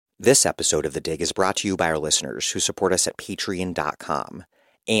This episode of The Dig is brought to you by our listeners who support us at patreon.com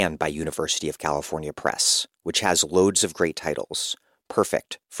and by University of California Press, which has loads of great titles,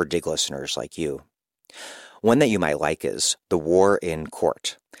 perfect for Dig listeners like you. One that you might like is The War in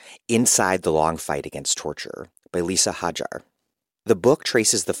Court, Inside the Long Fight Against Torture by Lisa Hajar. The book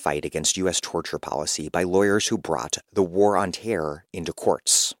traces the fight against U.S. torture policy by lawyers who brought the War on Terror into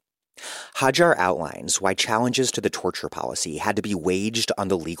courts. Hajar outlines why challenges to the torture policy had to be waged on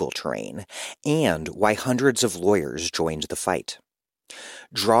the legal terrain and why hundreds of lawyers joined the fight.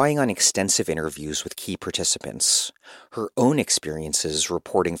 Drawing on extensive interviews with key participants, her own experiences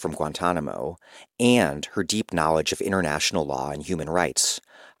reporting from Guantanamo, and her deep knowledge of international law and human rights,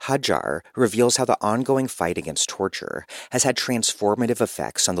 Hajar reveals how the ongoing fight against torture has had transformative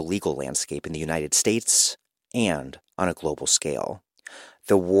effects on the legal landscape in the United States and on a global scale.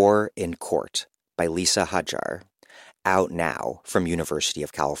 The War in Court by Lisa Hajar, out now from University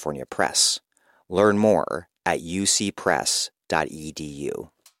of California Press. Learn more at ucpress.edu.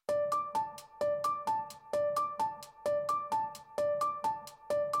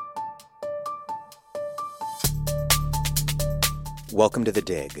 Welcome to The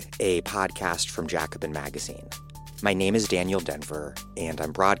Dig, a podcast from Jacobin Magazine. My name is Daniel Denver, and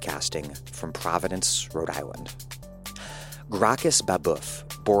I'm broadcasting from Providence, Rhode Island. Gracchus Babeuf,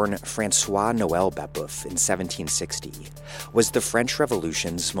 born François-Noël Babeuf in 1760, was the French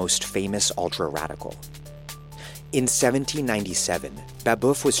Revolution's most famous ultra-radical. In 1797,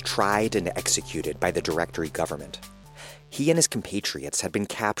 Babeuf was tried and executed by the Directory government. He and his compatriots had been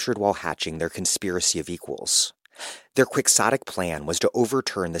captured while hatching their conspiracy of equals. Their quixotic plan was to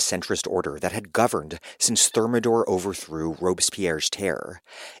overturn the centrist order that had governed since Thermidor overthrew Robespierre's terror,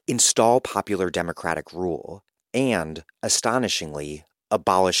 install popular democratic rule, and, astonishingly,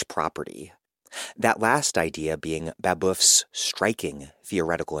 abolish property. That last idea being Babeuf's striking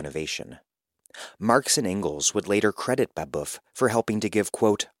theoretical innovation. Marx and Engels would later credit Babeuf for helping to give,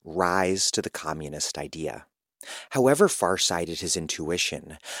 quote, rise to the communist idea. However far-sighted his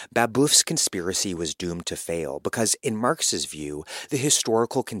intuition, Babeuf's conspiracy was doomed to fail because, in Marx's view, the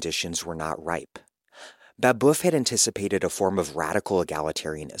historical conditions were not ripe. Babeuf had anticipated a form of radical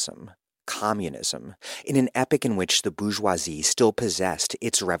egalitarianism, communism, in an epoch in which the bourgeoisie still possessed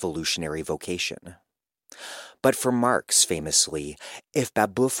its revolutionary vocation. But for Marx, famously, if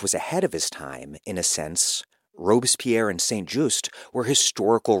Babeuf was ahead of his time, in a sense, Robespierre and Saint-Just were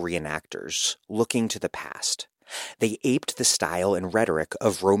historical reenactors, looking to the past. They aped the style and rhetoric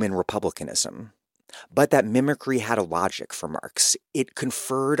of Roman republicanism. But that mimicry had a logic for Marx. It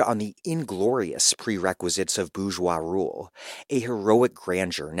conferred on the inglorious prerequisites of bourgeois rule, a heroic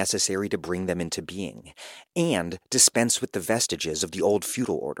grandeur necessary to bring them into being, and dispense with the vestiges of the old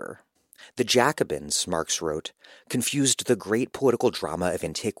feudal order. The Jacobins, Marx wrote, confused the great political drama of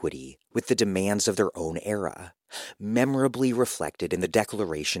antiquity with the demands of their own era, memorably reflected in the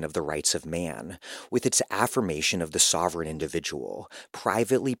Declaration of the Rights of Man, with its affirmation of the sovereign individual,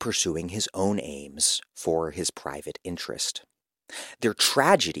 privately pursuing his own aims for his private interest. Their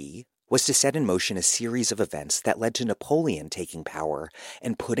tragedy was to set in motion a series of events that led to Napoleon taking power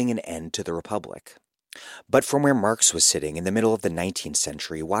and putting an end to the Republic. But from where Marx was sitting in the middle of the 19th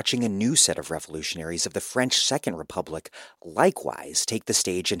century, watching a new set of revolutionaries of the French Second Republic likewise take the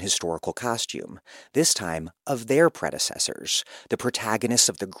stage in historical costume, this time of their predecessors, the protagonists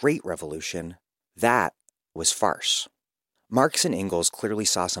of the Great Revolution, that was farce. Marx and Engels clearly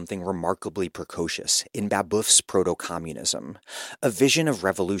saw something remarkably precocious in Babeuf's proto-communism, a vision of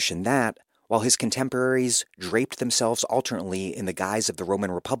revolution that, while his contemporaries draped themselves alternately in the guise of the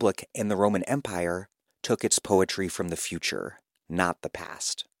Roman Republic and the Roman Empire, took its poetry from the future, not the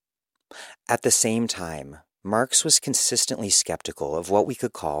past. At the same time, Marx was consistently skeptical of what we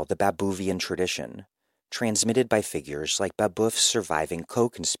could call the Babeauvian tradition, transmitted by figures like Babeuf's surviving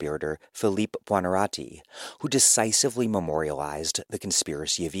co-conspirator Philippe Buonarroti, who decisively memorialized the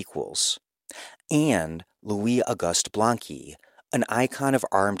conspiracy of equals, and Louis-Auguste Blanqui, an icon of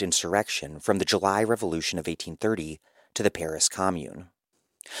armed insurrection from the July Revolution of 1830 to the Paris Commune.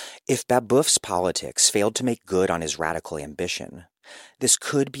 If Babeuf's politics failed to make good on his radical ambition, this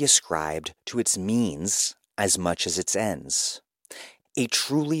could be ascribed to its means as much as its ends. A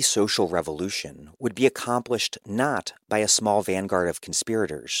truly social revolution would be accomplished not by a small vanguard of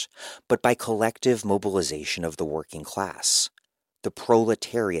conspirators, but by collective mobilization of the working class, the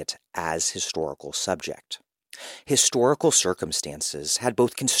proletariat as historical subject. Historical circumstances had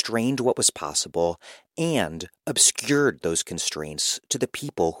both constrained what was possible and obscured those constraints to the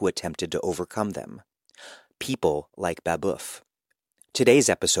people who attempted to overcome them. People like Babeuf. Today's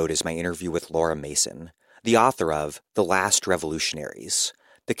episode is my interview with Laura Mason, the author of The Last Revolutionaries,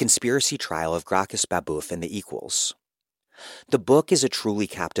 The Conspiracy Trial of Gracchus Babeuf and the Equals. The book is a truly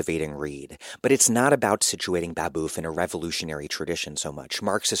captivating read, but it's not about situating Babeuf in a revolutionary tradition so much,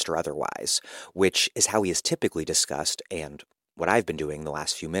 Marxist or otherwise, which is how he is typically discussed and what I've been doing the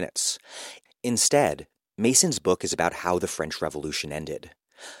last few minutes. Instead, Mason's book is about how the French Revolution ended.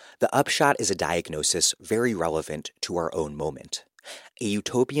 The upshot is a diagnosis very relevant to our own moment, a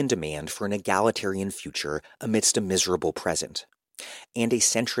utopian demand for an egalitarian future amidst a miserable present, and a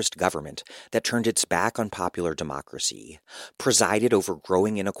centrist government that turned its back on popular democracy, presided over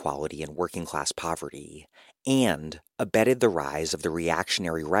growing inequality and working-class poverty, and abetted the rise of the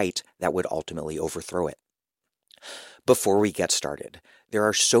reactionary right that would ultimately overthrow it. Before we get started, there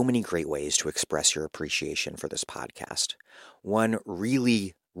are so many great ways to express your appreciation for this podcast. One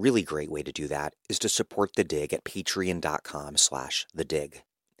really great way to do that is to support The Dig at patreon.com/thedig.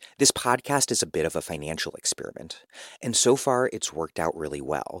 This podcast is a bit of a financial experiment, and so far it's worked out really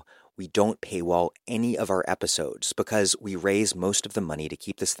well. We don't paywall any of our episodes because we raise most of the money to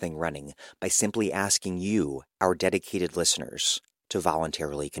keep this thing running by simply asking you, our dedicated listeners, to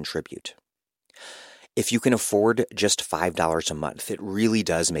voluntarily contribute. If you can afford just $5 a month, it really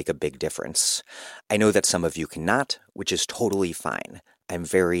does make a big difference. I know that some of you cannot, which is totally fine. I'm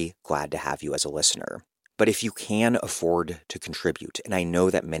very glad to have you as a listener. But if you can afford to contribute, and I know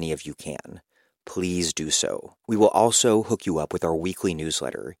that many of you can, please do so. We will also hook you up with our weekly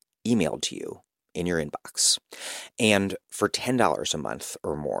newsletter emailed to you in your inbox. And for $10 a month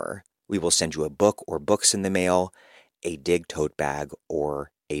or more, we will send you a book or books in the mail, a Dig tote bag, or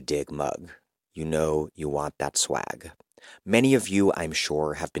a Dig mug. You know you want that swag. Many of you, I'm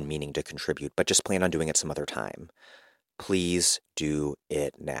sure, have been meaning to contribute, but just plan on doing it some other time. Please do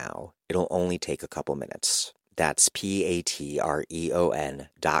it now. It'll only take a couple minutes. That's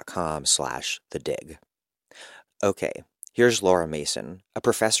patreon.com/thedig. Okay, here's Laura Mason, a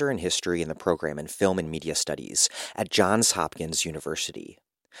professor in history in the program in Film and Media Studies at Johns Hopkins University.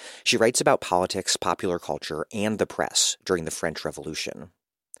 She writes about politics, popular culture, and the press during the French Revolution.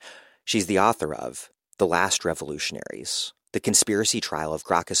 She's the author of The Last Revolutionaries, The Conspiracy Trial of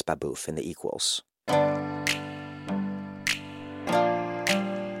Gracchus Babeuf and the Equals.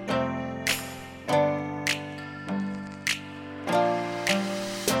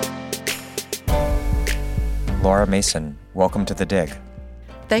 Laura Mason, welcome to The Dig.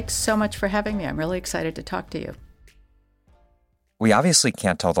 Thanks so much for having me. I'm really excited to talk to you. We obviously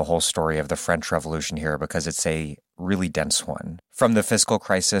can't tell the whole story of the French Revolution here because it's a really dense one. From the fiscal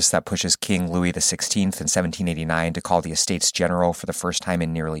crisis that pushes King Louis XVI in 1789 to call the Estates General for the first time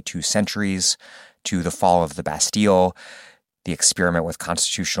in nearly 2 centuries, to the fall of the Bastille, the experiment with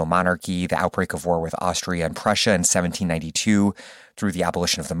constitutional monarchy, the outbreak of war with Austria and Prussia in 1792, through the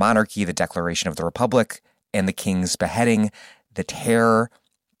abolition of the monarchy, the declaration of the Republic, and the king's beheading, the terror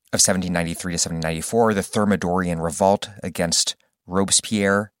of 1793 to 1794, the Thermidorian revolt against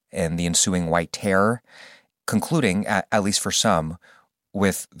Robespierre and the ensuing White Terror, concluding, at least for some,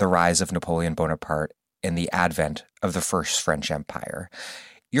 with the rise of Napoleon Bonaparte and the advent of the First French Empire.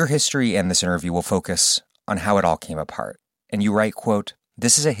 Your history and this interview will focus on how it all came apart. And you write, quote,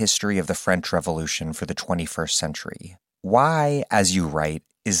 "This is a history of the French Revolution for the 21st century. Why, as you write,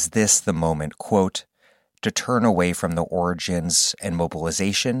 is this the moment, quote, to turn away from the origins and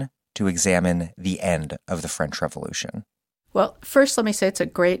mobilization to examine the end of the French Revolution?" Well, first, let me say it's a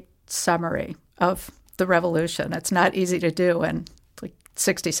great summary of the revolution. It's not easy to do in like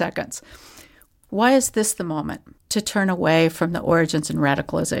 60 seconds. Why is this the moment to turn away from the origins and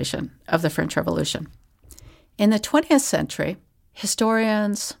radicalization of the French Revolution? In the 20th century,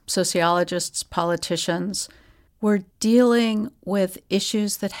 historians, sociologists, politicians were dealing with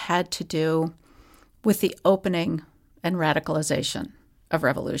issues that had to do with the opening and radicalization of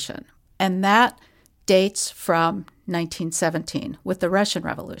revolution. And that dates from 1917 with the Russian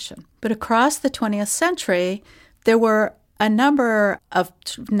Revolution. But across the 20th century, there were a number of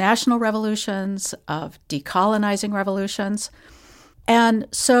national revolutions, of decolonizing revolutions. And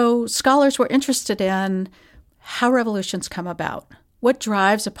so scholars were interested in how revolutions come about. What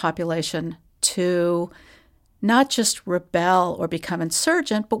drives a population to not just rebel or become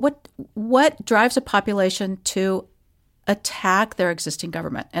insurgent, but what drives a population to attack their existing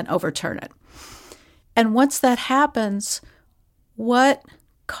government and overturn it? And once that happens, what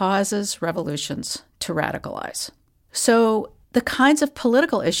causes revolutions to radicalize? So the kinds of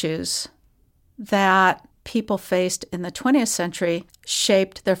political issues that people faced in the 20th century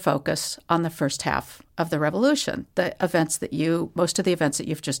shaped their focus on the first half of the revolution, most of the events that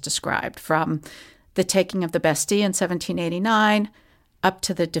you've just described, from the taking of the Bastille in 1789 up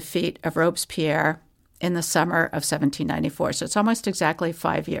to the defeat of Robespierre in the summer of 1794. So it's almost exactly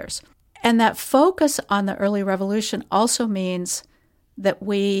 5 years. And that focus on the early revolution also means that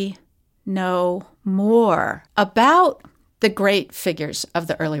we know more about the great figures of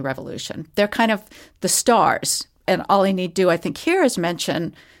the early revolution. They're kind of the stars. And all I need do, I think, here is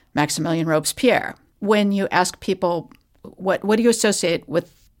mention Maximilien Robespierre. When you ask people, what do you associate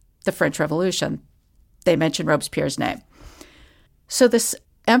with the French Revolution? They mention Robespierre's name. So this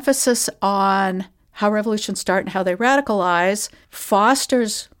emphasis on how revolutions start and how they radicalize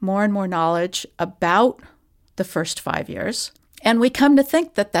fosters more and more knowledge about the first 5 years. And we come to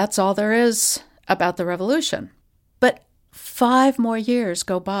think that that's all there is about the revolution. But 5 more years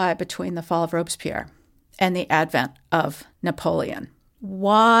go by between the fall of Robespierre and the advent of Napoleon.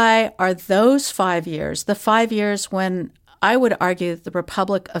 Why are those 5 years, the 5 years when I would argue the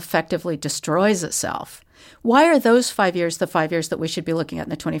Republic effectively destroys itself? Why are those 5 years the 5 years that we should be looking at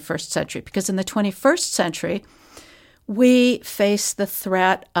in the 21st century? Because in the 21st century, we face the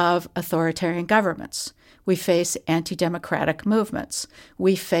threat of authoritarian governments. We face anti-democratic movements.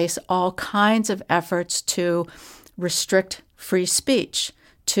 We face all kinds of efforts to restrict free speech,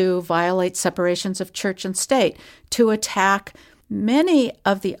 to violate separations of church and state, to attack many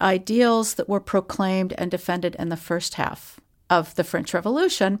of the ideals that were proclaimed and defended in the first half of the French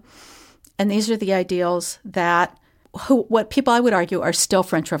Revolution. And these are the ideals that what people, I would argue, are still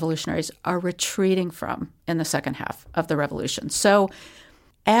French revolutionaries are retreating from in the second half of the revolution. So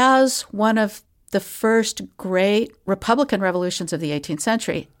as one of the first great Republican revolutions of the 18th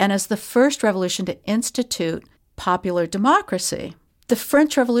century, and as the first revolution to institute popular democracy, the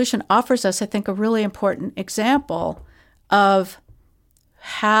French Revolution offers us, I think, a really important example of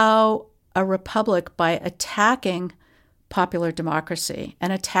how a republic, by attacking popular democracy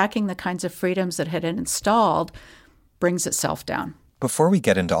and attacking the kinds of freedoms that had been installed, brings itself down. Before we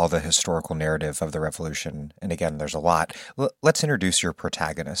get into all the historical narrative of the revolution, and again, there's a lot, let's introduce your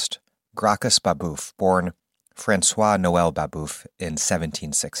protagonist, Gracchus Babeuf, born François-Noël Babeuf in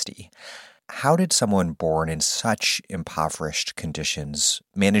 1760. How did someone born in such impoverished conditions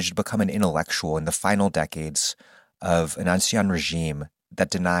manage to become an intellectual in the final decades of an ancien regime that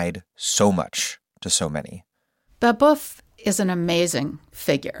denied so much to so many? Babeuf is an amazing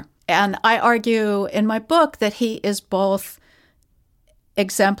figure. And I argue in my book that he is both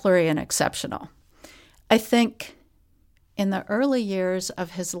exemplary and exceptional. I think in the early years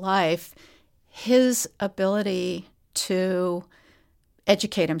of his life, his ability to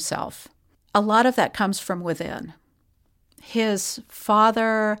educate himself, a lot of that comes from within. His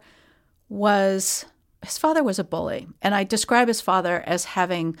father was a bully, and I describe his father as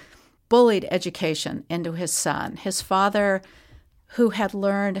having bullied education into his son. His father, who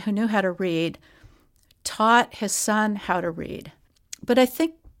knew how to read, taught his son how to read. But I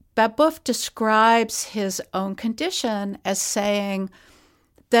think Babeuf describes his own condition as saying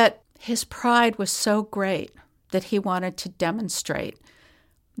that his pride was so great that he wanted to demonstrate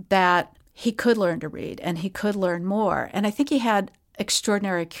that he could learn to read and he could learn more. And I think he had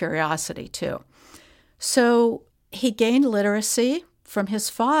extraordinary curiosity too. So he gained literacy from his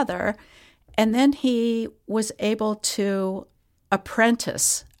father, and then he was able to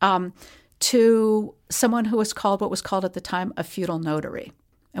apprentice to someone who was called, what was called at the time, a feudal notary.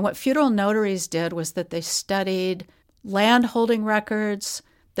 And what feudal notaries did was that they studied landholding records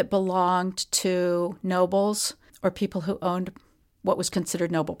that belonged to nobles or people who owned what was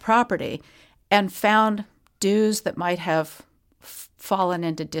considered noble property, and found dues that might have fallen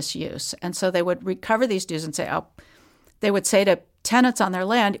into disuse. And so they would recover these dues and they would say to tenants on their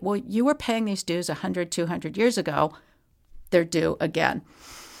land, well, you were paying these dues 100, 200 years ago, they're due again.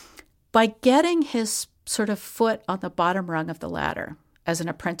 By getting his sort of foot on the bottom rung of the ladder as an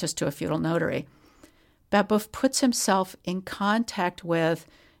apprentice to a feudal notary, Babeuf puts himself in contact with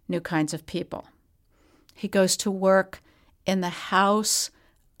new kinds of people. He goes to work in the house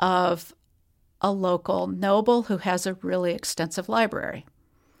of a local noble who has a really extensive library,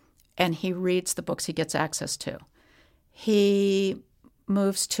 and he reads the books he gets access to. He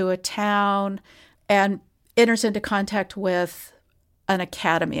moves to a town and enters into contact with an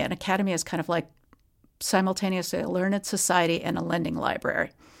academy. An academy is kind of like simultaneously a learned society and a lending library.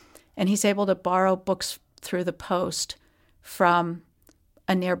 And he's able to borrow books through the post from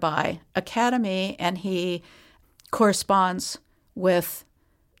a nearby academy, and he corresponds with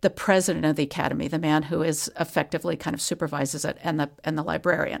the president of the academy, the man who is effectively kind of supervises it, and the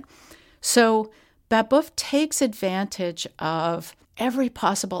librarian. So Babeuf takes advantage of every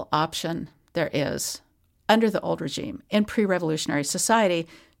possible option there is under the old regime in pre-revolutionary society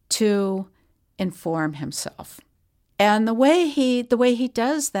to inform himself. And the way he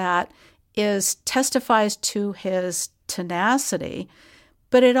does that testifies to his tenacity,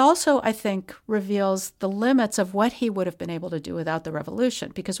 but it also, I think, reveals the limits of what he would have been able to do without the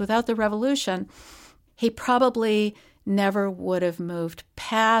revolution. Because without the revolution, he probably never would have moved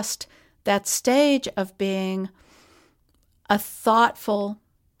past that stage of being a thoughtful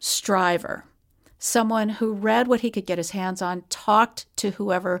striver, someone who read what he could get his hands on, talked to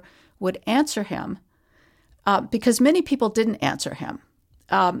whoever would answer him, because many people didn't answer him.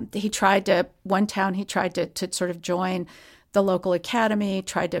 One town he tried to sort of join the local academy,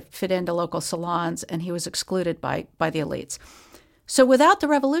 tried to fit into local salons, and he was excluded by the elites. So without the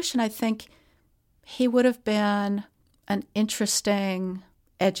revolution, I think he would have been an interesting,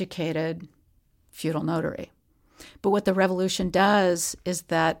 educated feudal notary. But what the revolution does is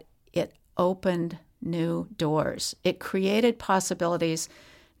that it opened new doors. It created possibilities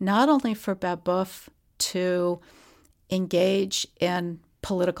not only for Babeuf to engage in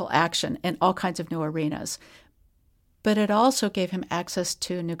political action in all kinds of new arenas, but it also gave him access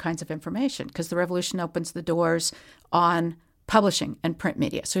to new kinds of information, because the revolution opens the doors on publishing and print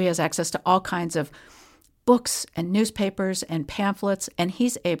media. So he has access to all kinds of books and newspapers and pamphlets, and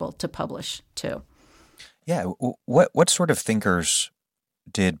he's able to publish too. Yeah. What sort of thinkers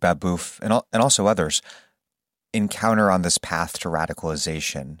did Babeuf and also others encounter on this path to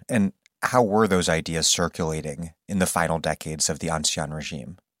radicalization? And how were those ideas circulating in the final decades of the Ancien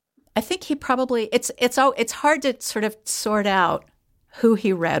Regime? I think he probably, it's hard to sort of sort out who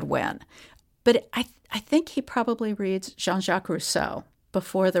he read when, but I think he probably reads Jean-Jacques Rousseau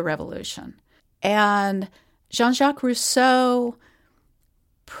before the revolution. And Jean-Jacques Rousseau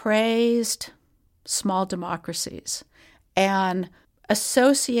praised small democracies and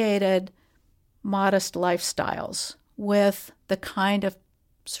associated modest lifestyles with the kind of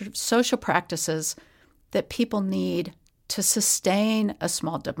sort of social practices that people need to sustain a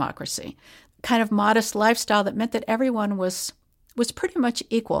small democracy. Kind of modest lifestyle that meant that everyone was pretty much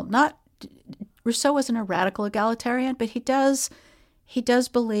equal. Rousseau wasn't a radical egalitarian, but he does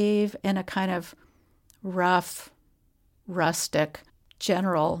believe in a kind of rough, rustic,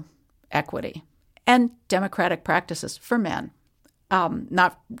 general equity and democratic practices for men.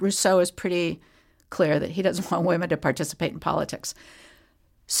 Rousseau is pretty clear that he doesn't want women to participate in politics.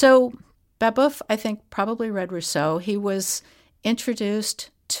 So Babeuf, I think, probably read Rousseau. He was introduced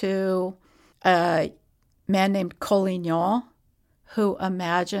to a man named Collignon, who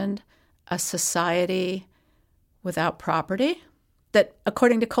imagined a society without property that,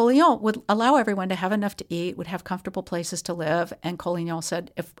 according to Collignon, would allow everyone to have enough to eat, would have comfortable places to live. And Collignon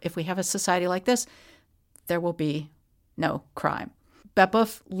said, if we have a society like this, there will be no crime.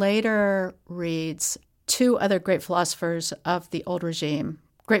 Babeuf later reads two other great philosophers of the old regime,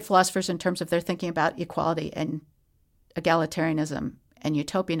 great philosophers in terms of their thinking about equality and egalitarianism and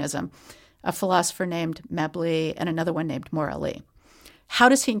utopianism, a philosopher named Mably and another one named Morali. How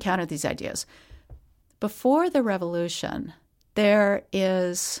does he encounter these ideas? Before the revolution, there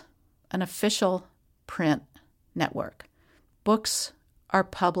is an official print network. Books are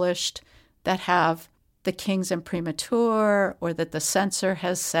published that have the king's imprimatur, or that the censor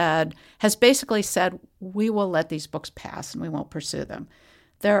has basically said, we will let these books pass and we won't pursue them.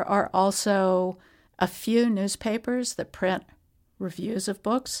 There are also a few newspapers that print reviews of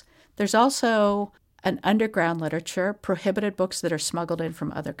books. There's also an underground literature, prohibited books that are smuggled in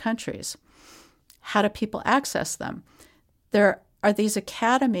from other countries. How do people access them? There are these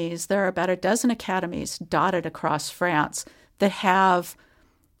academies. There are about a dozen academies dotted across France that have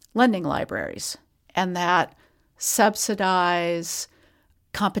lending libraries and that subsidize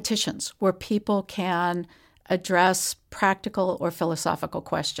competitions where people can address practical or philosophical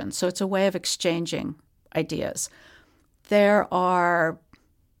questions. So it's a way of exchanging ideas. There are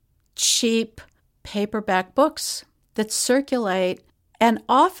cheap paperback books that circulate and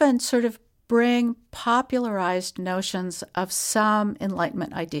often sort of bring popularized notions of some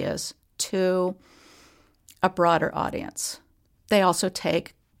Enlightenment ideas to a broader audience. They also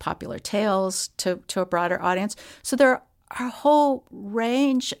take popular tales to a broader audience. So there are a whole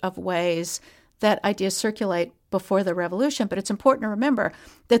range of ways that ideas circulate before the revolution, but it's important to remember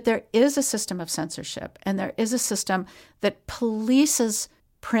that there is a system of censorship and there is a system that polices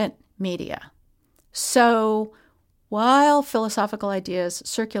print media. So while philosophical ideas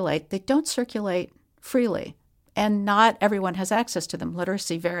circulate, they don't circulate freely, and not everyone has access to them.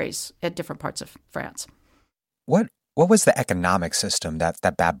 Literacy varies at different parts of France. What was the economic system that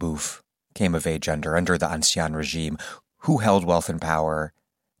Babeuf came of age under the Ancien Regime? Who held wealth and power,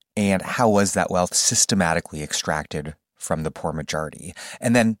 and how was that wealth systematically extracted from the poor majority?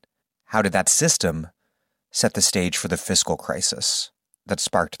 And then how did that system set the stage for the fiscal crisis that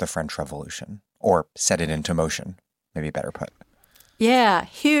sparked the French Revolution, or set it into motion, maybe better put? Yeah,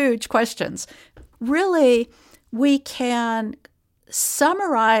 huge questions. Really, we can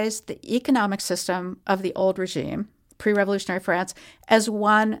summarize the economic system of the old regime, pre-revolutionary France, as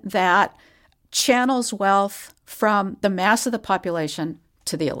one that channels wealth from the mass of the population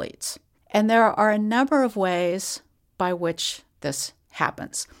to the elites. And there are a number of ways by which this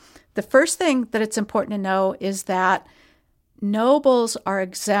happens. The first thing that it's important to know is that nobles are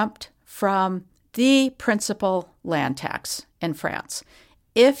exempt from the principal land tax in France.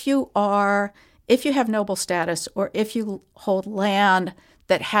 If you have noble status, or if you hold land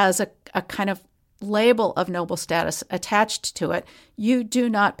that has a kind of label of noble status attached to it, you do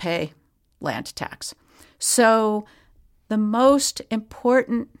not pay land tax. So the most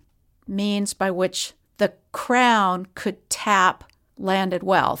important means by which the crown could tap landed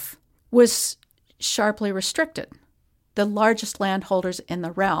wealth was sharply restricted. The largest landholders in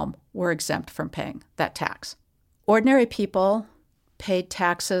the realm were exempt from paying that tax. Ordinary people paid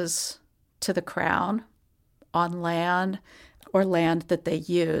taxes to the crown on land or land that they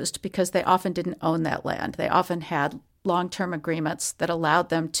used because they often didn't own that land. They often had long-term agreements that allowed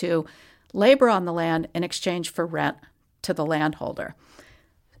them to labor on the land in exchange for rent to the landholder.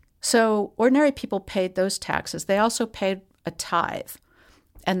 So ordinary people paid those taxes. They also paid a tithe,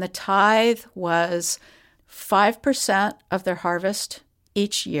 and the tithe was 5% of their harvest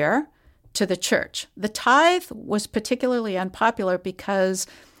each year to the church. The tithe was particularly unpopular because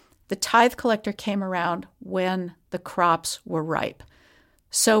the tithe collector came around when the crops were ripe.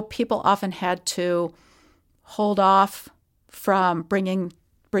 So people often had to hold off from bringing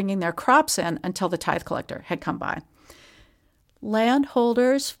their crops in until the tithe collector had come by.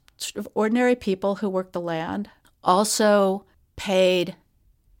 Landholders, sort of ordinary people who worked the land, also paid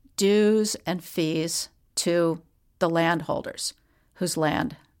dues and fees to the landholders whose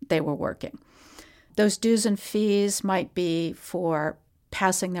land they were working. Those dues and fees might be for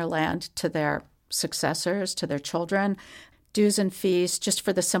passing their land to their successors, to their children, dues and fees just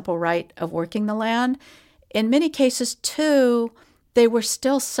for the simple right of working the land. In many cases, too, they were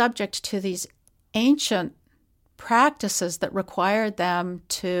still subject to these ancient practices that required them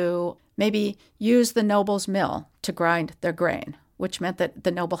to maybe use the noble's mill to grind their grain, which meant that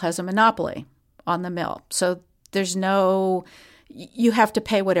the noble has a monopoly on the mill. So you have to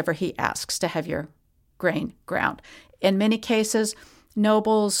pay whatever he asks to have your grain ground. In many cases,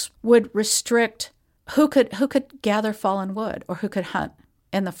 nobles would restrict who could gather fallen wood or who could hunt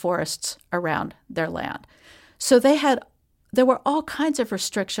in the forests around their land. So there were all kinds of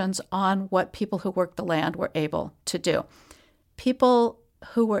restrictions on what people who worked the land were able to do. People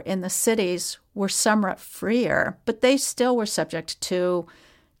who were in the cities were somewhat freer, but they still were subject to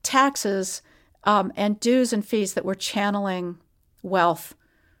taxes and dues and fees that were channeling wealth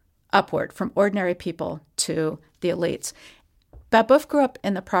upward from ordinary people to the elites. Babeuf grew up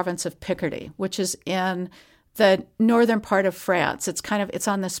in the province of Picardy, which is in the northern part of France. It's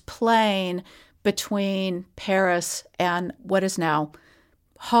on this plain between Paris and what is now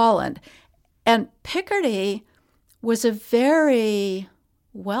Holland. And Picardy was a very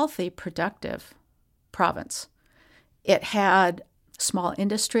wealthy, productive province. It had small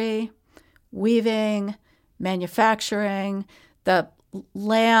industry, weaving, manufacturing. The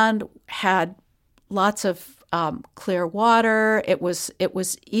land had lots of clear water. It was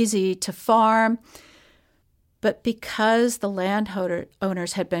easy to farm. But because the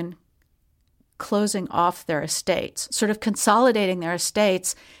landowners had been closing off their estates, sort of consolidating their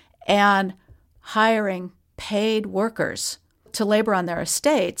estates and hiring paid workers to labor on their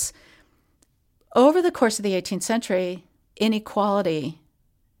estates, over the course of the 18th century, inequality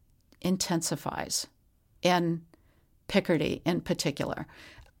intensifies in Picardy in particular.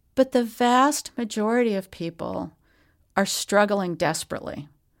 But the vast majority of people are struggling desperately.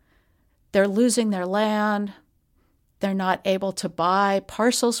 They're losing their land. They're not able to buy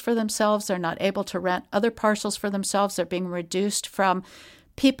parcels for themselves. They're not able to rent other parcels for themselves. They're being reduced from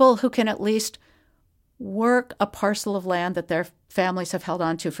people who can at least work a parcel of land that their families have held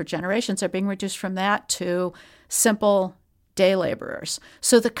on to for generations. They're being reduced from that to simple day laborers.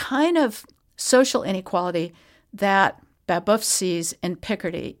 So the kind of social inequality that Babeuf sees in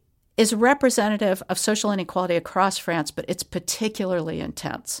Picardy is representative of social inequality across France, but it's particularly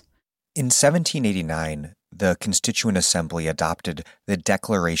intense. In 1789, the Constituent Assembly adopted the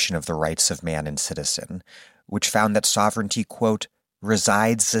Declaration of the Rights of Man and Citizen, which found that sovereignty, quote,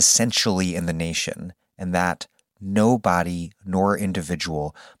 resides essentially in the nation, and that no body nor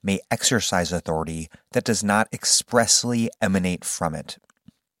individual may exercise authority that does not expressly emanate from it.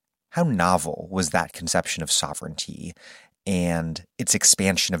 How novel was that conception of sovereignty, and its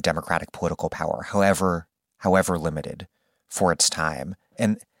expansion of democratic political power, however limited for its time.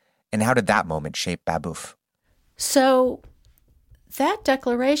 And how did that moment shape Babeuf? So that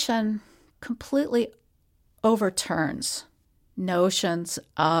declaration completely overturns notions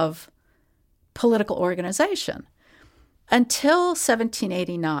of political organization. Until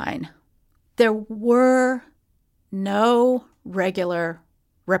 1789, there were no regular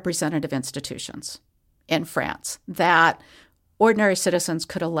representative institutions in France that ordinary citizens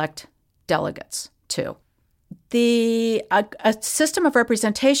could elect delegates to. A system of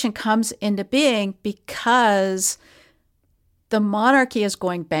representation comes into being because the monarchy is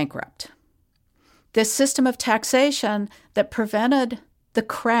going bankrupt. This system of taxation that prevented the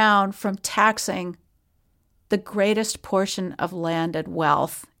crown from taxing the greatest portion of landed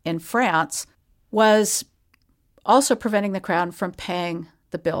wealth in France was also preventing the crown from paying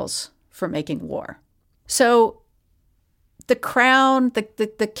the bills for making war. So the crown,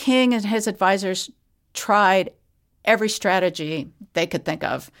 the king and his advisors tried every strategy they could think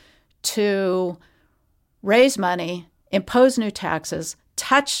of to raise money, impose new taxes,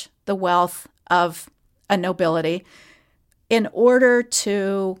 touch the wealth of a nobility in order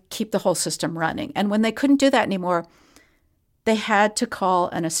to keep the whole system running. And when they couldn't do that anymore, they had to call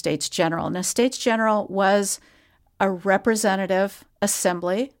an Estates General. An Estates General was a representative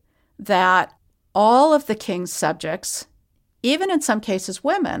assembly that all of the king's subjects, even in some cases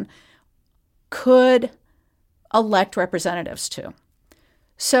women, could elect representatives to.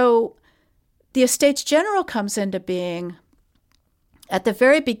 So the Estates General comes into being at the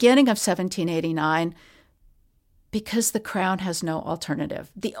very beginning of 1789 because the crown has no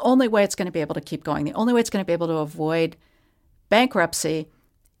alternative. The only way it's going to be able to keep going, the only way it's going to be able to avoid bankruptcy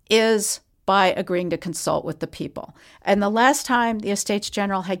is by agreeing to consult with the people. And the last time the Estates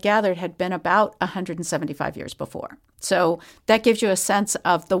General had gathered had been about 175 years before. So that gives you a sense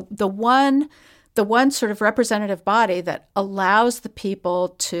of the one sort of representative body that allows the people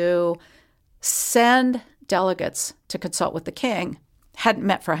to send delegates to consult with the king hadn't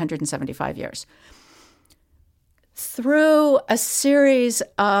met for 175 years. Through a series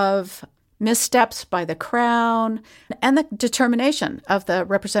of missteps by the crown and the determination of the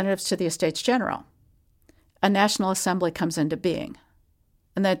representatives to the Estates General, a National Assembly comes into being.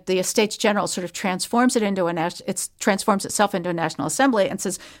 And that the Estates General sort of transforms itself into a National Assembly and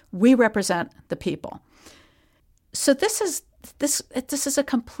says, we represent the people. So this is a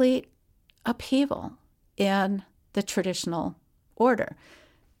complete upheaval in the traditional order.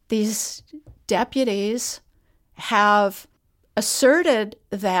 These deputies have asserted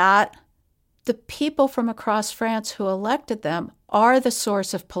that the people from across France who elected them are the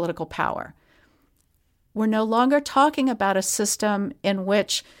source of political power. We're no longer talking about a system in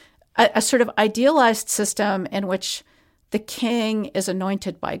which, a sort of idealized system in which the king is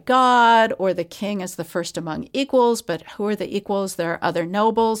anointed by God or the king is the first among equals, but who are the equals? There are other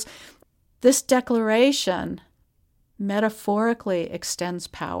nobles. This declaration metaphorically extends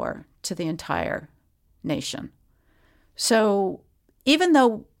power to the entire nation. So even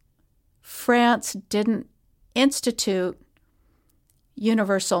though France didn't institute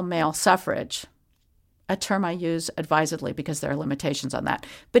universal male suffrage, a term I use advisedly because there are limitations on that,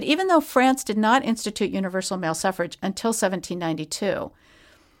 but even though France did not institute universal male suffrage until 1792,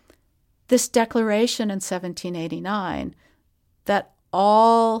 this declaration in 1789 that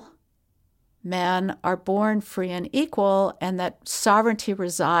all men are born free and equal and that sovereignty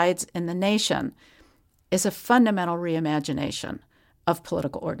resides in the nation is a fundamental reimagination of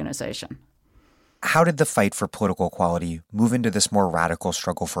political organization. How did the fight for political equality move into this more radical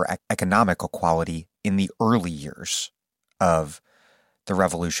struggle for economic equality in the early years of the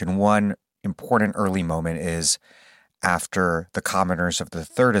revolution? One important early moment is after the commoners of the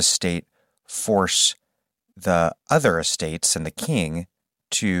Third Estate force the other estates and the king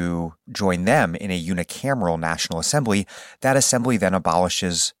to join them in a unicameral National Assembly. That assembly then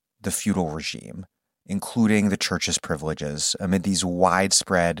abolishes the feudal regime, including the church's privileges, amid these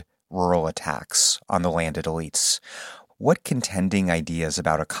widespread rural attacks on the landed elites. What contending ideas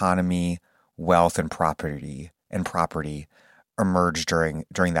about economy, wealth, and property emerged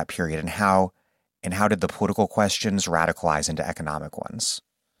during that period, and how did the political questions radicalize into economic ones?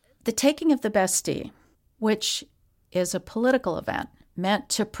 The taking of the Bastille, which is a political event meant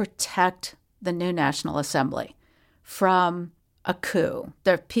to protect the new National Assembly from a coup.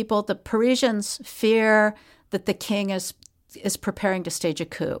 The Parisians fear that the king is preparing to stage a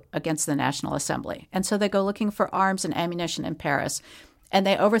coup against the National Assembly. And so they go looking for arms and ammunition in Paris, and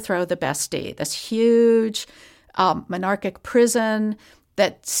they overthrow the Bastille, this huge monarchic prison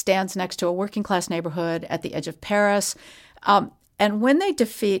that stands next to a working class neighborhood at the edge of Paris. And when they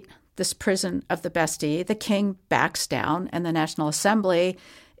defeat this prison of the Bastille, the king backs down, and the National Assembly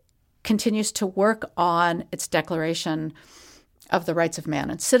continues to work on its declaration of the rights of man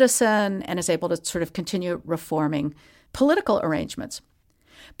and citizen, and is able to sort of continue reforming political arrangements.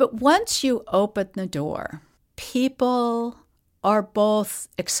 But once you open the door, people are both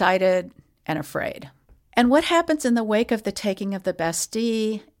excited and afraid. And what happens in the wake of the taking of the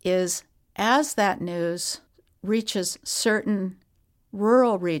Bastille is, as that news reaches certain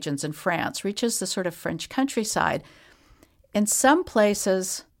rural regions in France, reaches the sort of French countryside, in some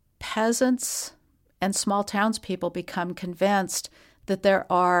places, peasants and small townspeople become convinced that there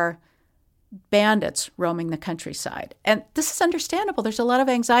are bandits roaming the countryside. And this is understandable. There's a lot of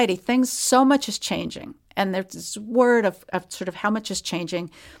anxiety. So much is changing. And there's this word of sort of how much is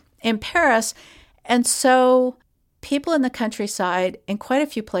changing in Paris. And so people in the countryside, in quite a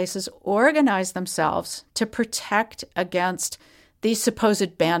few places, organize themselves to protect against these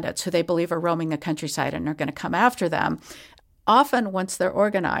supposed bandits who they believe are roaming the countryside and are going to come after them. Often, once they're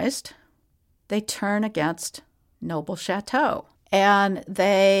organized, they turn against noble chateaux. And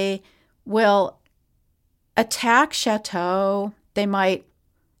they will attack chateaux. They might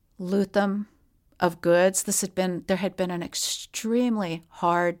loot them of goods. There had been an extremely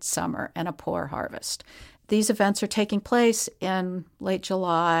hard summer and a poor harvest. These events are taking place in late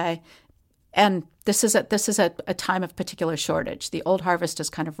July, and this is a time of particular shortage. The old harvest has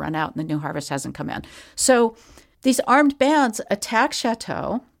kind of run out, and the new harvest hasn't come in. So these armed bands attack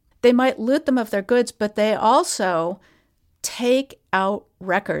chateaux. They might loot them of their goods, but they also take out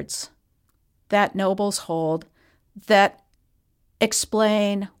records that nobles hold that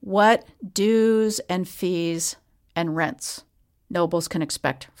explain what dues and fees and rents nobles can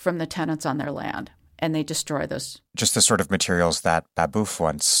expect from the tenants on their land. And they destroy those. Just the sort of materials that Babeuf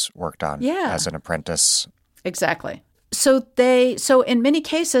once worked on as an apprentice. Exactly. So in many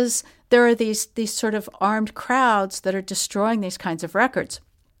cases, there are these sort of armed crowds that are destroying these kinds of records.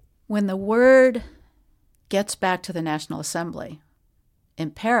 When the word gets back to the National Assembly in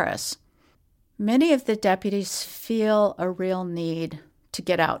Paris, many of the deputies feel a real need to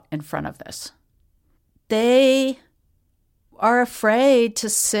get out in front of this. They are afraid to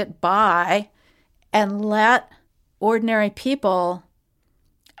sit by and let ordinary people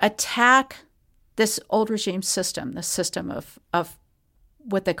attack this old regime system, the system of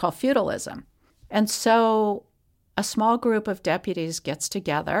what they call feudalism. And so a small group of deputies gets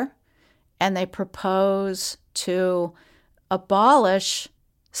together and they propose to abolish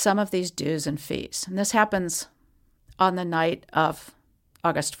some of these dues and fees. And this happens on the night of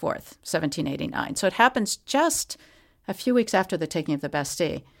August 4th, 1789. So it happens just a few weeks after the taking of the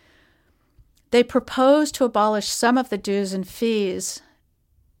Bastille. They propose to abolish some of the dues and fees,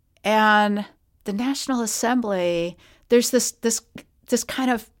 and the National Assembly, there's this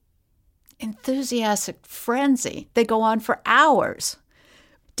kind of enthusiastic frenzy. They go on for hours.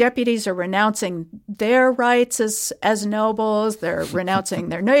 Deputies are renouncing their rights as nobles. They're renouncing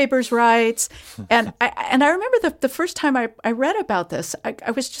their neighbors' rights. And I remember the first time I read about this,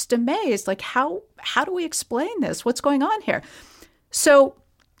 I was just amazed. Like, how do we explain this? What's going on here? So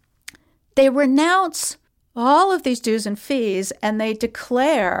they renounce all of these dues and fees, and they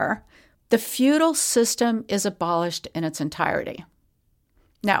declare the feudal system is abolished in its entirety.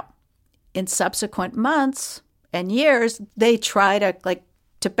 Now, in subsequent months and years, they try to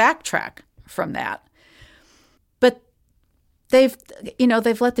backtrack from that. But they've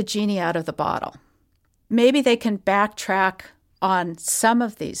let the genie out of the bottle. Maybe they can backtrack on some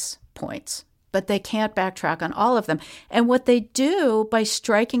of these points, but they can't backtrack on all of them. And what they do by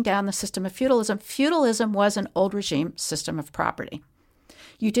striking down the system of feudalism was an old regime system of property.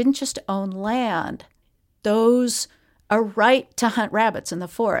 You didn't just own land. A right to hunt rabbits in the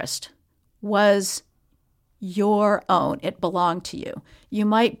forest was your own. It belonged to you. You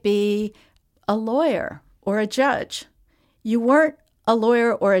might be a lawyer or a judge. You weren't a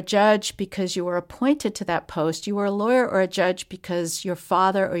lawyer or a judge because you were appointed to that post. You were a lawyer or a judge because your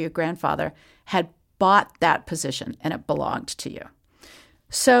father or your grandfather had bought that position and it belonged to you.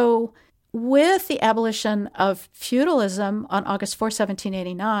 So with the abolition of feudalism on August 4,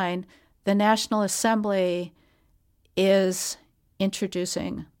 1789, the National Assembly is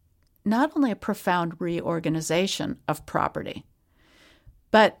introducing not only a profound reorganization of property,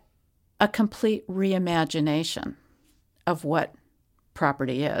 but a complete reimagination of what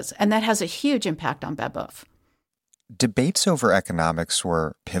property is. And that has a huge impact on Babeuf. Debates over economics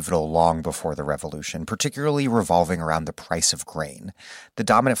were pivotal long before the revolution, particularly revolving around the price of grain. The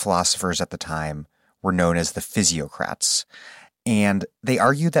dominant philosophers at the time were known as the physiocrats, and they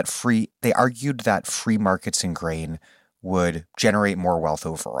argued that free markets in grain would generate more wealth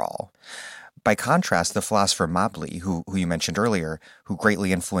overall. By contrast, the philosopher Mobley, who you mentioned earlier, who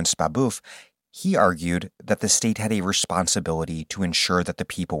greatly influenced Babeuf, he argued that the state had a responsibility to ensure that the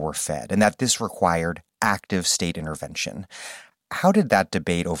people were fed and that this required active state intervention. How did that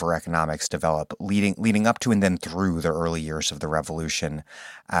debate over economics develop leading up to and then through the early years of the revolution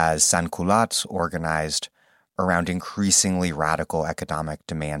as sans-culottes organized around increasingly radical economic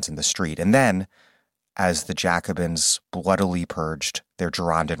demands in the street, and then as the Jacobins bloodily purged their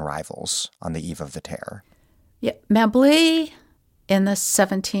Girondin rivals on the eve of the Terror? Yeah, Mobley in the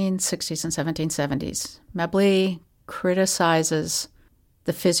 1760s and 1770s, Mobley criticizes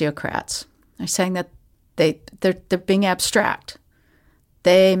the physiocrats. They're saying that they're being abstract.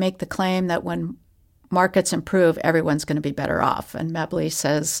 They make the claim that when markets improve, everyone's going to be better off. And Mobley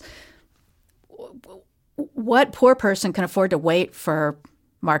says, what poor person can afford to wait for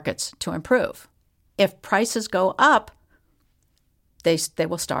markets to improve? If prices go up, they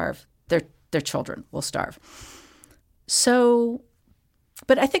will starve. Their children will starve. So,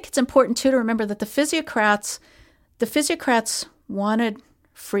 but I think it's important, too, to remember that the physiocrats wanted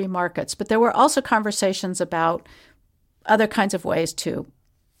free markets, but there were also conversations about other kinds of ways to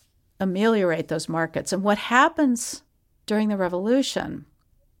ameliorate those markets. And what happens during the revolution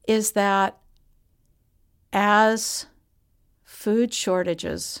is that as food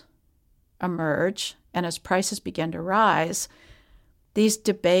shortages emerge and as prices begin to rise, these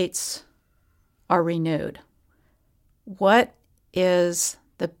debates are renewed. What is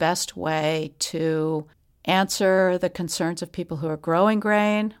the best way to answer the concerns of people who are growing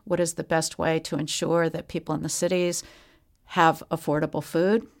grain? What is the best way to ensure that people in the cities have affordable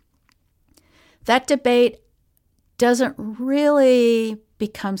food? That debate doesn't really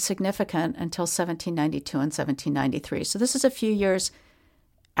become significant until 1792 and 1793. So this is a few years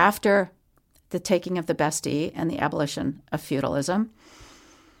after the taking of the Bastille and the abolition of feudalism.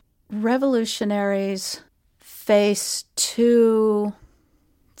 Revolutionaries face two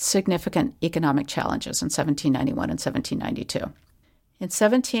significant economic challenges in 1791 and 1792. In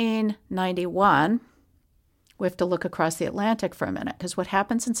 1791, we have to look across the Atlantic for a minute, because what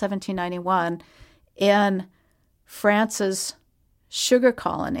happens in 1791 in France's sugar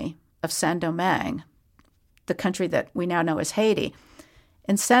colony of Saint-Domingue, the country that we now know as Haiti,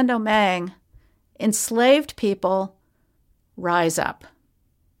 in Saint-Domingue, enslaved people rise up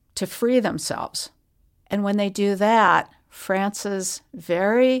to free themselves. And when they do that, France's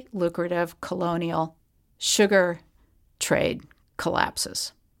very lucrative colonial sugar trade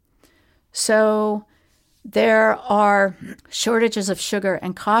collapses. So there are shortages of sugar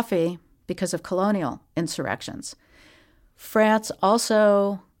and coffee because of colonial insurrections. France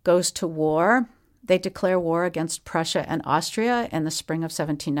also goes to war. They declare war against Prussia and Austria in the spring of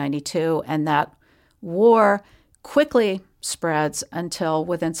 1792, and that war quickly spreads until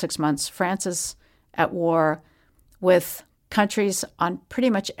within 6 months, France is at war with countries on pretty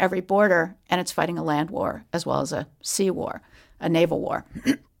much every border, and it's fighting a land war as well as a sea war, a naval war.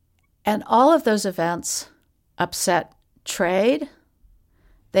 And all of those events upset trade.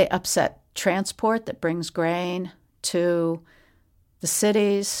 They upset transport that brings grain to the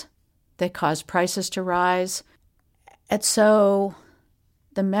cities. They cause prices to rise. And so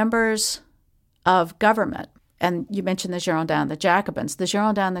the members of government, and you mentioned the Girondins, the Jacobins,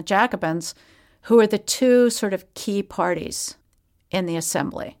 and the Jacobins, who are the two sort of key parties in the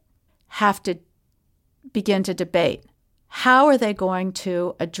assembly, have to begin to debate how are they going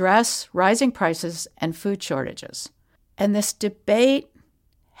to address rising prices and food shortages. And this debate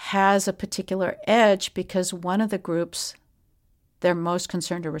has a particular edge because one of the groups they're most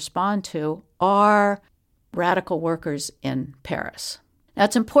concerned to respond to are radical workers in Paris. Now,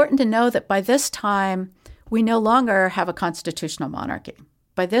 it's important to know that by this time, we no longer have a constitutional monarchy.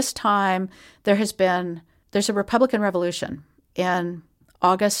 By this time, there's a Republican revolution in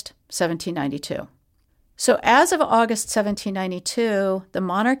August 1792. So as of August 1792, the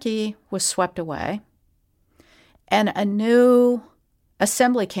monarchy was swept away, and a new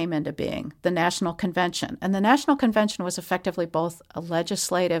assembly came into being, the National Convention. And the National Convention was effectively both a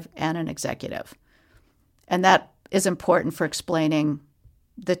legislative and an executive. And that is important for explaining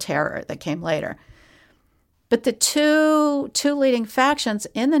the terror that came later. But the two leading factions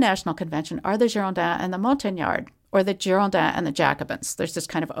in the National Convention are the Girondins and the Montagnards, or the Girondins and the Jacobins. There's this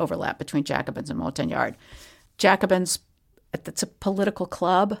kind of overlap between Jacobins and Montagnards. Jacobins, it's a political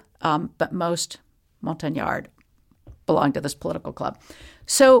club, but most Montagnards belong to this political club.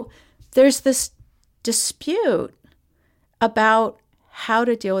 So there's this dispute about how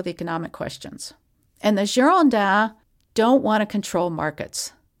to deal with economic questions. And the Girondins don't want to control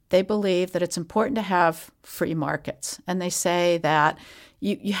markets. they believe that it's important to have free markets. And they say that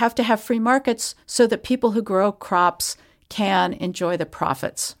you have to have free markets so that people who grow crops can enjoy the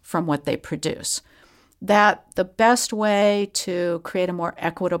profits from what they produce. That the best way to create a more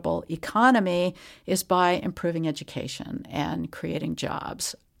equitable economy is by improving education and creating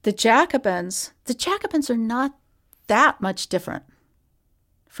jobs. The Jacobins are not that much different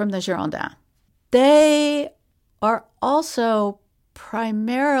from the Girondins. They are also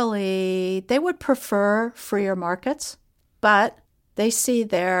primarily, they would prefer freer markets, but they see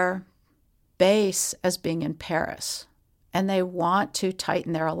their base as being in Paris, and they want to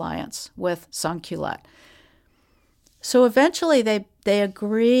tighten their alliance with sans-culottes. So eventually they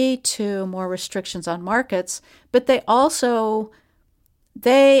agree to more restrictions on markets, but they and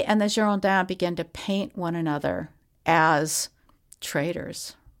the Girondins begin to paint one another as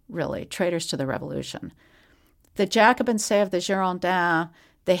traitors, really, traitors to the revolution. The Jacobins say of the Girondins,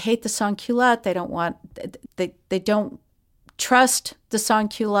 they hate the sans-culottes, they don't trust the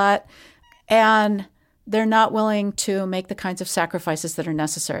sans-culottes, and they're not willing to make the kinds of sacrifices that are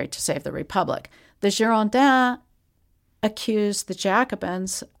necessary to save the Republic. The Girondins accuse the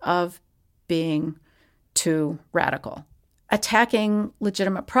Jacobins of being too radical, attacking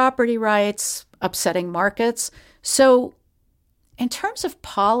legitimate property rights, upsetting markets. So in terms of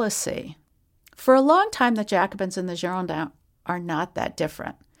policy, for a long time, the Jacobins and the Girondins are not that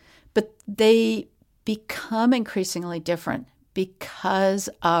different, but they become increasingly different because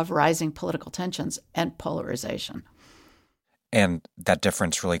of rising political tensions and polarization. And that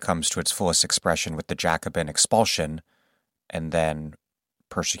difference really comes to its fullest expression with the Jacobin expulsion and then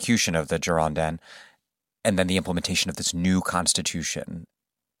persecution of the Girondins, and then the implementation of this new constitution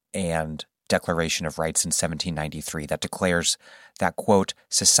and Declaration of Rights in 1793 that declares that, quote,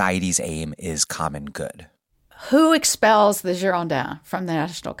 society's aim is common good. Who expels the Girondins from the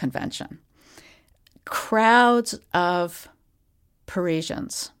National Convention? Crowds of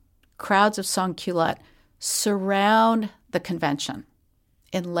Parisians, crowds of sans-culottes surround the convention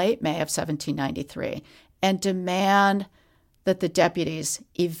in late May of 1793 and demand that the deputies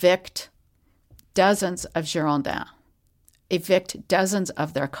evict dozens of Girondins, evict dozens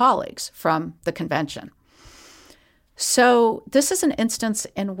of their colleagues from the convention. So this is an instance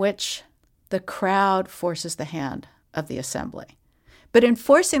in which the crowd forces the hand of the assembly. But in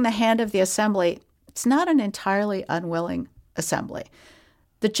forcing the hand of the assembly, it's not an entirely unwilling assembly.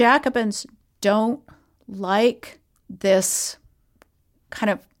 The Jacobins don't like this kind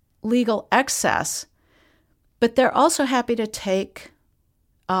of legal excess, but they're also happy to take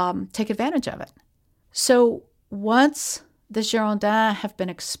advantage of it. So once the Girondins have been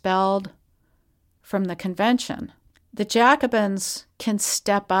expelled from the convention, the Jacobins can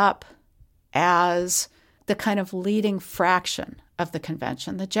step up as the kind of leading fraction of the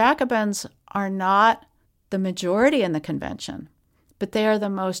convention. The Jacobins are not the majority in the convention, but they are the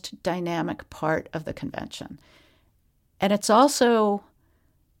most dynamic part of the convention. And it's also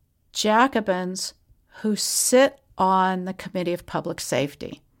Jacobins who sit on the Committee of Public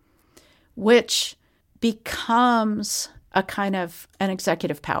Safety, which becomes a kind of an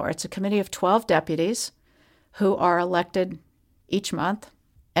executive power. It's a committee of 12 deputies who are elected each month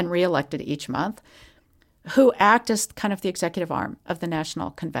and reelected each month, who act as kind of the executive arm of the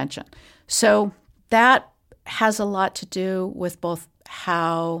National Convention. So that has a lot to do with both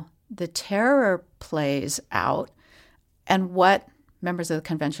how the terror plays out and what members of the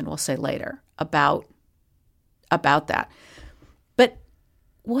convention will say later about that. But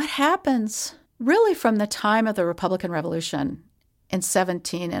what happens really from the time of the Republican Revolution in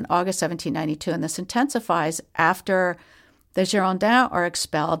August 1792, and this intensifies after the Girondins are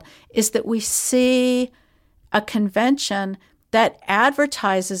expelled, is that we see a convention that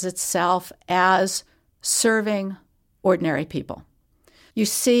advertises itself as serving ordinary people. You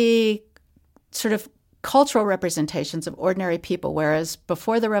see sort of cultural representations of ordinary people, whereas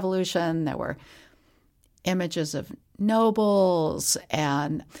before the revolution there were images of nobles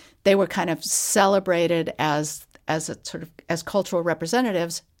and they were kind of celebrated as cultural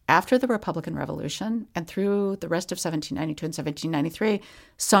representatives. After the Republican Revolution and through the rest of 1792 and 1793,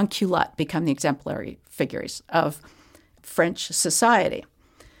 sans-culottes become the exemplary figures of French society.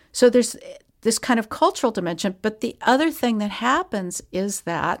 So there's this kind of cultural dimension. But the other thing that happens is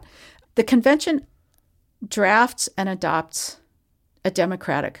that the convention drafts and adopts a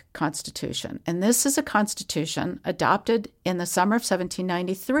democratic constitution. And this is a constitution adopted in the summer of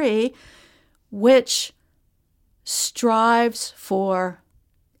 1793, which strives for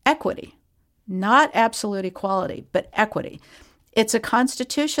equity, not absolute equality, but equity. It's a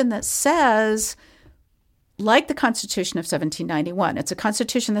constitution that says like the Constitution of 1791. It's a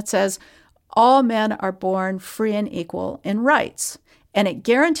constitution that says all men are born free and equal in rights, and it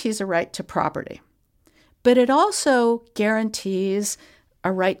guarantees a right to property. But it also guarantees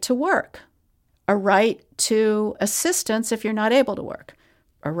a right to work, a right to assistance if you're not able to work,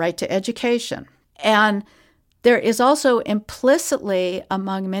 a right to education. And there is also implicitly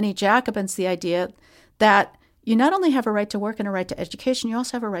among many Jacobins the idea that you not only have a right to work and a right to education, you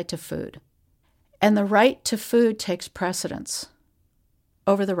also have a right to food. And the right to food takes precedence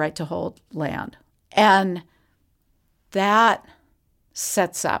over the right to hold land. And that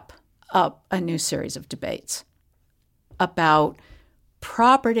sets up a new series of debates about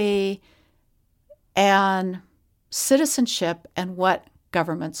property and citizenship and what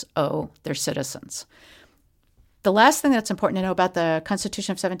governments owe their citizens. The last thing that's important to know about the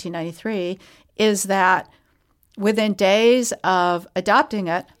Constitution of 1793 is that within days of adopting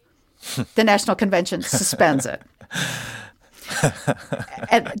it, the National Convention suspends it.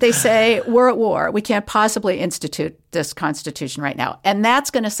 And they say, we're at war. We can't possibly institute this Constitution right now. And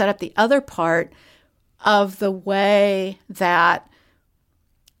that's going to set up the other part of the way that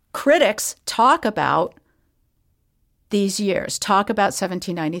critics talk about these years, talk about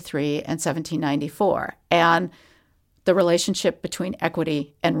 1793 and 1794, and the relationship between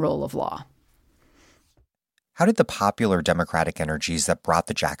equity and rule of law. How did the popular democratic energies that brought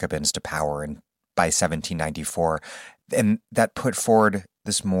the Jacobins to power by 1794 and that put forward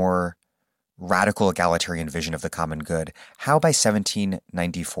this more radical egalitarian vision of the common good, how by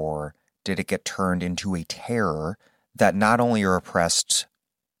 1794 did it get turned into a terror that not only oppressed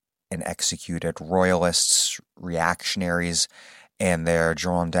and executed royalists, reactionaries, and their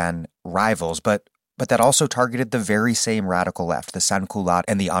Girondin rivals, but that also targeted the very same radical left, the sans-culottes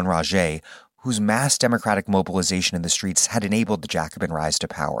and the enragés, whose mass democratic mobilization in the streets had enabled the Jacobin rise to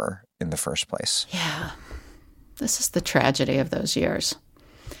power in the first place? Yeah, this is the tragedy of those years.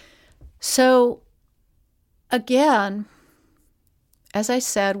 So, again, as I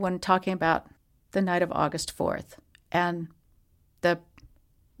said when talking about the night of August 4th and the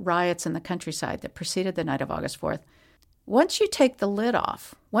riots in the countryside that preceded the night of August 4th, once you take the lid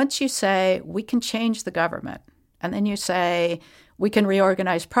off, once you say, we can change the government, and then you say, we can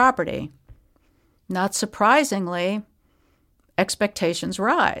reorganize property, not surprisingly, expectations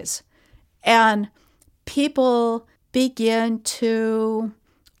rise. And people begin to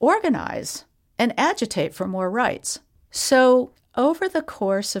organize and agitate for more rights. So over the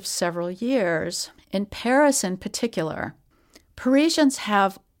course of several years, in Paris in particular, Parisians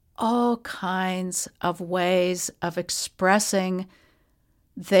have all kinds of ways of expressing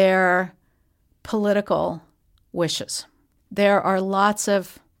their political wishes. There are lots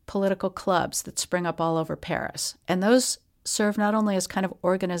of political clubs that spring up all over Paris, and those serve not only as kind of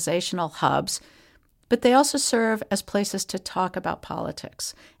organizational hubs, but they also serve as places to talk about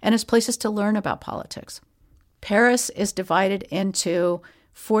politics and as places to learn about politics. Paris is divided into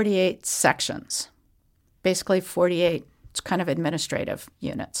 48 sections, basically 48 kind of administrative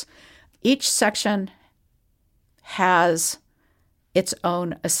units. Each section has its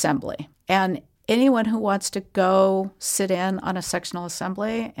own assembly, and anyone who wants to go sit in on a sectional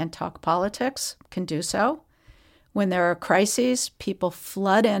assembly and talk politics can do so. When there are crises, people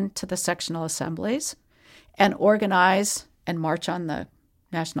flood into the sectional assemblies and organize and march on the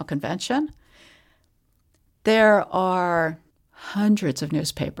National Convention. There are hundreds of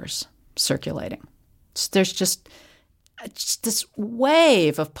newspapers circulating. There's just this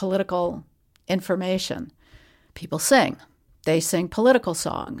wave of political information. People sing. They sing political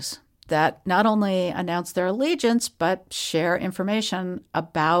songs that not only announce their allegiance, but share information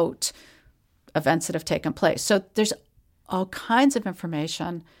about events that have taken place. So there's all kinds of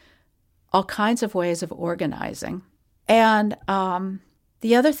information, all kinds of ways of organizing. And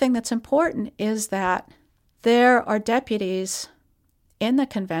the other thing that's important is that there are deputies in the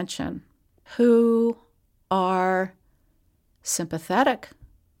convention who are sympathetic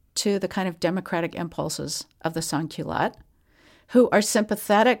to the kind of democratic impulses of the sans-culottes, who are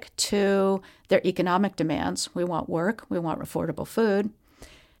sympathetic to their economic demands. We want work, we want affordable food,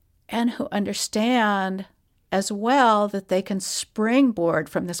 and who understand as well that they can springboard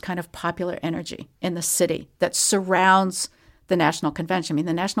from this kind of popular energy in the city that surrounds the National Convention. I mean,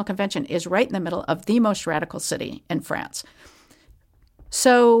 the National Convention is right in the middle of the most radical city in France.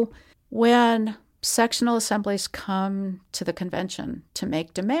 So when sectional assemblies come to the convention to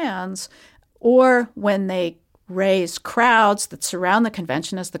make demands, or when they raise crowds that surround the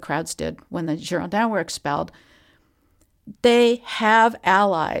convention, as the crowds did when the Girondins were expelled, they have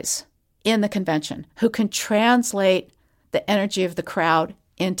allies in the convention who can translate the energy of the crowd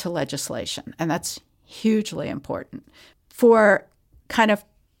into legislation. And that's hugely important for kind of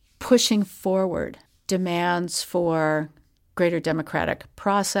pushing forward demands for greater democratic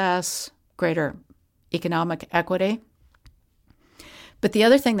process, greater economic equity. But the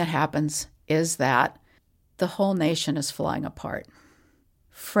other thing that happens is that the whole nation is falling apart.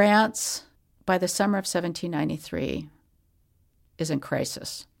 France, by the summer of 1793, is in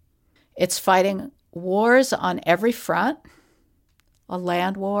crisis. It's fighting wars on every front, a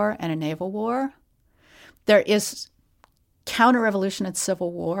land war and a naval war. There is counter-revolution and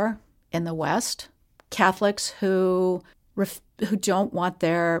civil war in the West. Catholics who don't want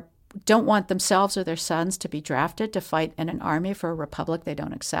themselves or their sons to be drafted to fight in an army for a republic they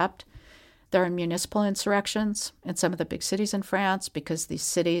don't accept. There are municipal insurrections in some of the big cities in France because these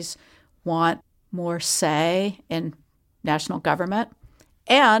cities want more say in national government.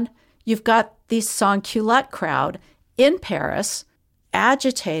 And you've got the sans-culotte crowd in Paris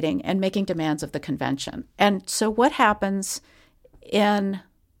agitating and making demands of the convention. And so what happens in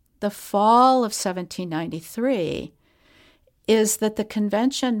the fall of 1793 is that the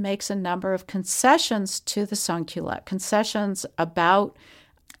convention makes a number of concessions to the sans-culotte, concessions about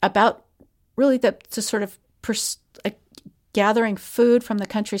really the sort of gathering food from the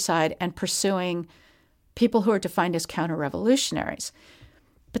countryside and pursuing people who are defined as counter-revolutionaries.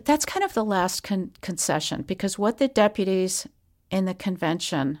 But that's kind of the last concession, because what the deputies in the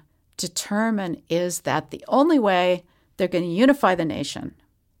convention determine is that the only way they're going to unify the nation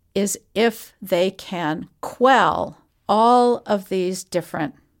is if they can quell all of these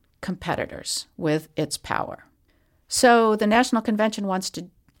different competitors with its power. So the National Convention wants to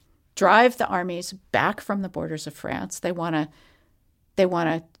drive the armies back from the borders of France. They want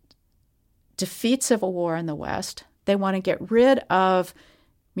to defeat civil war in the West. They want to get rid of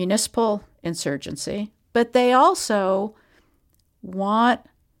municipal insurgency, but they also want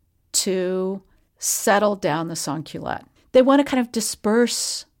to settle down the sans-culotte. They want to kind of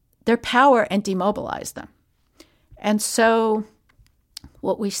disperse their power and demobilize them. And so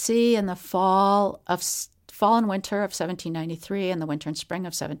what we see in the fall and winter of 1793 and the winter and spring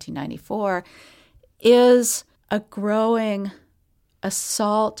of 1794 is a growing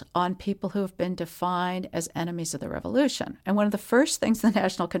assault on people who have been defined as enemies of the revolution. And one of the first things the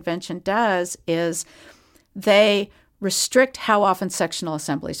National Convention does is they restrict how often sectional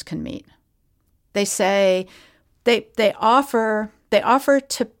assemblies can meet. They say they offer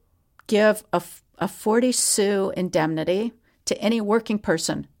to give a 40 sous indemnity to any working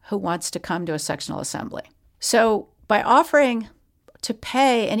person who wants to come to a sectional assembly. So by offering to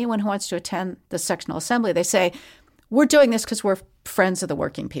pay anyone who wants to attend the sectional assembly, they say, we're doing this because we're friends of the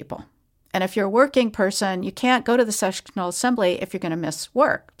working people. And if you're a working person, you can't go to the sectional assembly if you're going to miss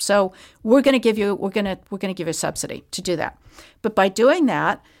work. So we're going to give you a subsidy to do that. But by doing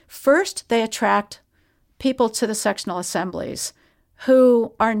that, first they attract people to the sectional assemblies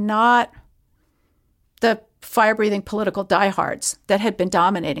who are not the fire-breathing political diehards that had been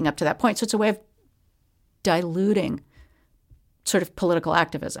dominating up to that point. So it's a way of diluting sort of political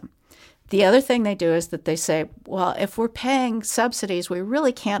activism. The other thing they do is that they say, well, if we're paying subsidies, we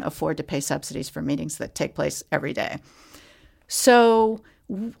really can't afford to pay subsidies for meetings that take place every day. So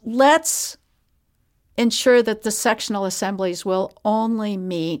let's ensure that the sectional assemblies will only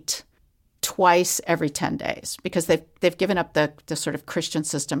meet twice every 10 days, because they've given up the sort of Christian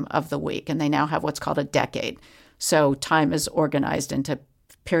system of the week, and they now have what's called a decade. So time is organized into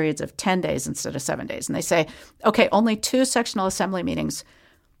periods of 10 days instead of 7 days. And they say, okay, only 2 sectional assembly meetings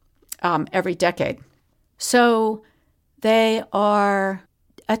every decade. So they are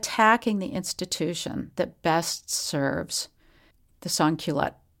attacking the institution that best serves the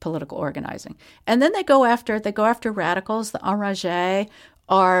sans-culotte political organizing. And then they go after radicals. The Enragés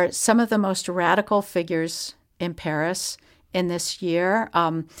are some of the most radical figures in Paris in this year.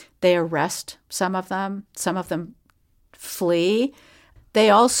 They arrest some of them flee.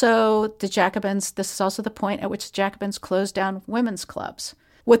 The Jacobins, this is also the point at which the Jacobins closed down women's clubs.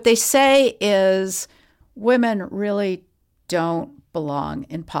 What they say is women really don't belong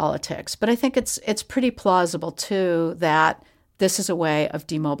in politics. But I think it's pretty plausible, too, that this is a way of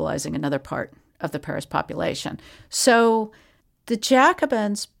demobilizing another part of the Paris population. So the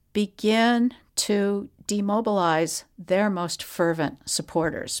Jacobins begin to demobilize their most fervent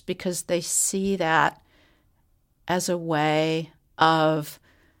supporters because they see that as a way of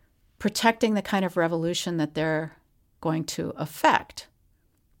protecting the kind of revolution that they're going to affect.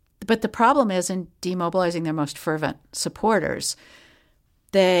 But the problem is, in demobilizing their most fervent supporters,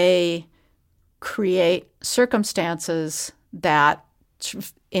 they create circumstances that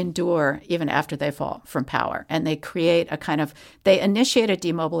endure even after they fall from power. And they create they initiate a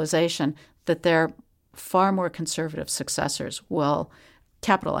demobilization that their far more conservative successors will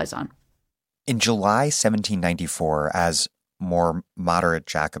capitalize on. In July 1794, as more moderate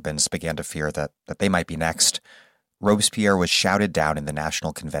Jacobins began to fear that they might be next, Robespierre was shouted down in the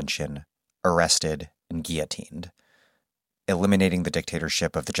National Convention, arrested, and guillotined, eliminating the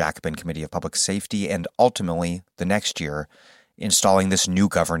dictatorship of the Jacobin Committee of Public Safety and ultimately, the next year, installing this new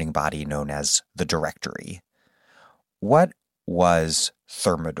governing body known as the Directory. What was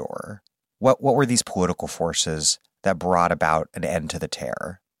Thermidor? What were these political forces that brought about an end to the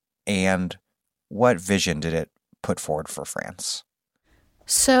Terror? And what vision did it put forward for France?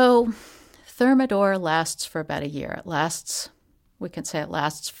 So Thermidor lasts for about a year. We can say it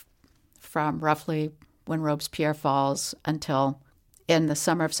lasts from roughly when Robespierre falls until in the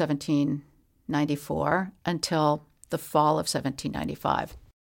summer of 1794 until the fall of 1795.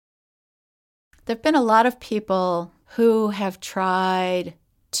 There have been a lot of people who have tried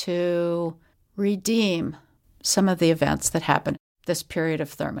to redeem some of the events that happened this period of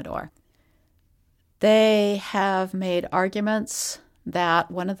Thermidor. They have made arguments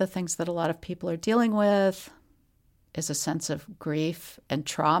that one of the things that a lot of people are dealing with is a sense of grief and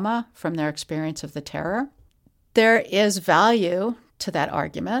trauma from their experience of the Terror. There is value to that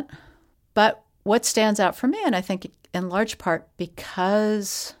argument, but what stands out for me, and I think in large part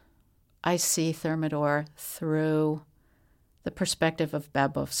because I see Thermidor through the perspective of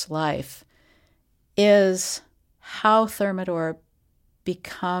Babeuf's life, is how Thermidor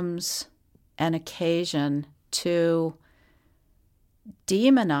becomes an occasion to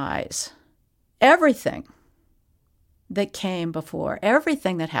demonize everything that came before,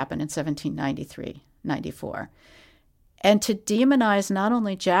 everything that happened in 1793-94, and to demonize not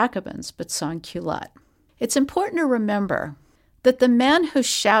only Jacobins, but sans-culottes. It's important to remember that the men who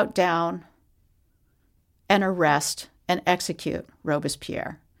shout down and arrest and execute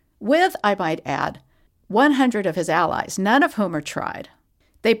Robespierre, with, I might add, 100 of his allies, none of whom are tried,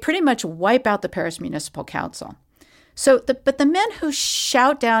 they pretty much wipe out the Paris Municipal Council. But the men who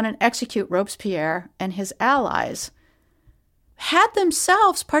shout down and execute Robespierre and his allies had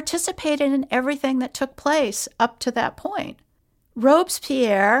themselves participated in everything that took place up to that point.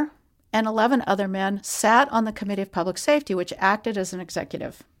 Robespierre and 11 other men sat on the Committee of Public Safety, which acted as an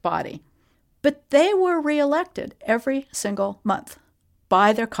executive body. But they were reelected every single month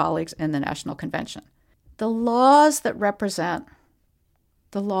by their colleagues in the National Convention. The laws that represent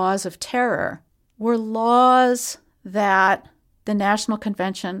the laws of terror were laws that the National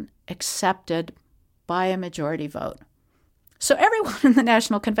Convention accepted by a majority vote. So everyone in the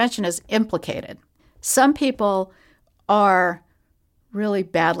National Convention is implicated. Some people are really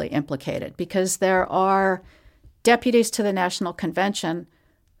badly implicated because there are deputies to the National Convention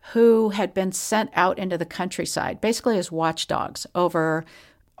who had been sent out into the countryside, basically as watchdogs over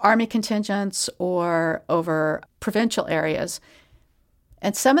army contingents or over provincial areas.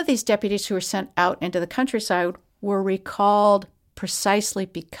 And some of these deputies who were sent out into the countryside were recalled precisely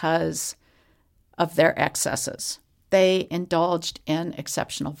because of their excesses. They indulged in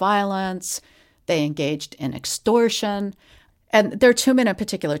exceptional violence. They engaged in extortion. And there are two men in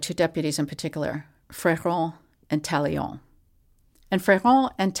particular, two deputies in particular, Fréron and Tallien. And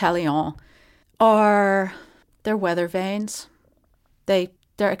Fréron and Tallien they're weather vanes. They're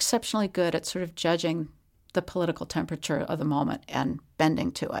exceptionally good at sort of judging the political temperature of the moment and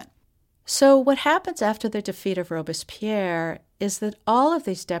bending to it. So what happens after the defeat of Robespierre is that all of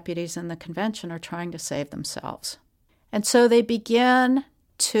these deputies in the convention are trying to save themselves. And so they begin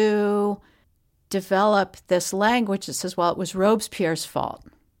to develop this language that says, well, it was Robespierre's fault.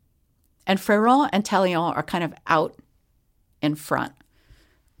 And Fréron and Tallien are kind of out in front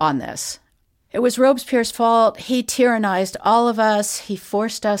on this. It was Robespierre's fault. He tyrannized all of us. He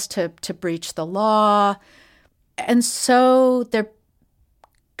forced us to breach the law. And so there's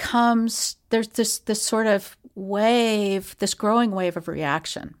this sort of wave, this growing wave of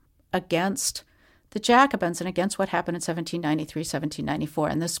reaction against the Jacobins and against what happened in 1793, 1794.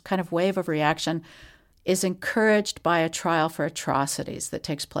 And this kind of wave of reaction is encouraged by a trial for atrocities that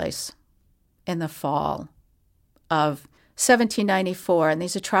takes place in the fall of 1794. And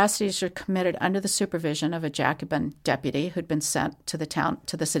these atrocities are committed under the supervision of a Jacobin deputy who'd been sent to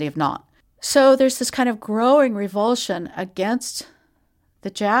the city of Nantes. So there's this kind of growing revulsion against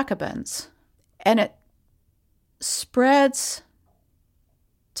the Jacobins, and it spreads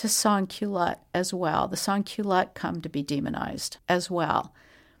to sans-culottes as well. The sans-culottes come to be demonized as well.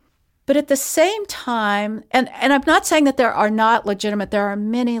 But at the same time, and I'm not saying that there are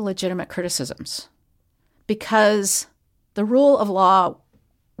many legitimate criticisms, because the rule of law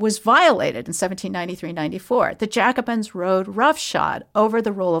was violated in 1793-94. The Jacobins rode roughshod over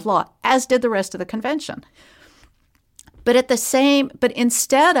the rule of law, as did the rest of the convention. But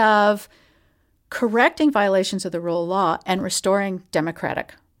instead of correcting violations of the rule of law and restoring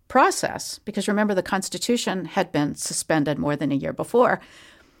democratic process, because remember the Constitution had been suspended more than a year before,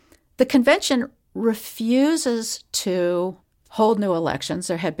 the convention refuses to hold new elections.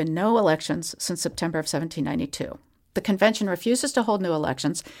 There had been no elections since September of 1792. The convention refuses to hold new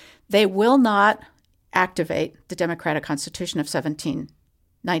elections. They will not activate the Democratic Constitution of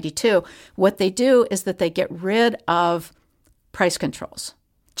 1792. What they do is that they get rid of price controls.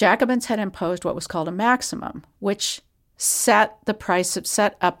 Jacobins had imposed what was called a maximum, which set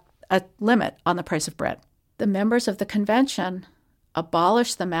up a limit on the price of bread. The members of the convention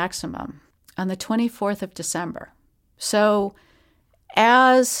abolished the maximum on the 24th of December. So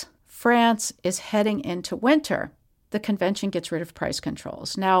as France is heading into winter, the convention gets rid of price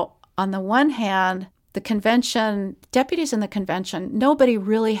controls. Now, on the one hand, the convention, deputies in the convention, nobody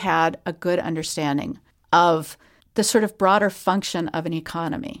really had a good understanding of the sort of broader function of an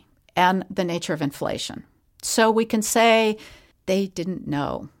economy and the nature of inflation. So we can say they didn't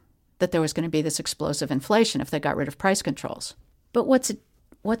know that there was going to be this explosive inflation if they got rid of price controls. But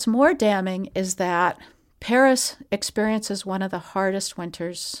what's more damning is that Paris experiences one of the hardest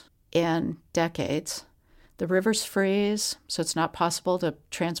winters in decades. The rivers freeze, so it's not possible to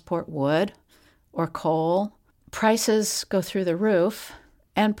transport wood or coal. Prices go through the roof,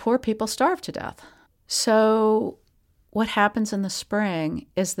 and poor people starve to death. So what happens in the spring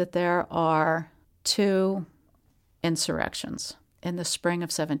is that there are two insurrections in the spring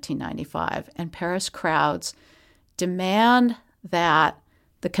of 1795, and Paris crowds demand that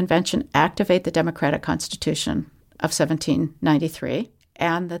the convention activate the Democratic Constitution of 1793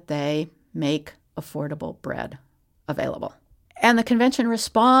 and that they make affordable bread available. And the convention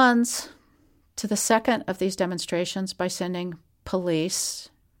responds to the second of these demonstrations by sending police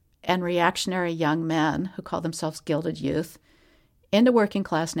and reactionary young men who call themselves Gilded Youth into working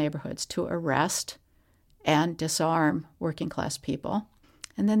class neighborhoods to arrest and disarm working class people.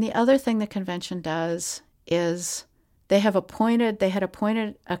 And then the other thing the convention does is they had appointed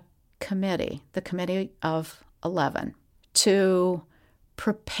a committee, the Committee of 11, to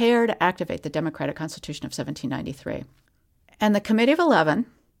prepare to activate the Democratic Constitution of 1793. And the Committee of 11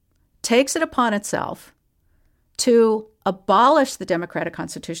 takes it upon itself to abolish the Democratic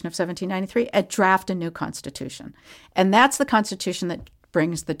Constitution of 1793 and draft a new constitution. And that's the constitution that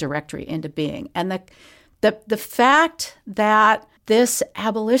brings the Directory into being. And the fact that this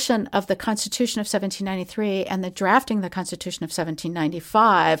abolition of the Constitution of 1793 and the drafting of the Constitution of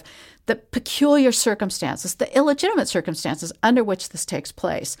 1795, the peculiar circumstances, the illegitimate circumstances under which this takes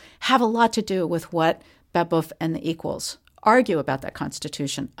place, have a lot to do with what Babeuf and the equals argue about that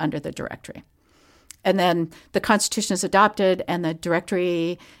Constitution under the Directory. And then the Constitution is adopted and the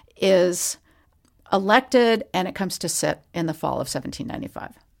Directory is elected, and it comes to sit in the fall of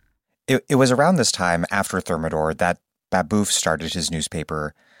 1795. It was around this time, after Thermidor, that Babeuf started his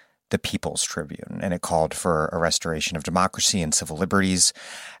newspaper, The People's Tribune, and it called for a restoration of democracy and civil liberties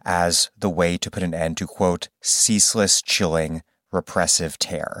as the way to put an end to, quote, ceaseless, chilling, repressive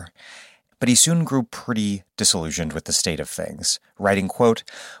terror. But he soon grew pretty disillusioned with the state of things, writing, quote,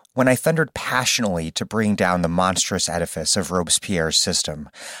 "When I thundered passionately to bring down the monstrous edifice of Robespierre's system,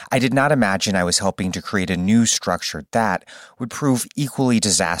 I did not imagine I was helping to create a new structure that would prove equally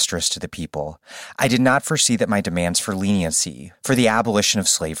disastrous to the people. I did not foresee that my demands for leniency, for the abolition of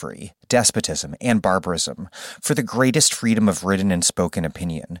slavery, despotism, and barbarism, for the greatest freedom of written and spoken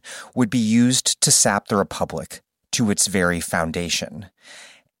opinion, would be used to sap the Republic to its very foundation."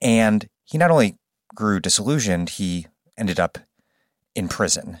 And he not only grew disillusioned, he ended up in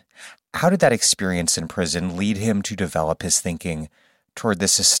prison. How did that experience in prison lead him to develop his thinking toward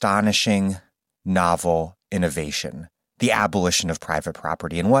this astonishing, novel innovation, the abolition of private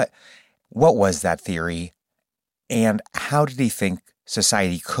property? And what was that theory? And how did he think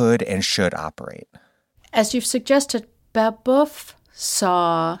society could and should operate? As you've suggested, Babeuf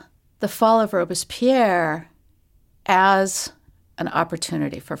saw the fall of Robespierre as an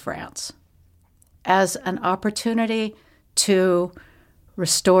opportunity for France, as an opportunity to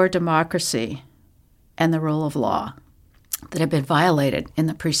restore democracy and the rule of law that had been violated in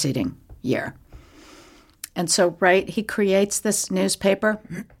the preceding year. And so, he creates this newspaper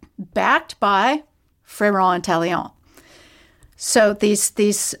backed by Fréron and Tallien. So these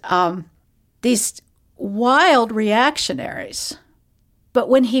wild reactionaries. But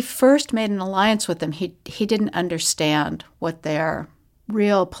when he first made an alliance with them, he didn't understand what their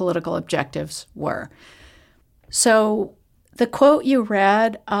real political objectives were. So the quote you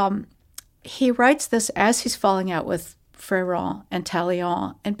read, he writes this as he's falling out with Fréron and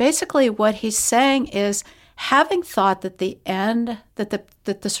Tallien. And basically what he's saying is, having thought that the end, that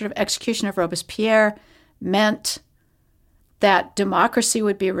the sort of execution of Robespierre meant that democracy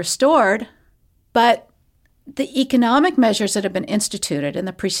would be restored, but the economic measures that had been instituted in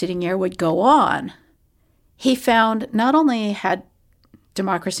the preceding year would go on, he found not only had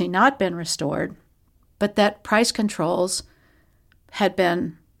democracy not been restored, but that price controls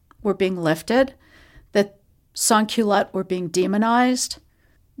were being lifted, that sans-culottes were being demonized,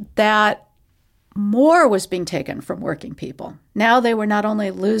 that more was being taken from working people. Now they were not only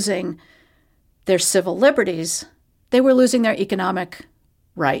losing their civil liberties, they were losing their economic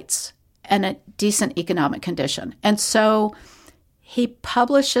rights and a decent economic condition. And so he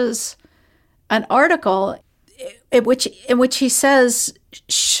publishes an article in which he says,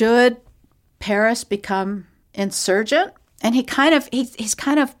 should Paris become insurgent? And he's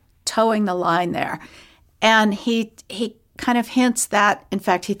kind of towing the line there. And he kind of hints that, in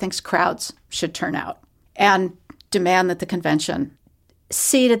fact, he thinks crowds should turn out and demand that the convention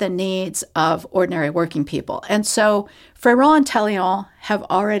see to the needs of ordinary working people. And so Fréron and Tallien have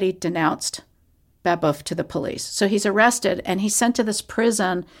already denounced Babeuf to the police. So he's arrested and he's sent to this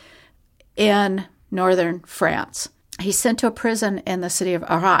prison in northern France. He's sent to a prison in the city of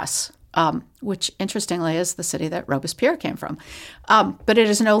Arras, which interestingly is the city that Robespierre came from. But it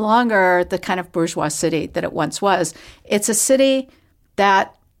is no longer the kind of bourgeois city that it once was. It's a city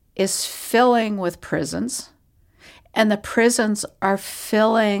that is filling with prisons, and the prisons are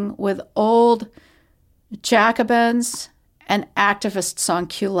filling with old Jacobins and activists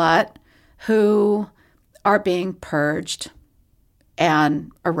sans-culottes who are being purged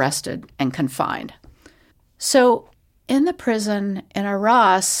and arrested and confined. So in the prison in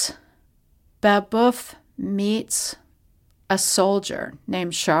Arras, Babeuf meets a soldier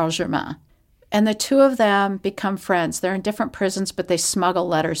named Charles Germain, and the two of them become friends. They're in different prisons, but they smuggle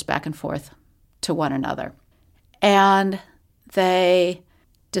letters back and forth to one another. And they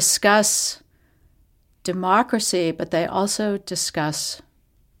discuss democracy, but they also discuss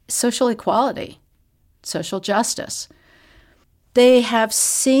social equality, social justice. They have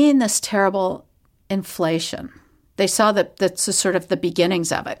seen this terrible inflation. They saw that's sort of the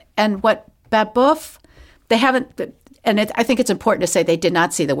beginnings of it. And what Babeuf, they haven't, and I think it's important to say they did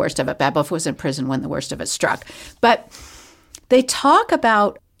not see the worst of it. Babeuf was in prison when the worst of it struck. But they talk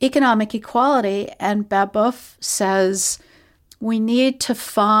about economic equality, and Babeuf says we need to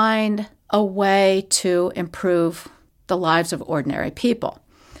find a way to improve the lives of ordinary people.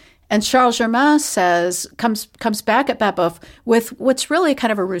 And Charles Germain comes back at Babeuf with what's really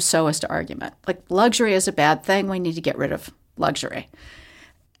kind of a Rousseauist argument. Like, luxury is a bad thing. We need to get rid of luxury.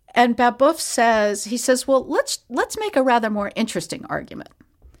 And Babeuf says, well, let's make a rather more interesting argument.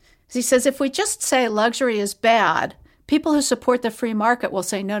 He says, if we just say luxury is bad, people who support the free market will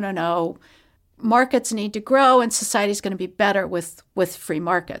say, no, markets need to grow and society's going to be better with free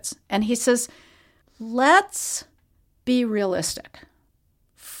markets. And he says, let's be realistic.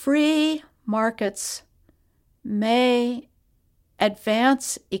 Free markets may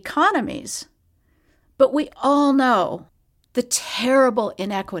advance economies, but we all know the terrible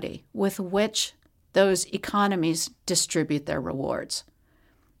inequity with which those economies distribute their rewards.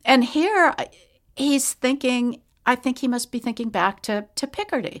 And here he's thinking, I think he must be thinking back to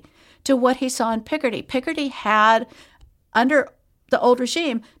Picardy, to what he saw in Picardy. Picardy had, under the old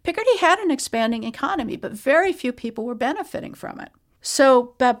regime, Picardy had an expanding economy, but very few people were benefiting from it.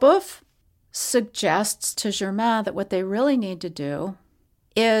 So Babeuf suggests to Germain that what they really need to do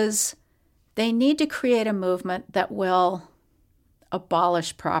is they need to create a movement that will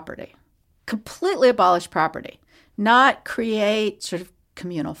abolish property, completely abolish property, not create sort of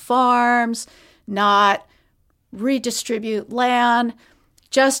communal farms, not redistribute land,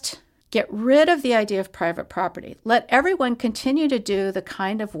 just get rid of the idea of private property. Let everyone continue to do the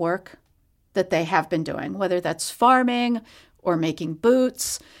kind of work that they have been doing, whether that's farming or making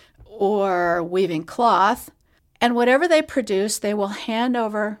boots or weaving cloth. And whatever they produce, they will hand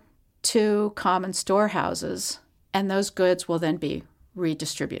over to common storehouses, and those goods will then be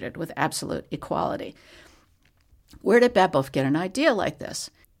redistributed with absolute equality. Where did Babeuf get an idea like this?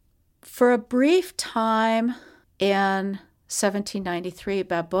 For a brief time in 1793,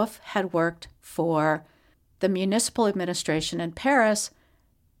 Babeuf had worked for the municipal administration in Paris,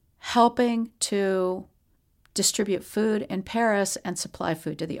 helping to distribute food in Paris and supply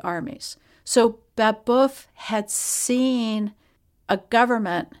food to the armies. So Babeuf had seen a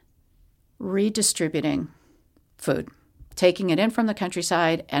government redistributing food, taking it in from the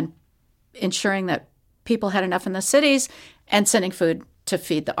countryside and ensuring that people had enough in the cities and sending food to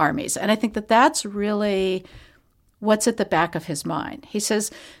feed the armies. And I think that that's really what's at the back of his mind. He says,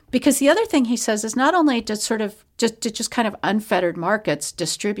 because the other thing he says is not only to sort of just kind of unfettered markets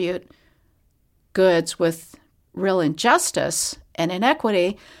distribute goods with real injustice and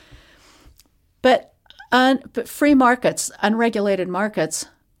inequity, but free markets, unregulated markets,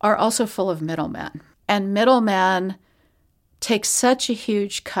 are also full of middlemen. And middlemen take such a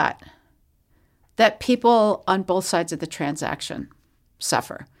huge cut that people on both sides of the transaction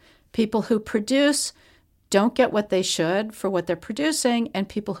suffer. People who produce don't get what they should for what they're producing, and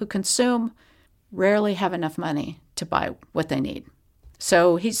people who consume rarely have enough money to buy what they need.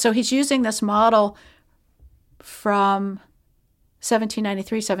 So he's using this model from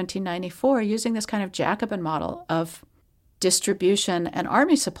 1793, 1794, using this kind of Jacobin model of distribution and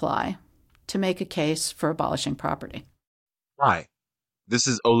army supply to make a case for abolishing property. Hi, this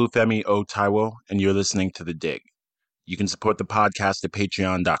is Olufemi O. Taiwo, and you're listening to The Dig. You can support the podcast at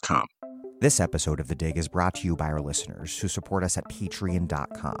patreon.com. This episode of The Dig is brought to you by our listeners who support us at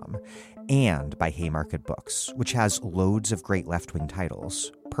patreon.com and by Haymarket Books, which has loads of great left-wing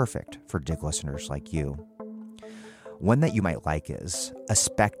titles, perfect for Dig listeners like you. One that you might like is A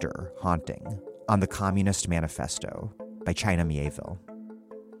Spectre Haunting on the Communist Manifesto by China Miéville.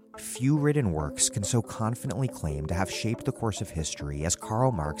 Few written works can so confidently claim to have shaped the course of history as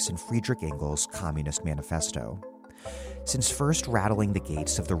Karl Marx and Friedrich Engels' Communist Manifesto. Since first rattling the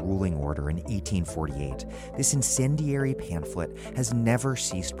gates of the ruling order in 1848, this incendiary pamphlet has never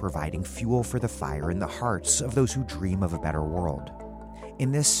ceased providing fuel for the fire in the hearts of those who dream of a better world.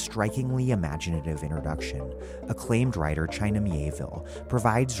 In this strikingly imaginative introduction, acclaimed writer China Miéville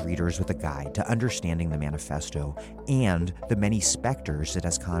provides readers with a guide to understanding the manifesto and the many specters it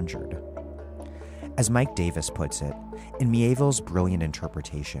has conjured. As Mike Davis puts it, in Miéville's brilliant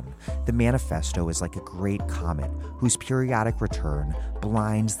interpretation, the manifesto is like a great comet whose periodic return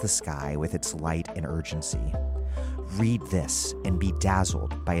blinds the sky with its light and urgency. Read this and be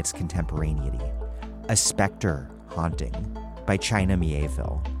dazzled by its contemporaneity. A Spectre Haunting by China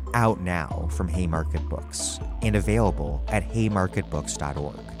Miéville, out now from Haymarket Books and available at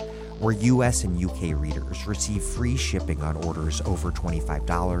haymarketbooks.org, where US and UK readers receive free shipping on orders over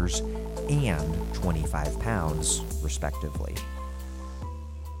 $25 and £25, respectively.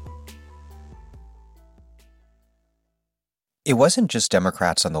 It wasn't just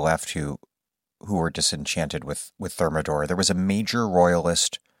Democrats on the left who were disenchanted with Thermidor. There was a major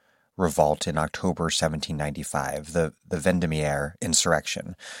royalist revolt in October 1795, the Vendémiaire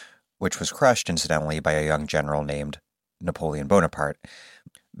insurrection, which was crushed, incidentally, by a young general named Napoleon Bonaparte.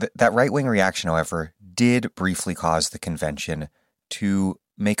 That right-wing reaction, however, did briefly cause the convention to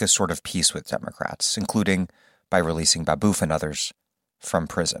make a sort of peace with Democrats, including by releasing Babeuf and others from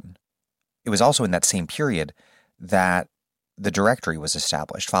prison. It was also in that same period that the Directory was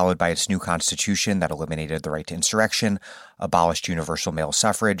established, followed by its new constitution that eliminated the right to insurrection, abolished universal male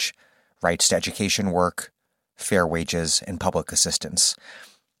suffrage, rights to education work, fair wages, and public assistance.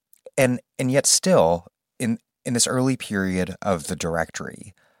 And yet still, in this early period of the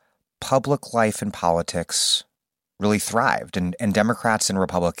Directory, public life and politics really thrived, and Democrats and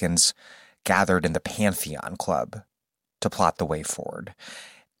Republicans gathered in the Pantheon Club to plot the way forward.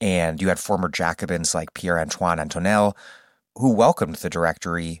 And you had former Jacobins like Pierre-Antoine Antonel, who welcomed the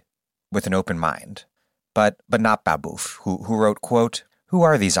Directory with an open mind, but not Babeuf, who wrote, quote, "Who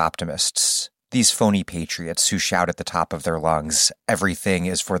are these optimists, these phony patriots who shout at the top of their lungs, everything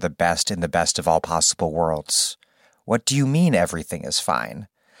is for the best in the best of all possible worlds? What do you mean everything is fine?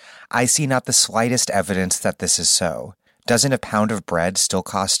 I see not the slightest evidence that this is so. Doesn't a pound of bread still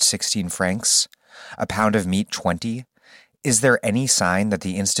cost 16 francs? A pound of meat 20? Is there any sign that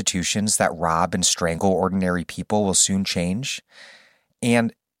the institutions that rob and strangle ordinary people will soon change?"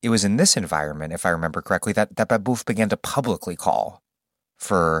 And it was in this environment, if I remember correctly, that Babeuf began to publicly call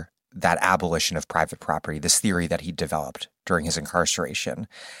for that abolition of private property, this theory that he developed during his incarceration.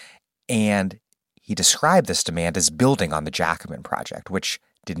 And he described this demand as building on the Jacobin Project, which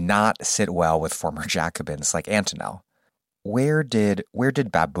did not sit well with former Jacobins like Antonel. Where did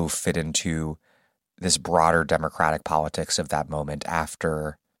Babeuf fit into this broader democratic politics of that moment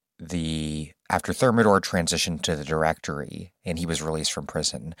after Thermidor transitioned to the Directory and he was released from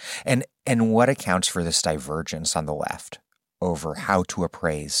prison? And what accounts for this divergence on the left over how to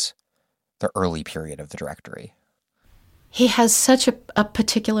appraise the early period of the Directory? He has such a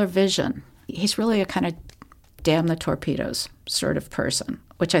particular vision. He's really a kind of damn the torpedoes sort of person,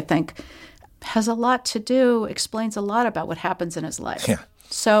 which I think has a lot to do, explains a lot about what happens in his life. Yeah.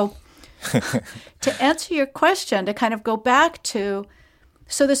 So to answer your question, to kind of go back to,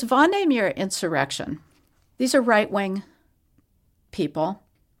 so this Vendémiaire insurrection, these are right-wing people,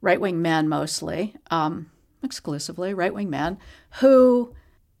 right-wing men mostly, exclusively right-wing men, who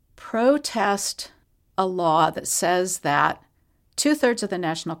protest a law that says that 2/3 of the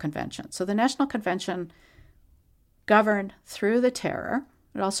National Convention. So the National Convention governed through the terror.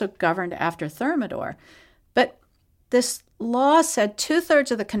 It also governed after Thermidor. But this law said 2/3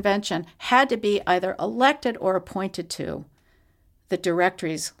 of the convention had to be either elected or appointed to the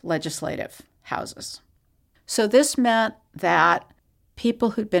Directory's legislative houses. So this meant that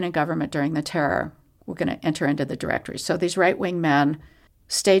people who'd been in government during the terror were going to enter into the Directory. So these right-wing men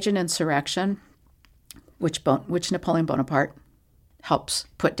stage an insurrection, which Napoleon Bonaparte helps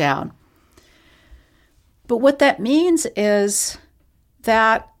put down. But what that means is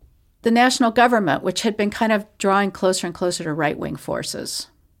that the national government, which had been kind of drawing closer and closer to right-wing forces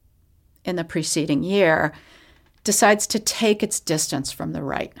in the preceding year, decides to take its distance from the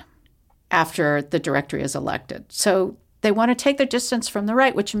right after the Directory is elected. So they want to take their distance from the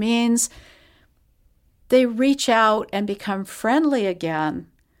right, which means they reach out and become friendly again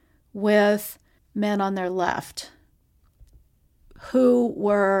with men on their left who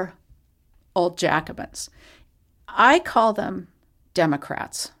were old Jacobins. I call them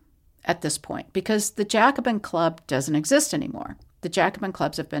Democrats at this point because the Jacobin Club doesn't exist anymore. The Jacobin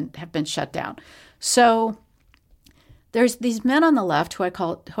clubs have been shut down. So there's these men on the left who I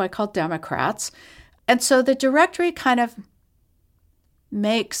call Democrats, and so the Directory kind of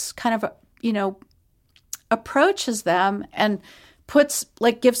makes approaches them and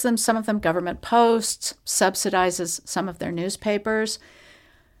gives them some of them government posts, subsidizes some of their newspapers,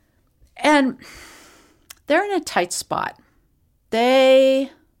 and they're in a tight spot.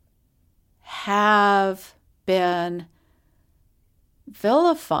 They have been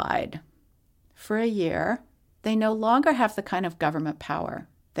vilified for a year. They no longer have the kind of government power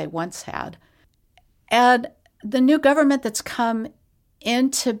they once had. And the new government that's come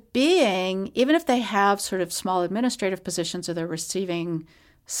into being, even if they have sort of small administrative positions or they're receiving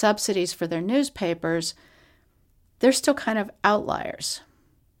subsidies for their newspapers, they're still kind of outliers.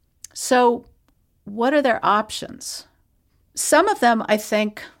 So what are their options? Some of them, I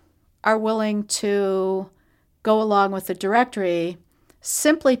think, are willing to go along with the Directory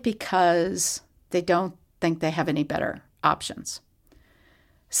simply because they don't think they have any better options.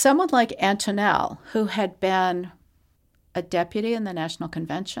 Someone like Antonel, who had been a deputy in the National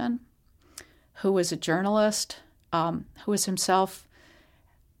Convention, who was a journalist, who was himself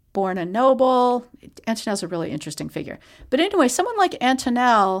born a noble. Antonel's a really interesting figure. But anyway, someone like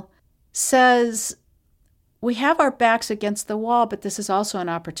Antonel says, we have our backs against the wall, but this is also an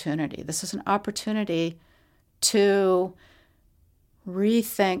opportunity. This is an opportunity to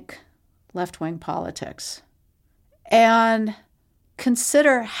rethink left-wing politics and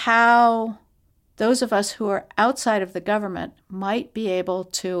consider how those of us who are outside of the government might be able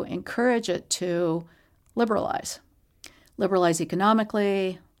to encourage it to liberalize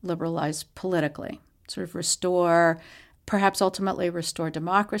economically, liberalize politically, sort of perhaps ultimately restore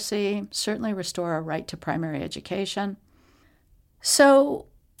democracy, certainly restore a right to primary education. So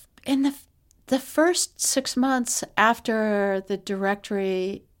in the first 6 months after the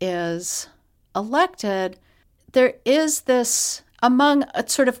Directory is elected, there is this, among a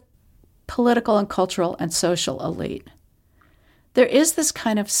sort of political and cultural and social elite, there is this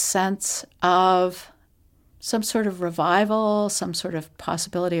kind of sense of some sort of revival, some sort of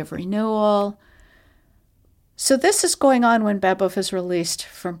possibility of renewal. So this is going on when Babeuf is released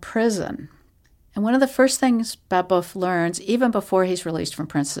from prison. And one of the first things Babeuf learns, even before he's released from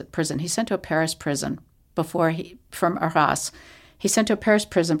prison, he's sent to a Paris prison from Arras. He's sent to a Paris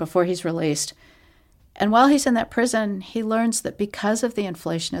prison before he's released. And while he's in that prison, he learns that because of the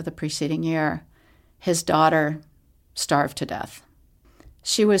inflation of the preceding year, his daughter starved to death.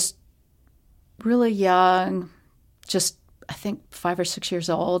 She was really young, just, I think, 5 or 6 years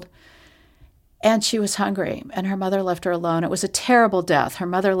old. And she was hungry, and her mother left her alone. It was a terrible death. Her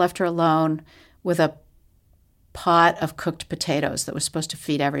mother left her alone with a pot of cooked potatoes that was supposed to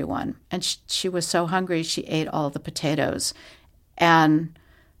feed everyone. And she was so hungry, she ate all of the potatoes. And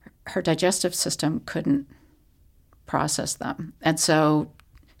her digestive system couldn't process them. And so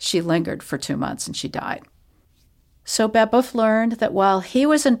she lingered for 2 months, and she died. So Babeuf learned that while he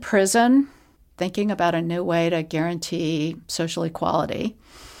was in prison, thinking about a new way to guarantee social equality,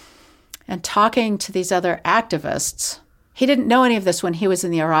 and talking to these other activists, he didn't know any of this when he was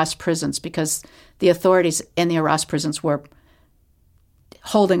in the Arras prisons because the authorities in the Arras prisons were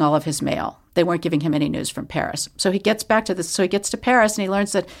holding all of his mail. They weren't giving him any news from Paris. So he gets back to this. So he gets to Paris and he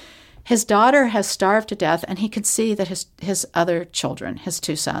learns that his daughter has starved to death, and he can see that his other children, his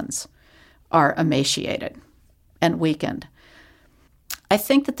 2 sons, are emaciated and weakened. I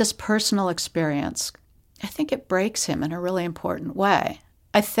think that this personal experience, I think it breaks him in a really important way.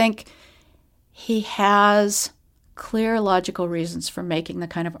 I think he has clear logical reasons for making the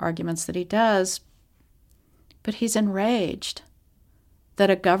kind of arguments that he does, but he's enraged that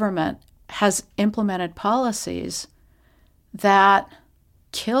a government has implemented policies that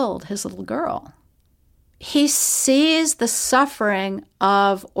killed his little girl. He sees the suffering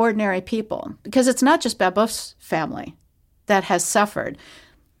of ordinary people, because it's not just Babeuf's family that has suffered.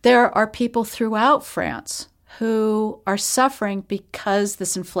 There are people throughout France who are suffering because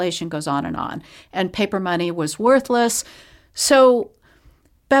this inflation goes on, and paper money was worthless. So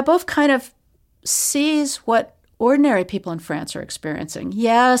Babeuf kind of sees what ordinary people in France are experiencing.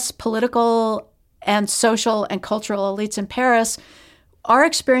 Yes, political and social and cultural elites in Paris are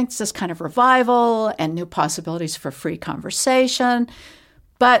experiencing this kind of revival and new possibilities for free conversation,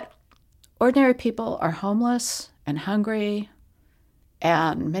 but ordinary people are homeless and hungry,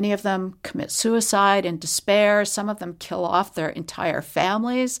 and many of them commit suicide in despair. Some of them kill off their entire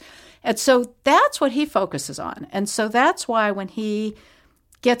families. And so that's what he focuses on. And so that's why when he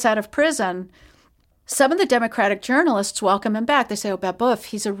gets out of prison, some of the Democratic journalists welcome him back. They say, oh, Babeuf,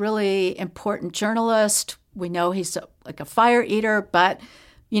 he's a really important journalist. We know he's like a fire eater, but,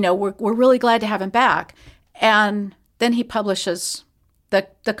 we're really glad to have him back. And then he publishes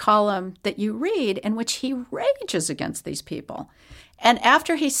the column that you read in which he rages against these people. And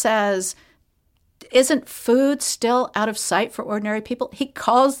after he says, isn't food still out of sight for ordinary people? He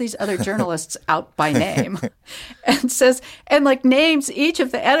calls these other journalists out by name and says, and names each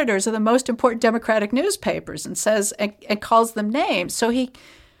of the editors of the most important Democratic newspapers and says, and calls them names. So he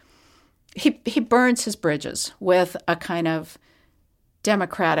burns his bridges with a kind of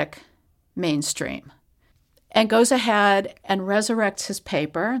Democratic mainstream and goes ahead and resurrects his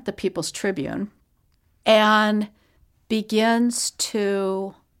paper, the People's Tribune, and begins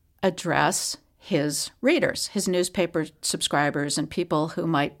to address his readers, his newspaper subscribers, and people who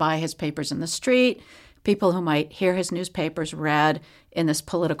might buy his papers in the street, people who might hear his newspapers read in this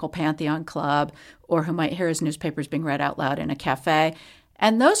political pantheon club, or who might hear his newspapers being read out loud in a cafe.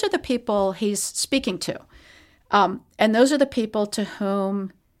 And those are the people he's speaking to. And those are the people to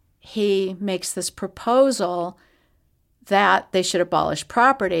whom he makes this proposal that they should abolish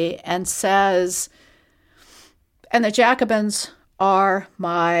property and says, and the Jacobins are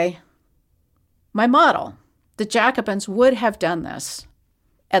my model. The Jacobins would have done this,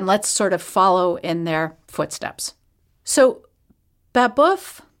 and let's sort of follow in their footsteps. So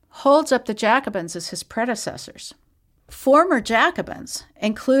Babeuf holds up the Jacobins as his predecessors. Former Jacobins,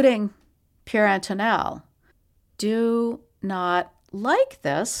 including Pierre Antoinelle, do not like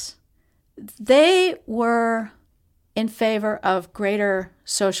this. They were in favor of greater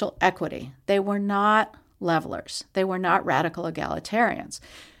social equity. They were not levelers. They were not radical egalitarians.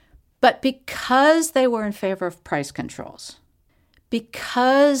 But because they were in favor of price controls,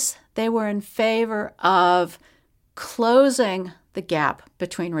 because they were in favor of closing the gap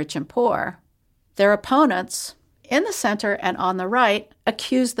between rich and poor, their opponents in the center and on the right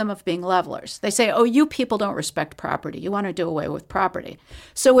accuse them of being levelers. They say, oh, you people don't respect property. You want to do away with property.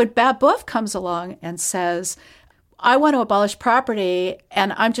 So when Babeuf comes along and says, I want to abolish property,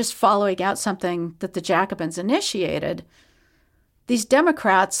 and I'm just following out something that the Jacobins initiated, these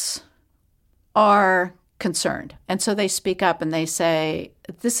Democrats are concerned. And so they speak up and they say,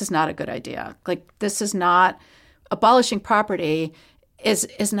 this is not a good idea. This is not, abolishing property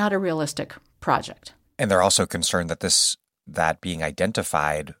is not a realistic project. And they're also concerned that being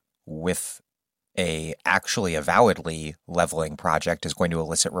identified with a actually avowedly leveling project is going to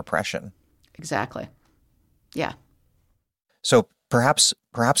elicit repression. Exactly. Yeah. So perhaps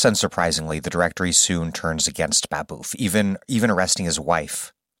unsurprisingly, the Directory soon turns against Babeuf, even arresting his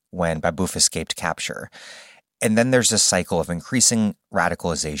wife when Babeuf escaped capture. And then there's this cycle of increasing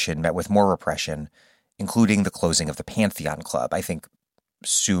radicalization met with more repression, including the closing of the Pantheon Club. I think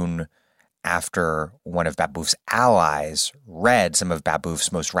soon after one of Babeuf's allies read some of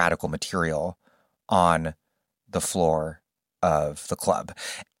Babeuf's most radical material on the floor of the club.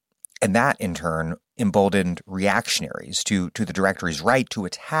 And that, in turn, emboldened reactionaries to the Directory's right to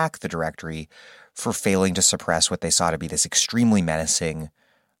attack the Directory for failing to suppress what they saw to be this extremely menacing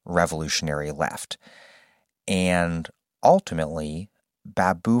revolutionary left. And ultimately,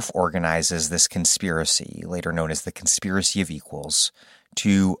 Babeuf organizes this conspiracy, later known as the Conspiracy of Equals,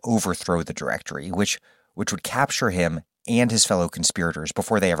 to overthrow the Directory, which would capture him and his fellow conspirators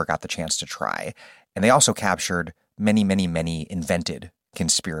before they ever got the chance to try. And they also captured many, many, many invented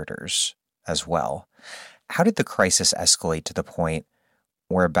conspirators as well. How did the crisis escalate to the point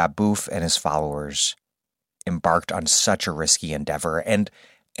where Babeuf and his followers embarked on such a risky endeavor, and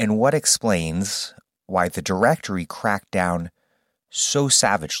what explains why the Directory cracked down so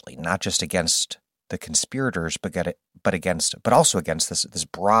savagely, not just against the conspirators, but also against this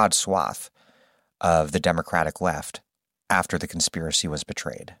broad swath of the Democratic left after the conspiracy was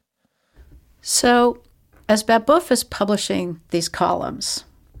betrayed. So, as Babeuf is publishing these columns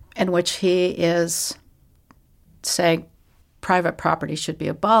in which he is saying private property should be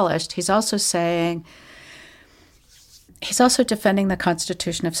abolished, he's also defending the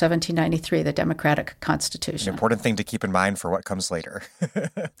Constitution of 1793, the Democratic Constitution. An important thing to keep in mind for what comes later.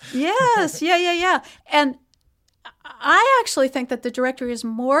 Yes, yeah. And I actually think that the Directory is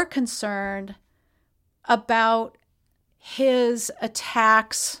more concerned about his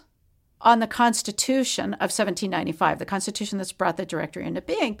attacks on the Constitution of 1795, the Constitution that's brought the Directory into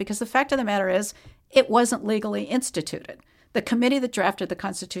being, because the fact of the matter is it wasn't legally instituted. The committee that drafted the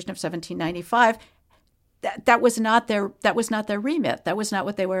Constitution of 1795, that was not their remit. That was not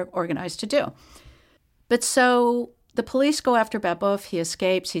what they were organized to do. But so the police go after Babeuf. He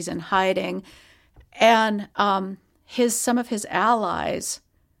escapes. He's in hiding. And some of his allies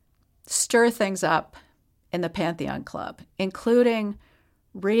stir things up in the Pantheon Club, including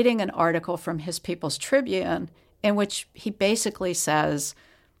reading an article from his People's Tribune in which he basically says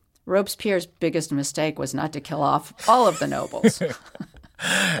Robespierre's biggest mistake was not to kill off all of the nobles.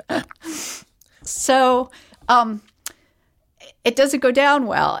 So it doesn't go down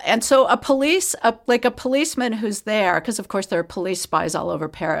well. And so a policeman who's there, because of course there are police spies all over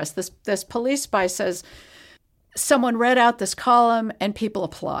Paris, this police spy says, someone read out this column and people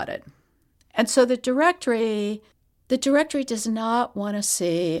applauded. And so the Directory does not want to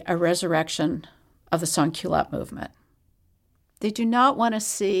see a resurrection of the sans-culotte movement. They do not want to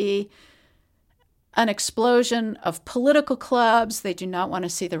see an explosion of political clubs. They do not want to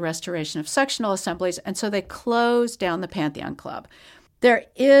see the restoration of sectional assemblies. And so they close down the Pantheon Club. There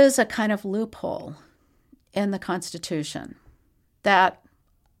is a kind of loophole in the Constitution that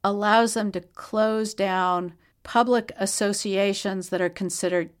allows them to close down public associations that are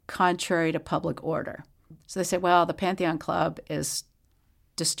considered contrary to public order. So they say, well, the Pantheon Club is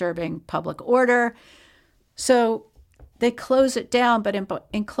disturbing public order. So they close it down, but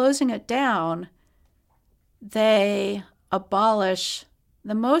in closing it down, they abolish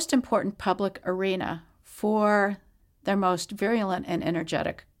the most important public arena for their most virulent and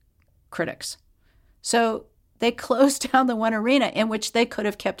energetic critics. So they closed down the one arena in which they could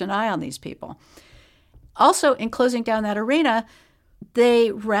have kept an eye on these people. Also, in closing down that arena, they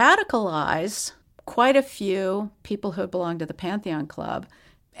radicalize quite a few people who belong to the Pantheon Club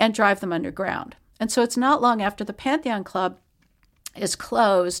and drive them underground. And so it's not long after the Pantheon Club is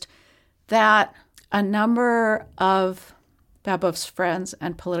closed that a number of Babeuf's friends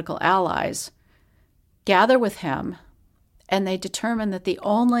and political allies gather with him, and they determine that the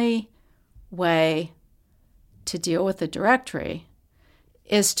only way to deal with the Directory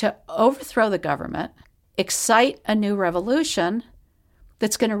is to overthrow the government, excite a new revolution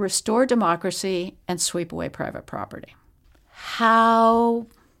that's going to restore democracy and sweep away private property. How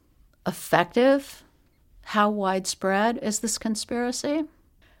effective, how widespread is this conspiracy?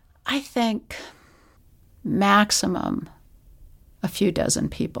 I think maximum a few dozen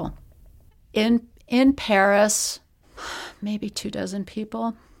people. In Paris, maybe 24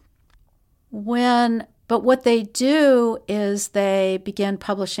 people. But what they do is they begin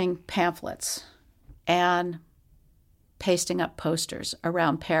publishing pamphlets and pasting up posters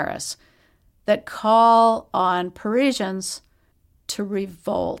around Paris that call on Parisians to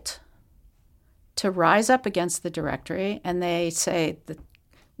revolt, to rise up against the Directory, and they say that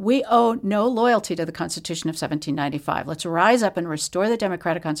we owe no loyalty to the Constitution of 1795. Let's rise up and restore the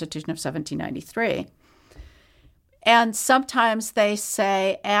Democratic Constitution of 1793. And sometimes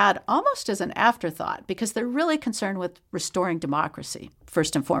they add almost as an afterthought, because they're really concerned with restoring democracy,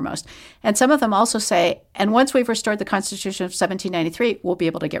 first and foremost. And some of them also say, and once we've restored the Constitution of 1793, we'll be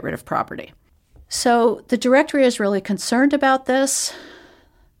able to get rid of property. So the Directory is really concerned about this.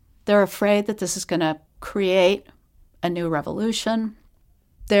 They're afraid that this is going to create a new revolution.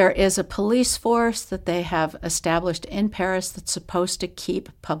 There is a police force that they have established in Paris that's supposed to keep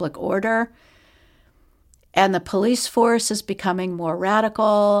public order. And the police force is becoming more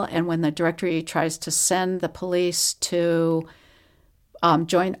radical. And when the Directory tries to send the police to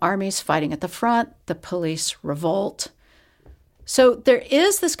join armies fighting at the front, the police revolt. So there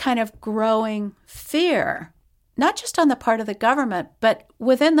is this kind of growing fear, not just on the part of the government, but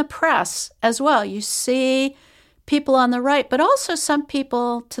within the press as well. You see people on the right, but also some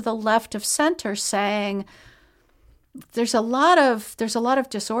people to the left of center saying there's a lot of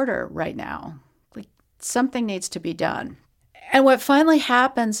disorder right now. something needs to be done. And what finally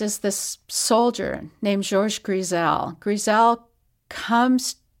happens is this soldier named Georges Grisel. Grisel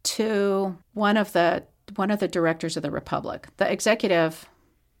comes to one of the directors of the Republic. The executive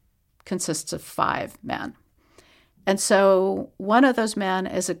consists of 5 men. And so one of those men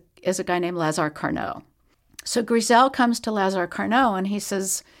is a guy named Lazare Carnot. So Grisel comes to Lazare Carnot and he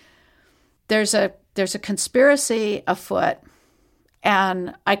says, there's a conspiracy afoot,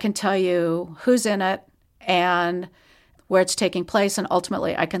 and I can tell you who's in it and where it's taking place, and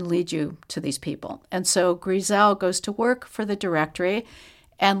ultimately I can lead you to these people. And so Grisel goes to work for the Directory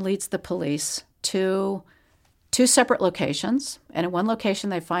and leads the police to 2 separate locations. And in one location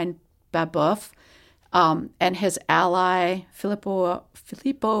they find Babeuf and his ally Filippo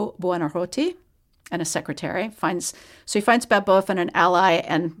Buonarroti and a secretary. He finds Babeuf and an ally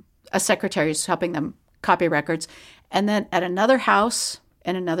and a secretary who's helping them copy records. And then at another house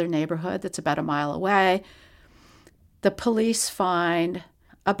in another neighborhood that's about a mile away, the police find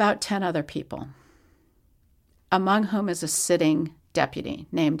about 10 other people, among whom is a sitting deputy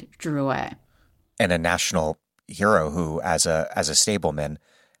named Drouet. And a national hero who, as a stableman,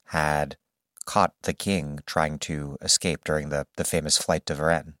 had caught the king trying to escape during the famous flight to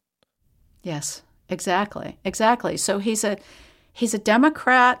Varennes. Yes, exactly. So he's a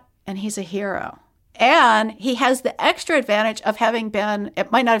Democrat and he's a hero. And he has the extra advantage of having been,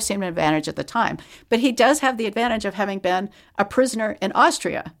 it might not have seemed an advantage at the time, but he does have the advantage of having been a prisoner in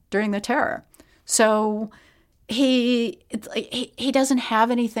Austria during the Terror. So he doesn't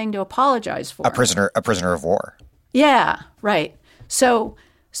have anything to apologize for. A prisoner of war. Yeah, right. So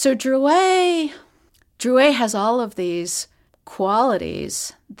Drouet has all of these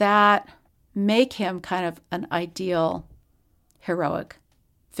qualities that make him kind of an ideal heroic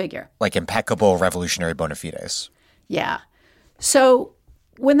figure. Like impeccable revolutionary bona fides. Yeah. So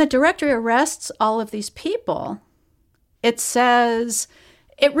when the Directory arrests all of these people, it says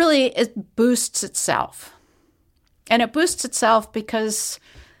it boosts itself. And it boosts itself because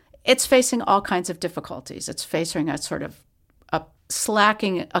it's facing all kinds of difficulties. It's facing a sort of a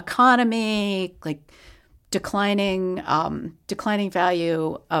slacking economy, like declining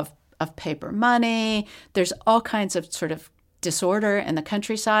value of paper money. There's all kinds of sort of disorder in the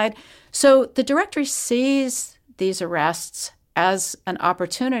countryside. So the Directory sees these arrests as an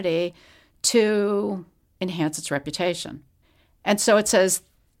opportunity to enhance its reputation. And so it says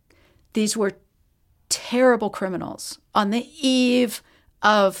these were terrible criminals on the eve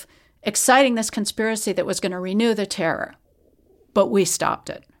of exciting this conspiracy that was going to renew the Terror. But we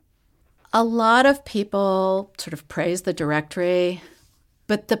stopped it. A lot of people sort of praise the Directory,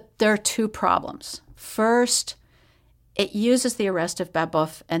 but there are 2 problems. First, it uses the arrest of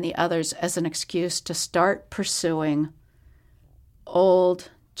Babeuf and the others as an excuse to start pursuing old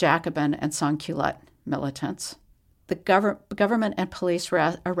Jacobin and sans-culotte militants. The government and police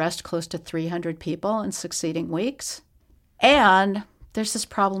arrest close to 300 people in succeeding weeks. And there's this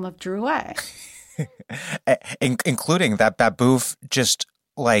problem of Drouet. Including that Babeuf just,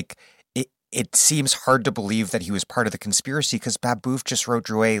 like, it seems hard to believe that he was part of the conspiracy because Babeuf just wrote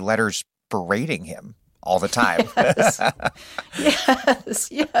Drouet letters berating him all the time. Yes.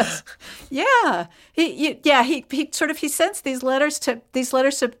 Yeah. He sends these letters to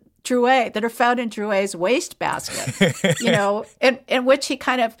Drouet that are found in Drouet's wastebasket, in which he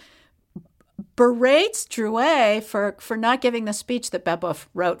kind of berates Drouet for not giving the speech that Babeuf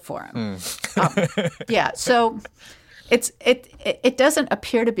wrote for him. So it doesn't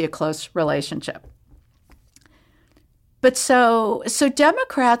appear to be a close relationship. But so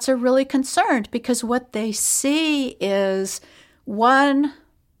Democrats are really concerned because what they see is, one,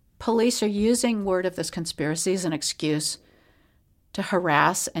 police are using word of this conspiracy as an excuse to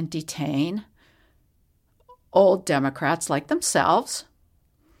harass and detain old Democrats like themselves.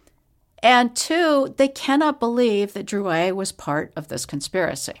 And 2, they cannot believe that Drouet was part of this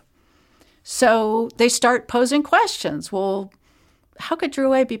conspiracy. So they start posing questions. Well, how could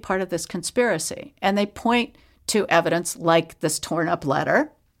Drouet be part of this conspiracy? And they point to evidence like this torn up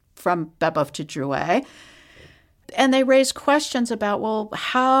letter from Babeuf to Drouet. And they raise questions about, well,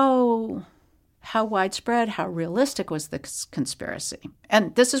 how widespread, how realistic was this conspiracy?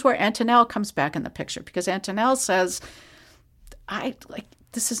 And this is where Antonel comes back in the picture, because Antonel says,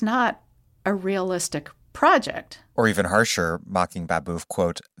 this is not a realistic project. Or even harsher, mocking Babeuf,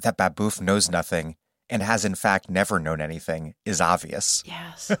 quote, that Babeuf knows nothing and has in fact never known anything is obvious.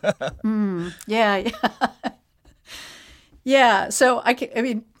 Yes. Yeah. Yeah. So I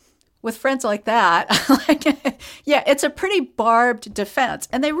mean, with friends like that, it's a pretty barbed defense.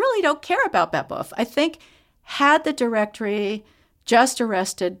 And they really don't care about Babeuf. I think had the Directory just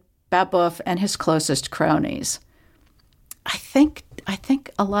arrested Babeuf and his closest cronies, I think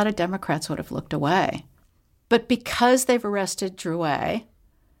a lot of Democrats would have looked away. But because they've arrested Drouet,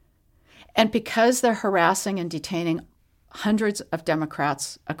 and because they're harassing and detaining hundreds of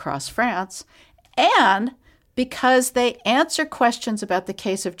Democrats across France, and because they answer questions about the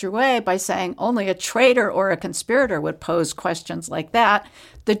case of Drouet by saying only a traitor or a conspirator would pose questions like that,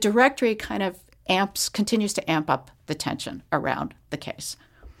 the directory kind of continues to amp up the tension around the case.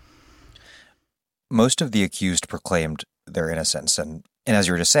 Most of the accused proclaimed their innocence. And as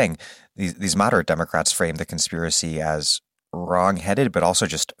you were just saying, these moderate Democrats framed the conspiracy as wrong-headed, but also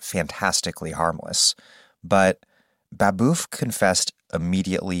just fantastically harmless. But Babeuf confessed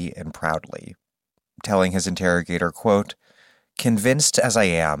immediately and proudly, telling his interrogator, quote, "Convinced as I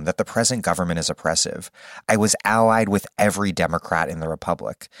am that the present government is oppressive, I was allied with every Democrat in the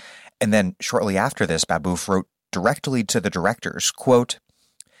Republic." And then shortly after this, Babeuf wrote directly to the directors, quote,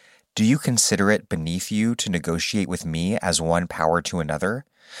 "Do you consider it beneath you to negotiate with me as one power to another?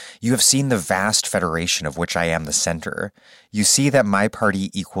 You have seen the vast federation of which I am the center. You see that my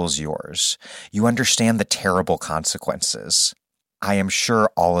party equals yours. You understand the terrible consequences. I am sure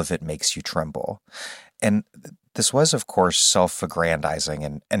all of it makes you tremble." And this was, of course,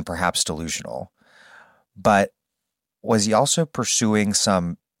 self-aggrandizing and perhaps delusional. But was he also pursuing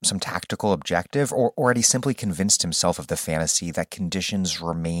some tactical objective, or had he simply convinced himself of the fantasy that conditions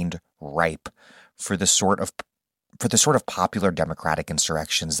remained ripe for the sort of popular democratic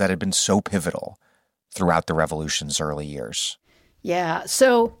insurrections that had been so pivotal throughout the revolution's early years? Yeah,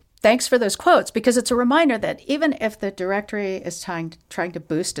 so thanks for those quotes, because it's a reminder that even if the directory is trying to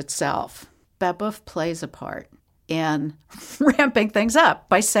boost itself, Babeuf plays a part in ramping things up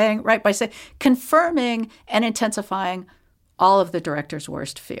by confirming and intensifying all of the director's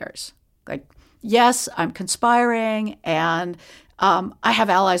worst fears. Like, yes, I'm conspiring, and I have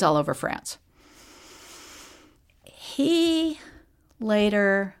allies all over France. He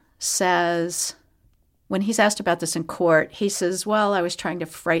later says, when he's asked about this in court, he says, well, I was trying to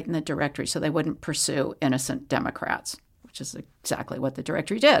frighten the directory so they wouldn't pursue innocent Democrats, which is exactly what the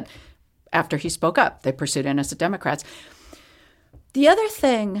directory did. After he spoke up, they pursued innocent Democrats. The other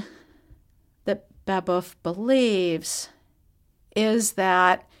thing that Babeuf believes is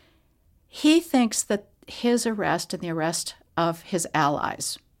that he thinks that his arrest and the arrest of his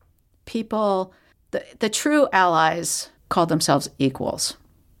allies, people, the true allies call themselves equals,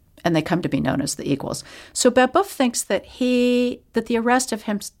 and they come to be known as the equals. So Babeuf thinks that the arrest of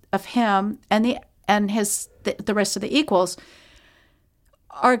him and the rest of the equals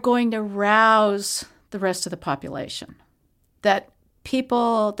are going to rouse the rest of the population. That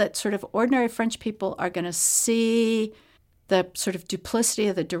people, that sort of ordinary French people, are going to see the sort of duplicity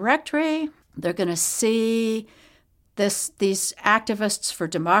of the directory. They're going to see these activists for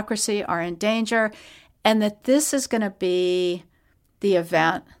democracy are in danger, and that this is going to be the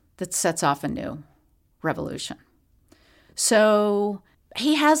event that sets off a new revolution. So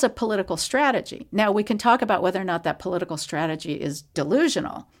he has a political strategy. Now, we can talk about whether or not that political strategy is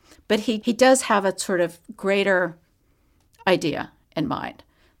delusional, but he does have a sort of greater idea in mind,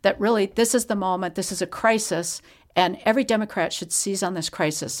 that really this is the moment, this is a crisis, and every Democrat should seize on this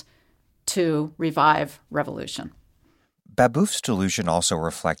crisis to revive revolution. Babeuf's delusion also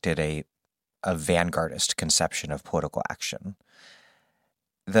reflected a vanguardist conception of political action.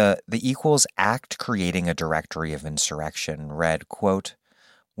 The Equals Act creating a directory of insurrection read, quote,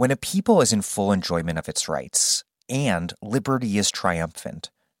 "When a people is in full enjoyment of its rights and liberty is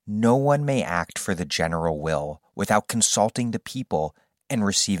triumphant, no one may act for the general will without consulting the people and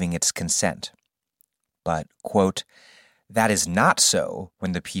receiving its consent. But, quote, that is not so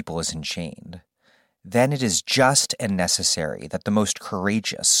when the people is enchained. Then it is just and necessary that the most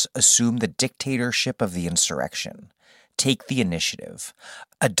courageous assume the dictatorship of the insurrection, take the initiative,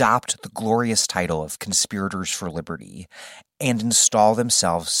 adopt the glorious title of conspirators for liberty, and install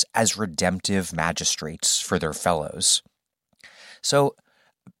themselves as redemptive magistrates for their fellows." So,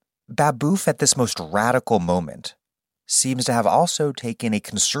 Babeuf at this most radical moment seems to have also taken a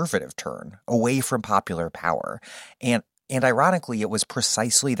conservative turn away from popular power. And ironically, it was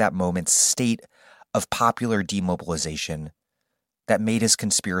precisely that moment's state of popular demobilization that made his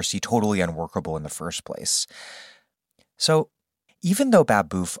conspiracy totally unworkable in the first place. So, even though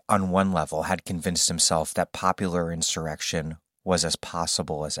Babeuf on one level had convinced himself that popular insurrection was as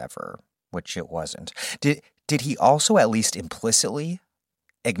possible as ever, which it wasn't, did he also at least implicitly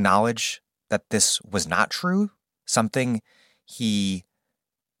acknowledge that this was not true? Something he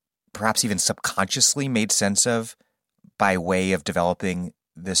perhaps even subconsciously made sense of by way of developing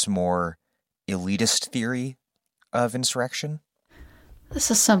this more elitist theory of insurrection? This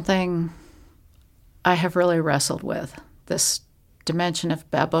is something I have really wrestled with, this dimension of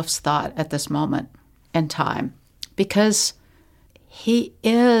Babeuf's thought at this moment in time, because he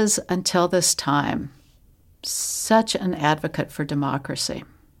is, until this time, such an advocate for democracy.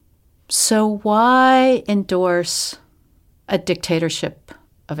 So why endorse a dictatorship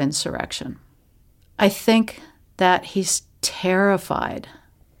of insurrection? I think that he's terrified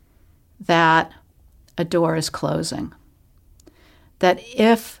that a door is closing, that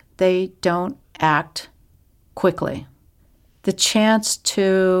if they don't act quickly, the chance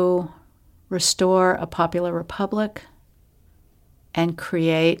to restore a popular republic and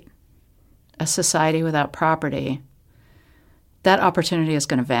create a society without property, that opportunity is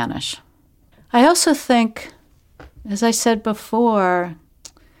going to vanish. I also think, as I said before,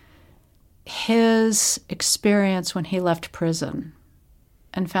 his experience when he left prison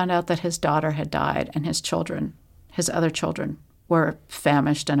and found out that his daughter had died and his other children, were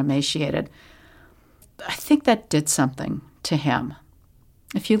famished and emaciated, I think that did something to him.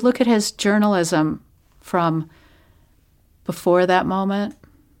 If you look at his journalism from before that moment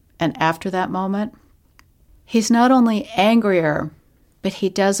and after that moment, he's not only angrier, but he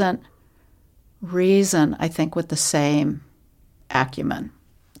doesn't reason, I think, with the same acumen.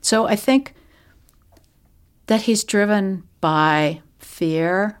 So I think that he's driven by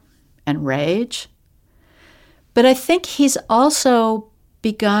fear and rage, but I think he's also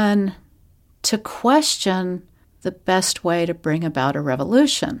begun to question the best way to bring about a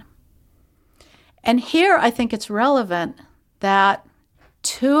revolution. And here I think it's relevant that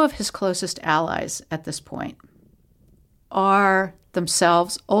two of his closest allies at this point are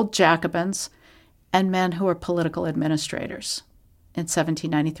themselves old Jacobins and men who are political administrators in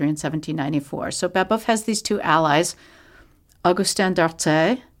 1793 and 1794. So Babeuf has these two allies, Augustin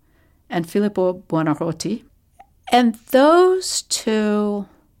d'Arthez and Filippo Buonarroti. And those two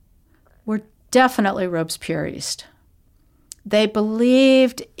were definitely Robespierrist. They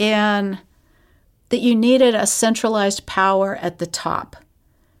believed in that you needed a centralized power at the top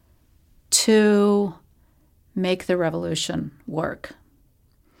to make the revolution work.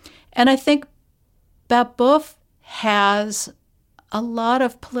 And I think Babeuf has a lot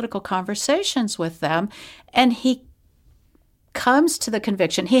of political conversations with them, and he comes to the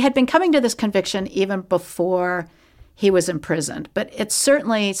conviction. He had been coming to this conviction even before he was imprisoned, but it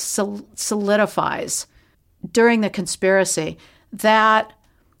certainly solidifies during the conspiracy that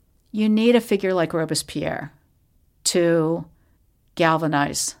you need a figure like Robespierre to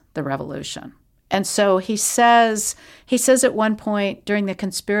galvanize the revolution. And so he says at one point during the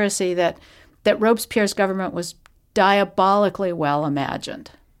conspiracy that Robespierre's government was diabolically well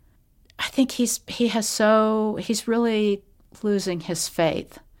imagined. I think he's really losing his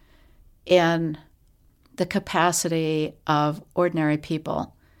faith in the capacity of ordinary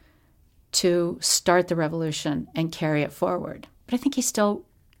people to start the revolution and carry it forward. But I think he still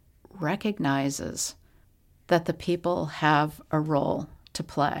recognizes that the people have a role to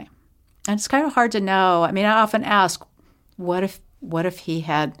play. And it's kind of hard to know. I mean, I often ask, what if he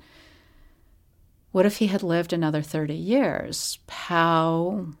had lived another 30 years?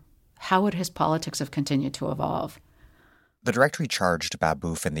 How would his politics have continued to evolve? The Directory charged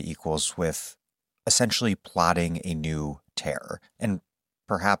Babeuf and the equals with essentially plotting a new terror, and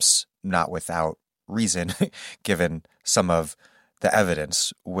perhaps not without reason, given some of the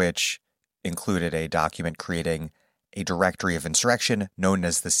evidence, which included a document creating a directory of insurrection known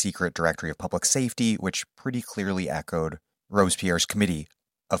as the Secret Directory of Public Safety, which pretty clearly echoed Robespierre's Committee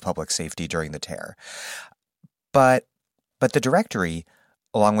of Public Safety during the terror. But the directory,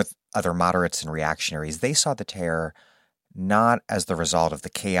 along with other moderates and reactionaries, they saw the terror not as the result of the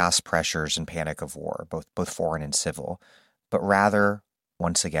chaos, pressures, and panic of war, both foreign and civil, but rather,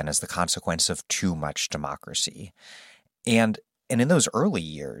 once again, as the consequence of too much democracy. And in those early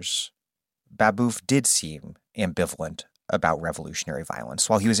years, Babeuf did seem ambivalent about revolutionary violence.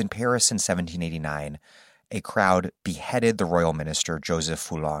 While he was in Paris in 1789, a crowd beheaded the royal minister, Joseph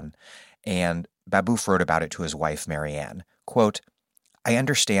Foulon, and Babeuf wrote about it to his wife, Marianne. Quote, "I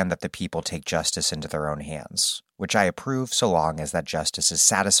understand that the people take justice into their own hands, which I approve so long as that justice is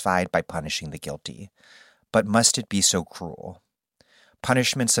satisfied by punishing the guilty. But must it be so cruel?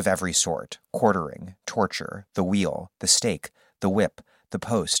 Punishments of every sort, quartering, torture, the wheel, the stake, the whip, the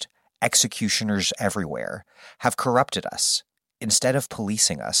post, executioners everywhere, have corrupted us. Instead of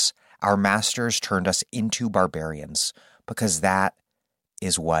policing us, our masters turned us into barbarians, because that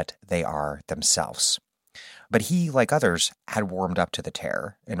is what they are themselves." But he, like others, had warmed up to the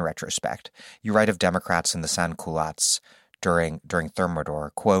terror in retrospect. You write of Democrats in the sans-culottes during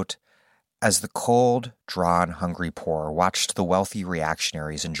Thermidor, quote, As the cold, drawn, hungry poor watched the wealthy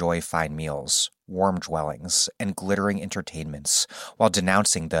reactionaries enjoy fine meals, warm dwellings, and glittering entertainments while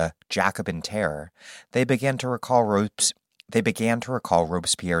denouncing the Jacobin terror, they began to recall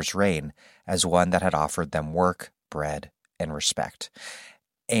Robespierre's reign as one that had offered them work, bread, and respect.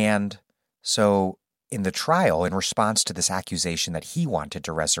 And so in the trial, in response to this accusation that he wanted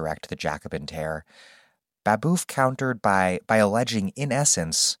to resurrect the Jacobin terror, Babeuf countered by alleging, in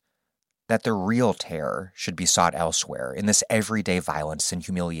essence, that the real terror should be sought elsewhere, in this everyday violence and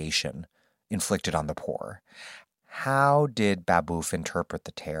humiliation inflicted on the poor. How did Babeuf interpret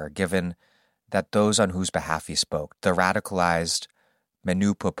the terror, given that those on whose behalf he spoke, the radicalized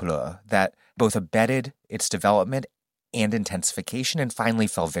Menu Peuple, that both abetted its development and intensification and finally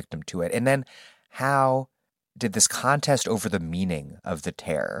fell victim to it? And then how did this contest over the meaning of the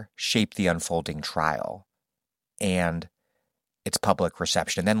terror shape the unfolding trial and its public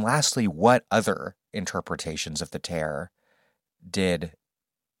reception? And then lastly, what other interpretations of the terror did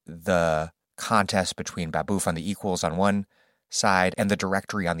the contest between Babeuf on the equals on one side and the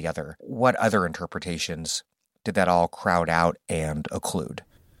Directory on the other, what other interpretations did that all crowd out and occlude?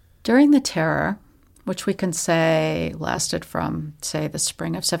 During the terror, which we can say lasted from, say, the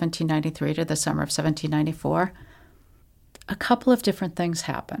spring of 1793 to the summer of 1794, a couple of different things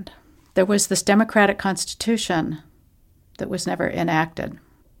happened. There was this democratic constitution that was never enacted.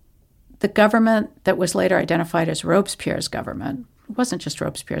 The government that was later identified as Robespierre's government, it wasn't just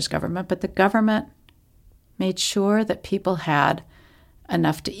Robespierre's government, but the government made sure that people had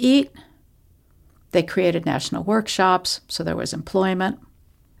enough to eat. They created national workshops, so there was employment.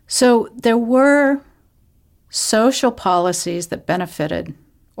 So there were social policies that benefited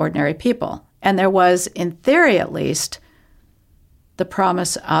ordinary people. And there was, in theory at least, the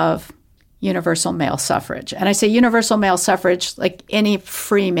promise of universal male suffrage. And I say universal male suffrage, like any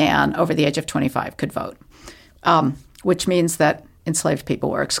free man over the age of 25 could vote, which means that enslaved people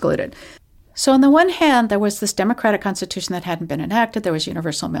were excluded. So on the one hand, there was this democratic constitution that hadn't been enacted. There was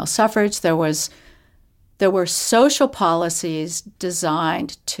universal male suffrage. There were social policies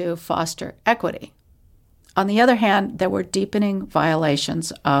designed to foster equity. On the other hand, there were deepening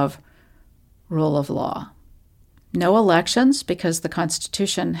violations of rule of law. No elections because the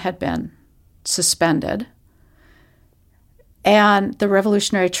Constitution had been suspended. And the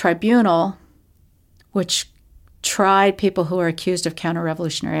Revolutionary Tribunal, which tried people who were accused of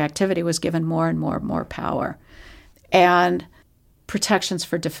counter-revolutionary activity, was given more and more power. And protections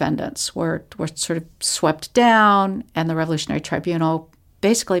for defendants were sort of swept down, and the Revolutionary Tribunal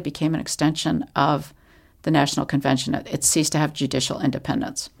basically became an extension of the National Convention. It ceased to have judicial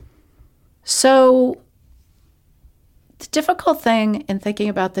independence. So the difficult thing in thinking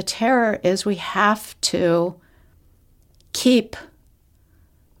about the terror is we have to keep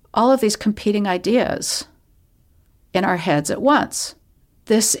all of these competing ideas in our heads at once.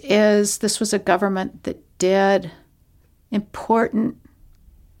 This was a government that did important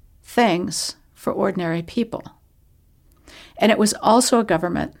things for ordinary people. And it was also a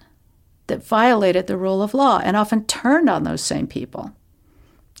government that violated the rule of law and often turned on those same people.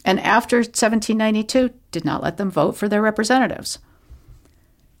 And after 1792, did not let them vote for their representatives.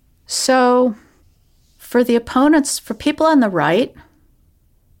 So for the opponents, for people on the right,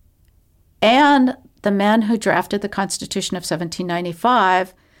 and the men who drafted the Constitution of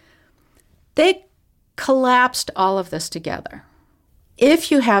 1795, they collapsed all of this together.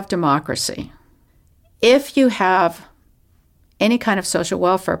 If you have democracy, if you have any kind of social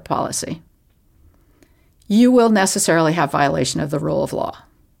welfare policy, you will necessarily have violation of the rule of law.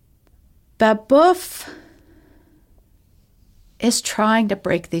 Babeuf is trying to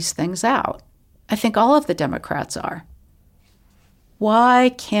break these things out. I think all of the Democrats are.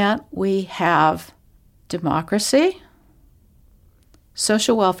 Why can't we have democracy,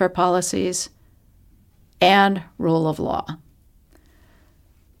 social welfare policies, and rule of law?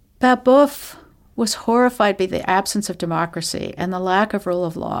 Babeuf was horrified by the absence of democracy and the lack of rule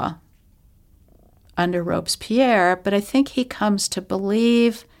of law under Robespierre, but I think he comes to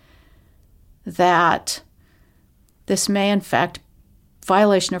believe that this may, in fact,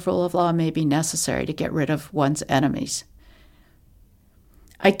 violation of rule of law may be necessary to get rid of one's enemies.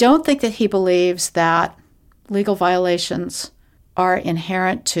 I don't think that he believes that legal violations are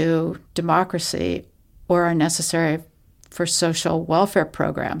inherent to democracy or are necessary for social welfare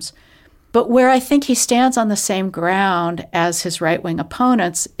programs. But where I think he stands on the same ground as his right-wing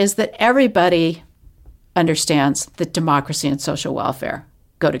opponents is that everybody understands that democracy and social welfare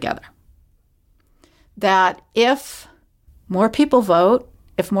go together. That if more people vote,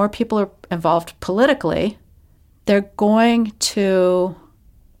 if more people are involved politically, they're going to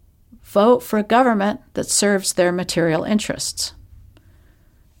vote for a government that serves their material interests.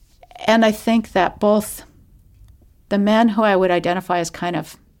 And I think that both the men who I would identify as kind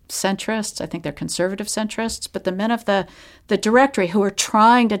of centrists, I think they're conservative centrists, but the men of the Directory who are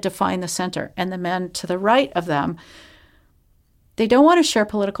trying to define the center, and the men to the right of them, they don't want to share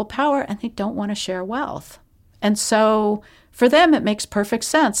political power and they don't want to share wealth. And so for them, it makes perfect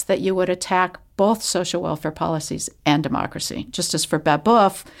sense that you would attack both social welfare policies and democracy. Just as for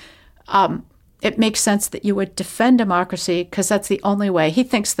Babeuf, it makes sense that you would defend democracy because that's the only way. He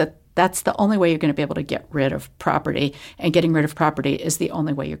thinks that that's the only way you're going to be able to get rid of property, and getting rid of property is the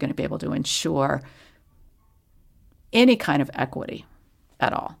only way you're going to be able to ensure any kind of equity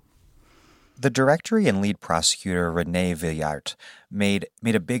at all. The Directory and lead prosecutor René Villard made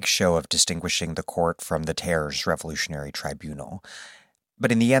a big show of distinguishing the court from the Thiers Revolutionary Tribunal.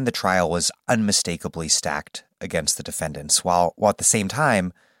 But in the end, the trial was unmistakably stacked against the defendants, while at the same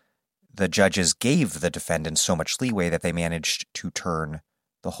time, the judges gave the defendants so much leeway that they managed to turn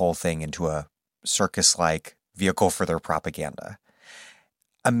the whole thing into a circus-like vehicle for their propaganda.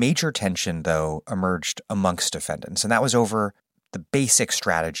 A major tension, though, emerged amongst defendants, and that was over the basic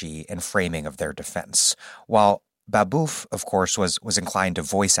strategy and framing of their defense. While Babeuf, of course, was inclined to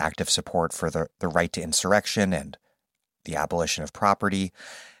voice active support for the right to insurrection and the abolition of property,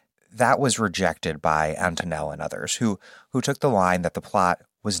 that was rejected by Antonel and others, who took the line that the plot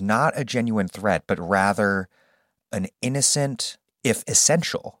was not a genuine threat, but rather an innocent, if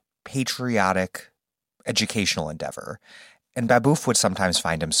essential, patriotic educational endeavor. And Babeuf would sometimes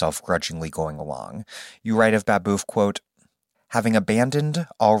find himself grudgingly going along. You write of Babeuf, quote, "Having abandoned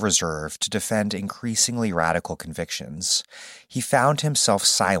all reserve to defend increasingly radical convictions, he found himself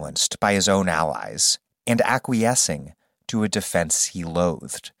silenced by his own allies and acquiescing to a defense he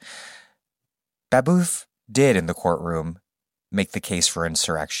loathed." Babeuf did, in the courtroom, make the case for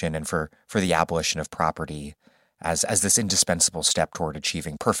insurrection and for the abolition of property as this indispensable step toward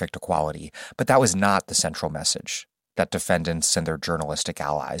achieving perfect equality. But that was not the central message that defendants and their journalistic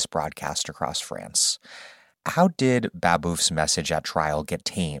allies broadcast across France. How did Babeuf's message at trial get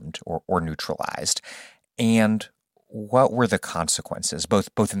tamed or neutralized? And what were the consequences,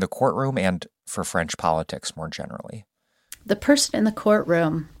 both in the courtroom and for French politics more generally? The person in the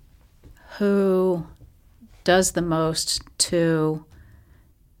courtroom who does the most to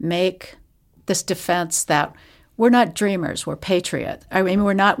make this defense that we're not dreamers, we're patriots. I mean,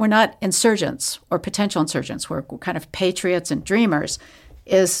 we're not insurgents or potential insurgents. We're kind of patriots and dreamers,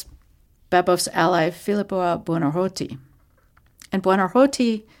 is Babeuf's ally, Philippe Buonarroti. And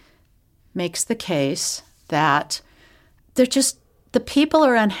Buonarroti makes the case that the people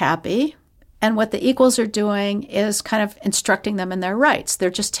are unhappy, and what the equals are doing is kind of instructing them in their rights. They're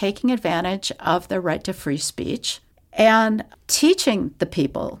just taking advantage of their right to free speech and teaching the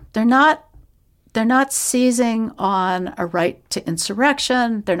people. They're not seizing on a right to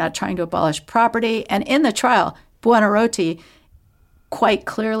insurrection. They're not trying to abolish property. And in the trial, Buonarroti quite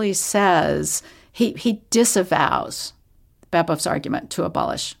clearly says he disavows Babeuf's argument to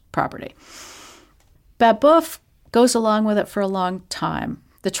abolish property. Babeuf goes along with it for a long time.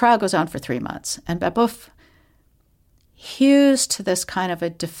 The trial goes on for 3 months, and Babeuf hews to this kind of a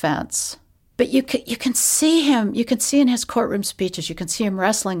defense. But you can see him, you can see in his courtroom speeches, you can see him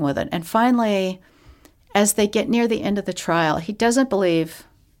wrestling with it. And finally, as they get near the end of the trial, he doesn't believe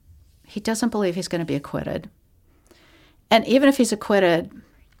he's going to be acquitted. And even if he's acquitted,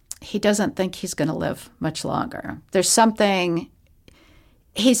 he doesn't think he's going to live much longer. There's something,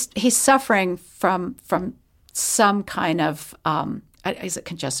 he's suffering from some kind of, is it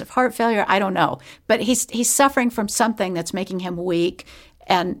congestive heart failure? I don't know. But he's suffering from something that's making him weak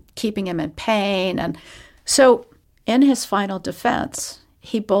and keeping him in pain. And so in his final defense,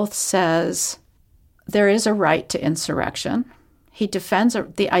 he both says there is a right to insurrection. He defends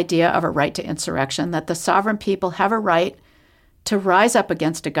the idea of a right to insurrection, that the sovereign people have a right to rise up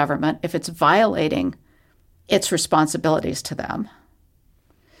against a government if it's violating its responsibilities to them.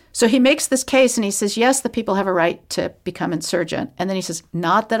 So he makes this case and he says, yes, the people have a right to become insurgent. And then he says,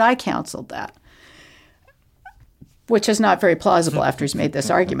 not that I counseled that, which is not very plausible after he's made this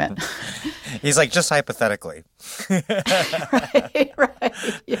argument. He's like, just hypothetically.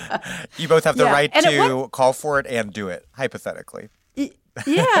 right, yeah. You both have the right to call for it and do it, hypothetically.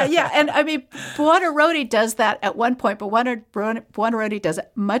 Yeah. And I mean, Buonarroti does that at one point, but Buonarroti does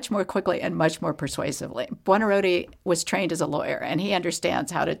it much more quickly and much more persuasively. Buonarroti was trained as a lawyer, and he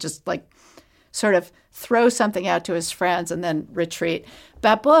understands how to just sort of throw something out to his friends and then retreat.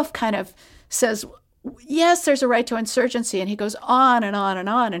 Babeuf kind of says, yes, there's a right to insurgency, and he goes on and on and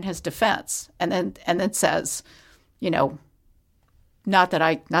on in his defense, and then says, Not that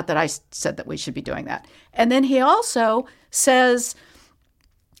I said that we should be doing that. And then he also says,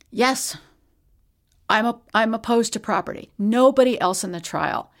 yes, I'm opposed to property. Nobody else in the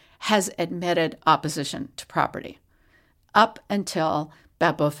trial has admitted opposition to property up until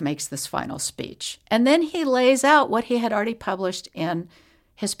Babeuf makes this final speech. And then he lays out what he had already published in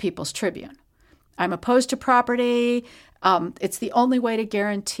his People's Tribune. I'm opposed to property. It's the only way to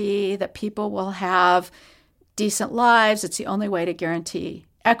guarantee that people will have decent lives. It's the only way to guarantee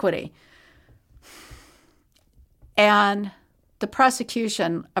equity. And the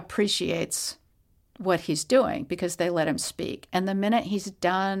prosecution appreciates what he's doing because they let him speak. And the minute he's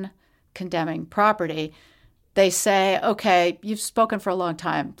done condemning property, they say, okay, you've spoken for a long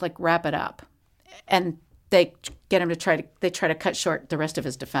time, like wrap it up. And they get him to try to cut short the rest of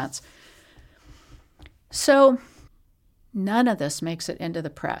his defense. So none of this makes it into the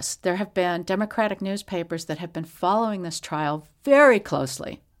press. There have been Democratic newspapers that have been following this trial very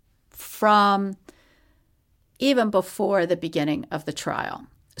closely from even before the beginning of the trial.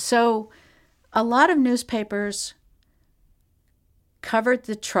 So a lot of newspapers covered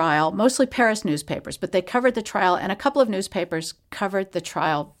the trial, mostly Paris newspapers, but they covered the trial, and a couple of newspapers covered the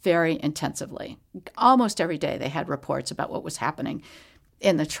trial very intensively. Almost every day they had reports about what was happening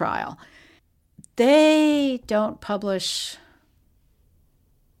in the trial. They don't publish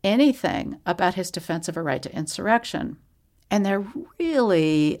anything about his defense of a right to insurrection, and they're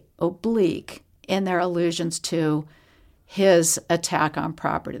really oblique in their allusions to his attack on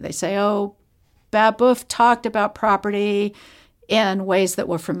property. They say, oh, Babeuf talked about property in ways that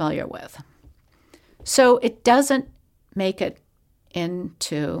we're familiar with. So it doesn't make it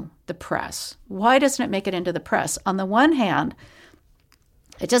into the press. Why doesn't it make it into the press? On the one hand,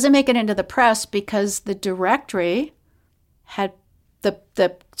 it doesn't make it into the press because the directory had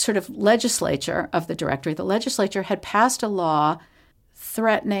the sort of legislature of the directory, the legislature had passed a law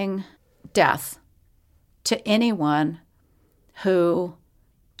threatening death to anyone who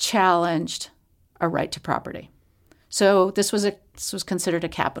challenged a right to property. So this was considered a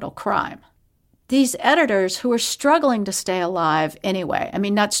capital crime. These editors who were struggling to stay alive anyway, I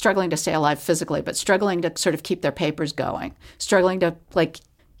mean, not struggling to stay alive physically, but struggling to sort of keep their papers going, struggling to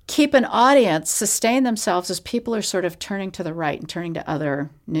keep an audience, sustain themselves as people are sort of turning to the right and turning to other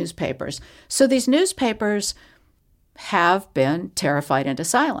newspapers. So these newspapers have been terrified into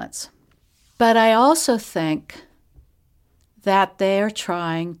silence. But I also think that they're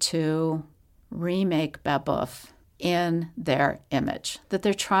trying to remake Babeuf in their image, that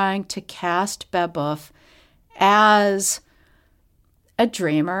they're trying to cast Babeuf as a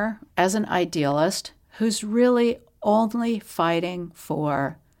dreamer, as an idealist, who's really only fighting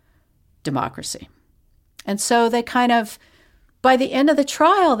for democracy. And so they kind of, by the end of the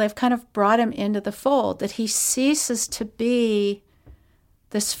trial, they've kind of brought him into the fold, that he ceases to be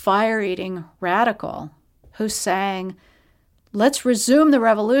this fire-eating radical who's saying, let's resume the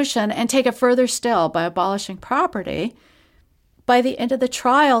revolution and take it further still by abolishing property. By the end of the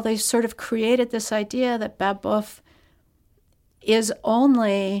trial, they've sort of created this idea that Babeuf is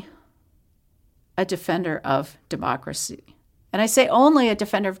only a defender of democracy. And I say only a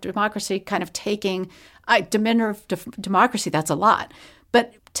defender of democracy, kind of taking, defender of democracy, that's a lot,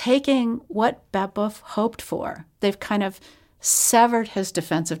 but taking what Babeuf hoped for. They've kind of severed his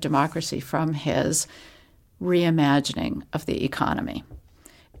defense of democracy from his reimagining of the economy.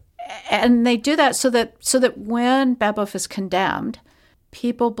 And they do that so that when Babeuf is condemned,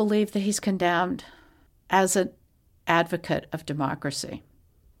 people believe that he's condemned as an advocate of democracy,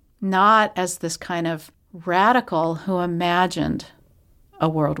 not as this kind of radical who imagined a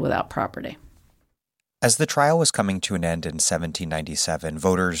world without property. As the trial was coming to an end in 1797,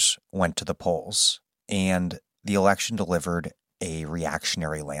 voters went to the polls, and the election delivered a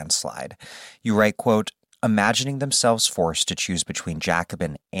reactionary landslide. You write, quote, imagining themselves forced to choose between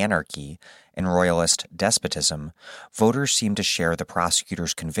Jacobin anarchy and royalist despotism, voters seemed to share the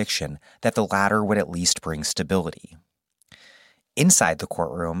prosecutor's conviction that the latter would at least bring stability. Inside the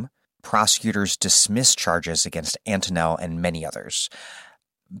courtroom, prosecutors dismissed charges against Antonel and many others.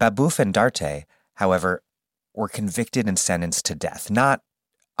 Babeuf and Darte, however, were convicted and sentenced to death, not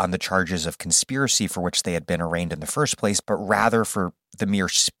on the charges of conspiracy for which they had been arraigned in the first place, but rather for the mere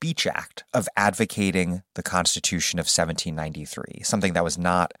speech act of advocating the Constitution of 1793, something that was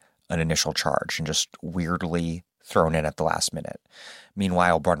not an initial charge and just weirdly thrown in at the last minute.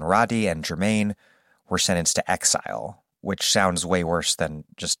 Meanwhile, Buonarroti and Germain were sentenced to exile, which sounds way worse than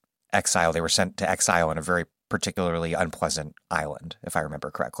just exile. They were sent to exile on a very particularly unpleasant island, if I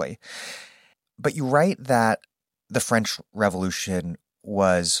remember correctly. But you write that the French Revolution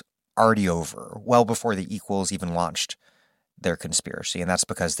was already over, well before the equals even launched their conspiracy, and that's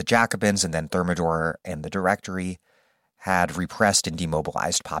because the Jacobins and then Thermidor and the Directory had repressed and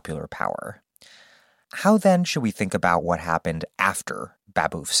demobilized popular power. How then should we think about what happened after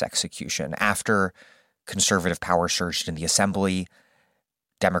Babeuf's execution? After conservative power surged in the Assembly,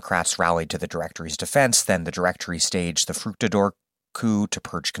 Democrats rallied to the Directory's defense, then the Directory staged the Fructidor coup to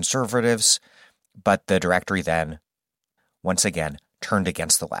purge conservatives, but the Directory then, once again, turned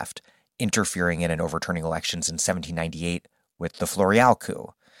against the left, interfering in and overturning elections in 1798 with the Floreal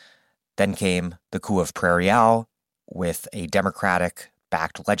coup. Then came the coup of Prairial, with a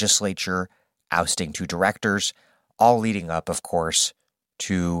Democratic-backed legislature ousting 2 directors, all leading up, of course,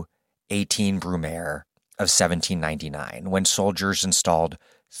 to 18 Brumaire of 1799, when soldiers installed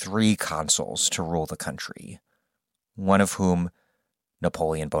 3 consuls to rule the country, one of whom,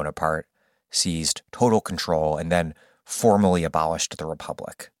 Napoleon Bonaparte, seized total control and then formally abolished the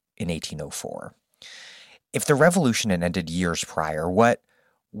Republic in 1804. If the revolution had ended years prior, what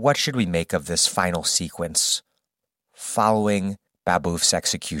should we make of this final sequence following Babeuf's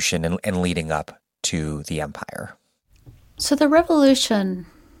execution and leading up to the empire? So the revolution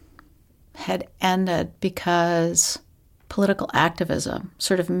had ended because political activism,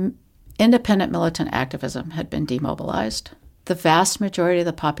 sort of independent militant activism, had been demobilized. The vast majority of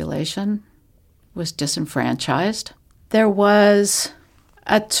the population was disenfranchised. There was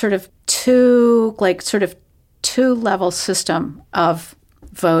a sort of two-level system of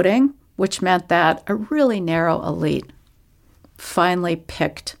voting, which meant that a really narrow elite finally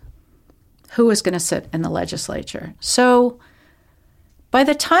picked who was going to sit in the legislature. So by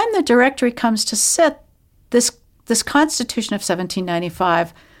the time the Directory comes to sit, this Constitution of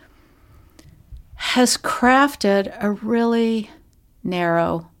 1795 has crafted a really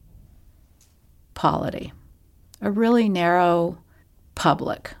narrow polity, a really narrow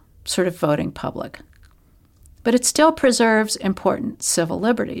public, sort of voting public. But it still preserves important civil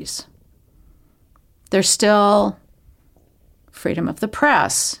liberties. There's still freedom of the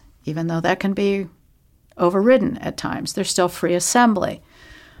press, even though that can be overridden at times. There's still free assembly.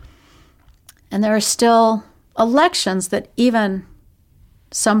 And there are still elections that even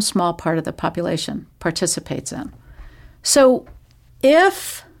some small part of the population participates in. So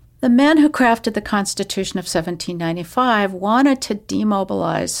if the men who crafted the Constitution of 1795 wanted to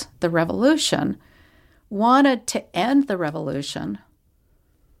demobilize the revolution, wanted to end the revolution,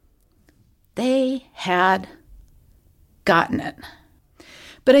 they had gotten it.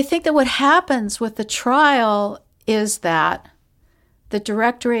 But I think that what happens with the trial is that the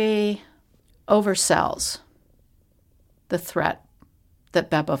Directory oversells the threat that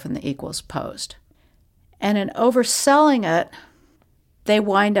Babeuf and the equals posed. And in overselling it, they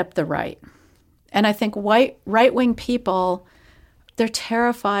wind up the right. And I think right-wing people, they're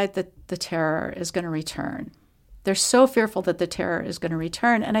terrified that the terror is going to return. They're so fearful that the terror is going to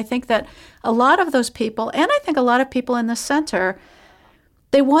return. And I think that a lot of those people, and I think a lot of people in the center,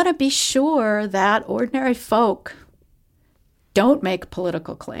 they want to be sure that ordinary folk don't make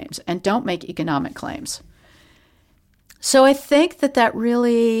political claims and don't make economic claims. So I think that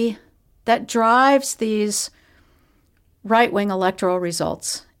really drives these right-wing electoral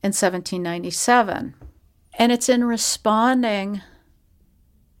results in 1797. And it's in responding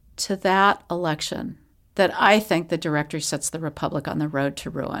to that election that I think the Directory sets the Republic on the road to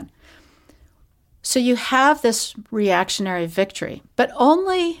ruin. So you have this reactionary victory, but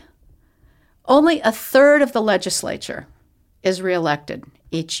only a third of the legislature is reelected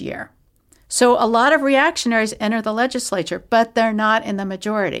each year. So a lot of reactionaries enter the legislature, but they're not in the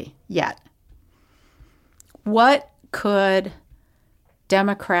majority yet. What could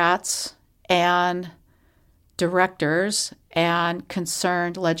Democrats and directors and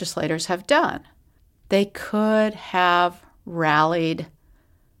concerned legislators have done? They could have rallied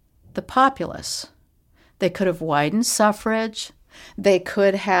the populace. They could have widened suffrage. They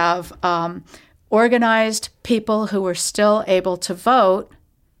could have organized people who were still able to vote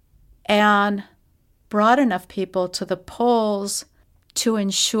and brought enough people to the polls to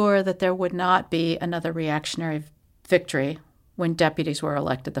ensure that there would not be another reactionary victory when deputies were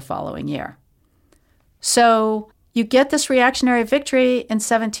elected the following year. So you get this reactionary victory in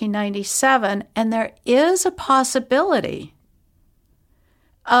 1797, and there is a possibility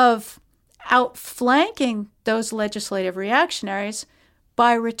of outflanking those legislative reactionaries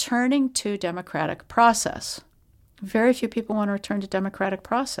by returning to democratic process. Very few people want to return to democratic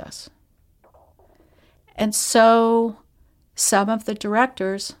process. And so some of the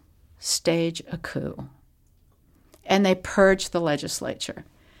directors stage a coup, and they purge the legislature.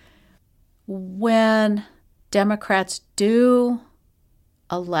 When Democrats do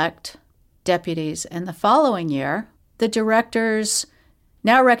elect deputies in the following year, the directors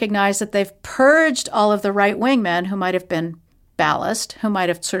now recognize that they've purged all of the right-wing men who might have been ballast, who might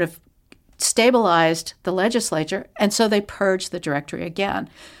have sort of stabilized the legislature, and so they purge the directory again.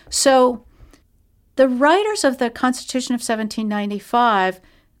 So the writers of the Constitution of 1795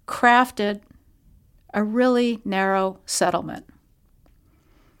 crafted a really narrow settlement,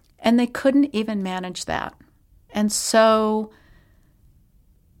 and they couldn't even manage that. And so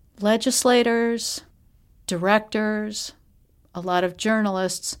legislators, directors, a lot of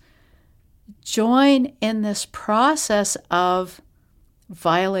journalists join in this process of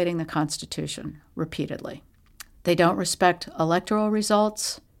violating the Constitution repeatedly. They don't respect electoral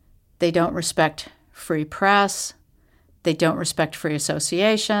results. They don't respect free press. They don't respect free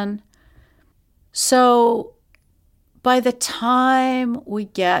association. So by the time we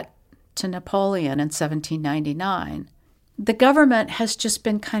get to Napoleon in 1799, the government has just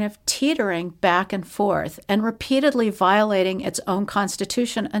been kind of teetering back and forth and repeatedly violating its own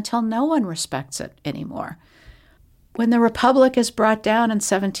constitution until no one respects it anymore. When the Republic is brought down in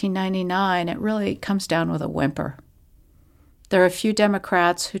 1799, it really comes down with a whimper. There are a few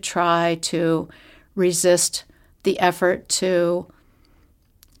Democrats who try to resist the effort to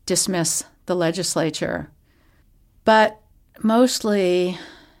dismiss the legislature, but mostly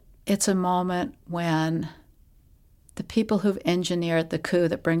it's a moment when the people who've engineered the coup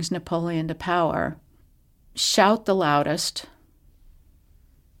that brings Napoleon to power shout the loudest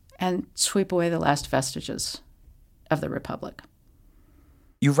and sweep away the last vestiges of the Republic.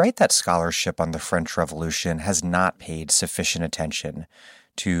 You write that scholarship on the French Revolution has not paid sufficient attention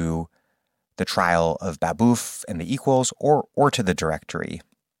to the trial of Babeuf and the equals or to the Directory.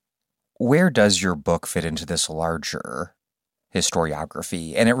 Where does your book fit into this larger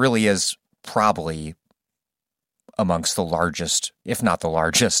historiography? And it really is probably amongst the largest, if not the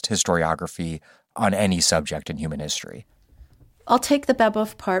largest, historiography on any subject in human history. I'll take the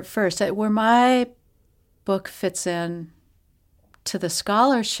Babeuf part first. Where my book fits in to the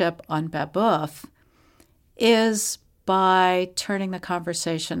scholarship on Babeuf is by turning the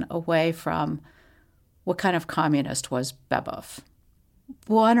conversation away from what kind of communist was Babeuf.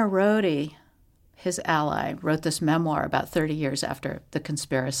 Buonarroti, his ally, wrote this memoir about 30 years after the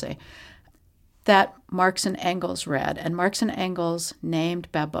conspiracy that Marx and Engels read, and Marx and Engels named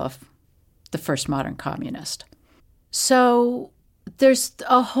Babeuf the first modern communist. So there's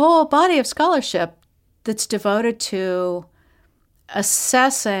a whole body of scholarship that's devoted to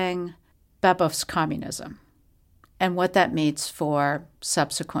assessing Babeuf's communism and what that means for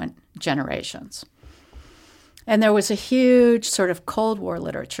subsequent generations. And there was a huge sort of Cold War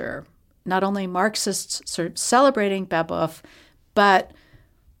literature, not only Marxists sort of celebrating Babeuf, but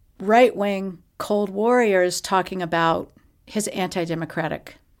right-wing Cold Warriors talking about his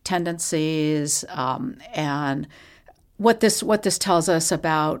anti-democratic tendencies and what this tells us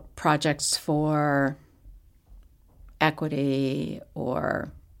about projects for equity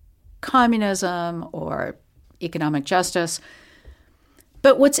or communism or economic justice.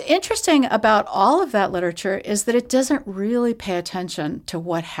 But what's interesting about all of that literature is that it doesn't really pay attention to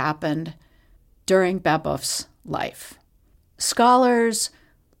what happened during Babeuf's life. Scholars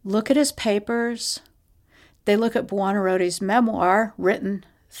look at his papers, they look at Buonarroti's memoir written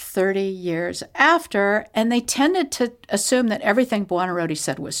 30 years after, and they tended to assume that everything Buonarroti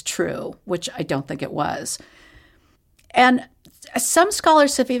said was true, which I don't think it was. And some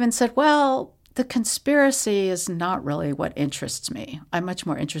scholars have even said, well, the conspiracy is not really what interests me. I'm much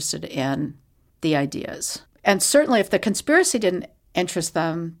more interested in the ideas. And certainly if the conspiracy didn't interest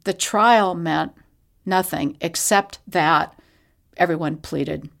them, the trial meant nothing except that everyone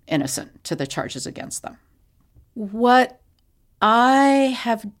pleaded innocent to the charges against them. What I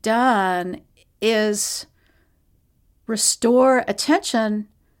have done is restore attention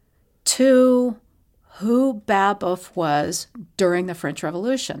to who Babeuf was during the French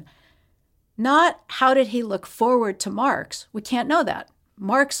Revolution. Not how did he look forward to Marx. We can't know that.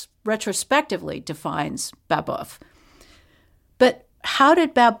 Marx retrospectively defines Babeuf. But how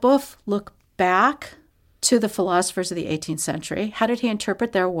did Babeuf look back to the philosophers of the 18th century? How did he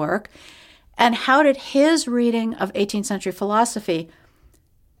interpret their work? And how did his reading of 18th century philosophy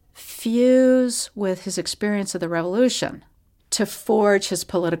fuse with his experience of the revolution to forge his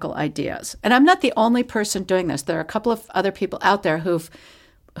political ideas? And I'm not the only person doing this. There are a couple of other people out there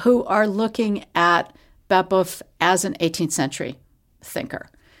who are looking at Babeuf as an 18th century thinker.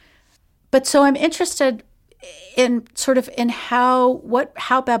 But so I'm interested in how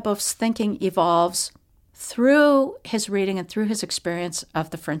Babeuf's thinking evolves through his reading and through his experience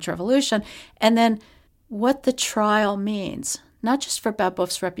of the French Revolution, and then what the trial means, not just for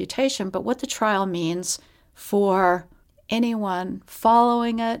Babeuf's reputation, but what the trial means for anyone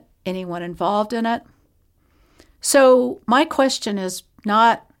following it, anyone involved in it. So my question is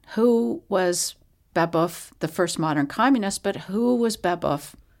not who was Babeuf, the first modern communist, but who was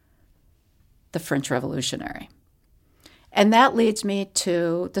Babeuf, the French revolutionary? And that leads me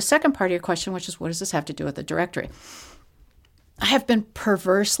to the second part of your question, which is, what does this have to do with the Directory? I have been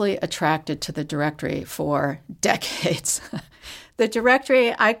perversely attracted to the Directory for decades. The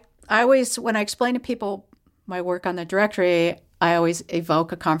Directory, I always, when I explain to people my work on the Directory, I always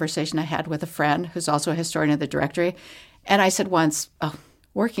evoke a conversation I had with a friend who's also a historian of the Directory. And I said once, oh,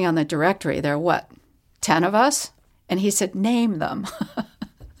 working on the Directory, there are what, 10 of us? And he said, name them.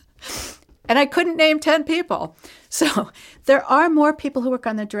 And I couldn't name 10 people. So there are more people who work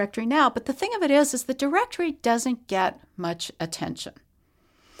on the Directory now. But the thing of it is the Directory doesn't get much attention.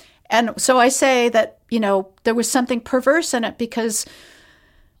 And so I say that, there was something perverse in it because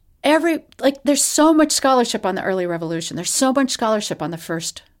there's so much scholarship on the early revolution. There's so much scholarship on the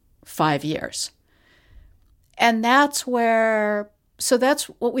first 5 years. And that's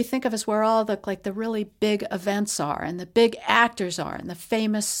what we think of as where all the really big events are and the big actors are and the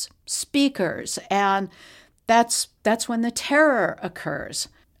famous speakers. And that's when the terror occurs.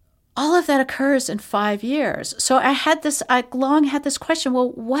 All of that occurs in 5 years. So I long had this question,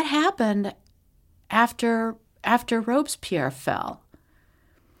 well, what happened after Robespierre fell?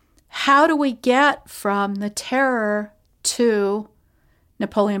 How do we get from the terror to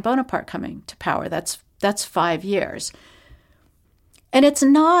Napoleon Bonaparte coming to power? That's 5 years. And it's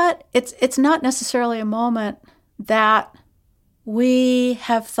not necessarily a moment that we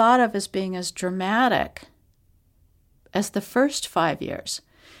have thought of as being as dramatic as the first 5 years.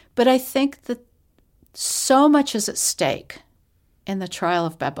 But I think that so much is at stake in the trial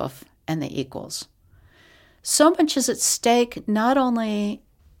of Babeuf and the equals. So much is at stake not only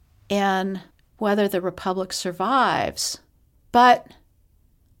in whether the Republic survives, but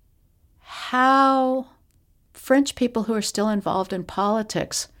how French people who are still involved in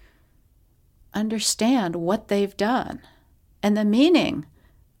politics understand what they've done and the meaning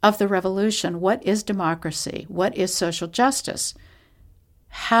of the revolution. What is democracy? What is social justice?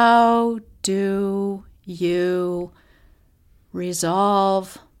 How do you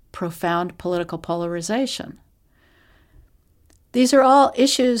resolve profound political polarization? These are all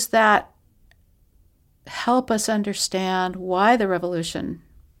issues that help us understand why the revolution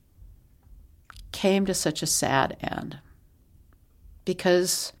came to such a sad end.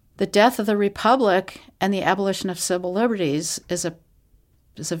 Because the death of the Republic and the abolition of civil liberties is a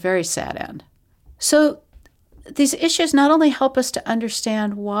very sad end. So these issues not only help us to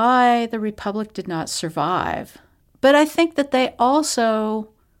understand why the Republic did not survive, but I think that they also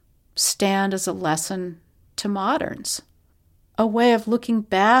stand as a lesson to moderns, a way of looking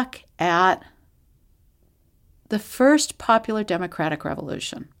back at the first popular democratic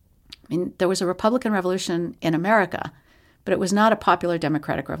revolution. I mean, there was a Republican Revolution in America, but it was not a popular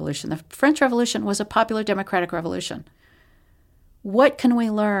democratic revolution. The French Revolution was a popular democratic revolution. What can we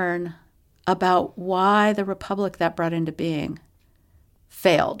learn about why the Republic that brought into being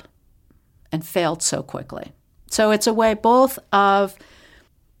failed, and failed so quickly? So it's a way both of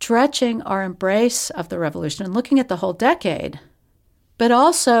stretching our embrace of the revolution and looking at the whole decade, but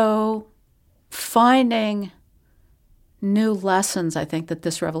also finding new lessons, I think, that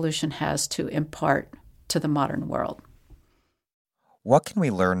this revolution has to impart to the modern world. What can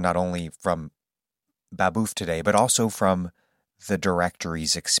we learn not only from Babeuf today, but also from the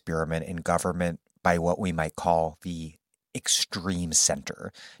Directory's experiment in government by what we might call the extreme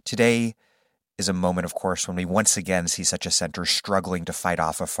center? Today is a moment, of course, when we once again see such a center struggling to fight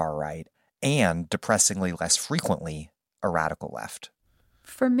off a far right and, depressingly less frequently, a radical left.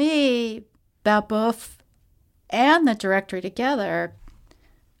 For me, Babeuf and the Directory together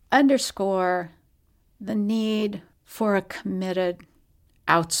underscore the need for a committed,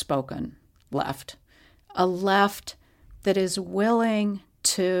 outspoken left, a left that is willing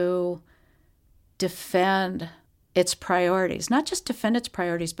to defend its priorities, not just defend its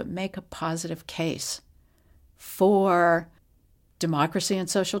priorities, but make a positive case for democracy and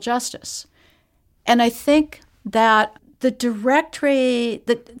social justice. And I think that the Directory's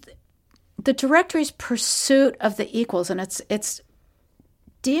pursuit of the equals, and its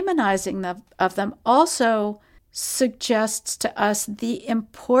demonizing of them, also suggests to us the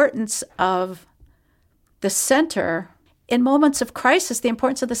importance of the center in moments of crisis, the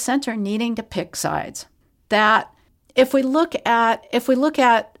importance of the center needing to pick sides. That if we look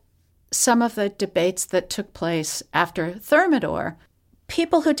at some of the debates that took place after Thermidor,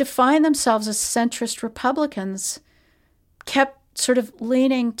 people who define themselves as centrist Republicans kept sort of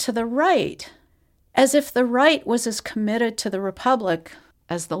leaning to the right as if the right was as committed to the republic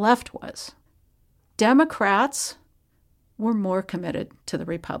as the left was. Democrats were more committed to the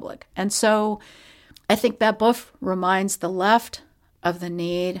republic. And so I think that book reminds the left of the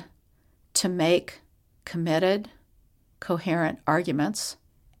need to make committed, coherent arguments.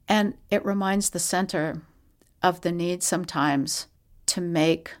 And it reminds the center of the need sometimes to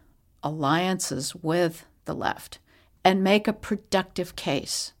make alliances with the left and make a productive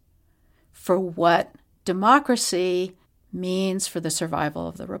case for what democracy means for the survival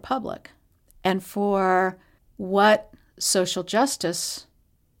of the republic and for what social justice,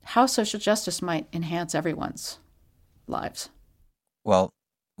 how social justice might enhance everyone's lives. Well,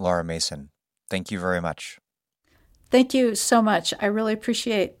 Laura Mason, thank you very much. Thank you so much. I really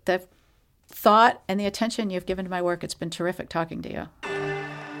appreciate the thought and the attention you've given to my work. It's been terrific talking to you.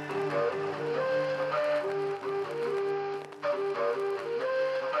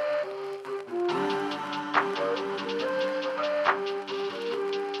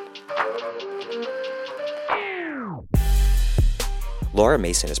 Laura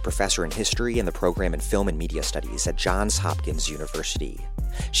Mason is professor in history in the program in film and media studies at Johns Hopkins University.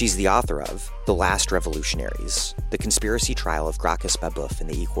 She's the author of The Last Revolutionaries, The Conspiracy Trial of Gracchus Babeuf and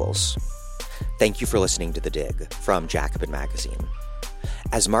the Equals. Thank you for listening to The Dig from Jacobin Magazine.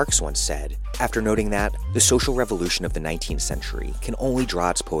 As Marx once said, after noting that the social revolution of the 19th century can only draw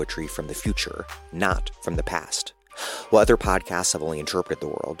its poetry from the future, not from the past. While other podcasts have only interpreted the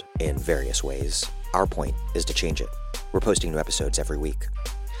world in various ways, our point is to change it. We're posting new episodes every week.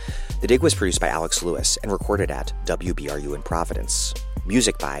 The Dig was produced by Alex Lewis and recorded at WBRU in Providence.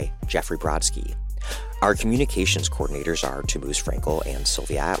 Music by Jeffrey Brodsky. Our communications coordinators are Tamuz Frankel and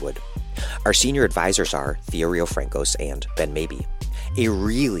Sylvia Atwood. Our senior advisors are Theorio Francos and Ben Mabey. A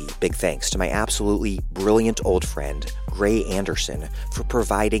really big thanks to my absolutely brilliant old friend, Gray Anderson, for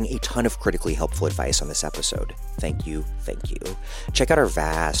providing a ton of critically helpful advice on this episode. Thank you, thank you. Check out our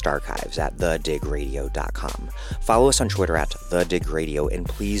vast archives at thedigradio.com. Follow us on Twitter at thedigradio, and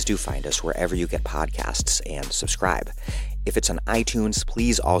please do find us wherever you get podcasts and subscribe. If it's on iTunes,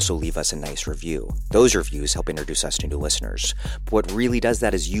 please also leave us a nice review. Those reviews help introduce us to new listeners. But what really does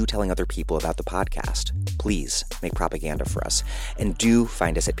that is you telling other people about the podcast. Please make propaganda for us. And do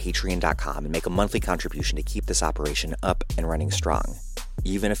find us at patreon.com and make a monthly contribution to keep this operation up and running strong.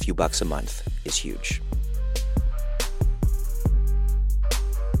 Even a few bucks a month is huge.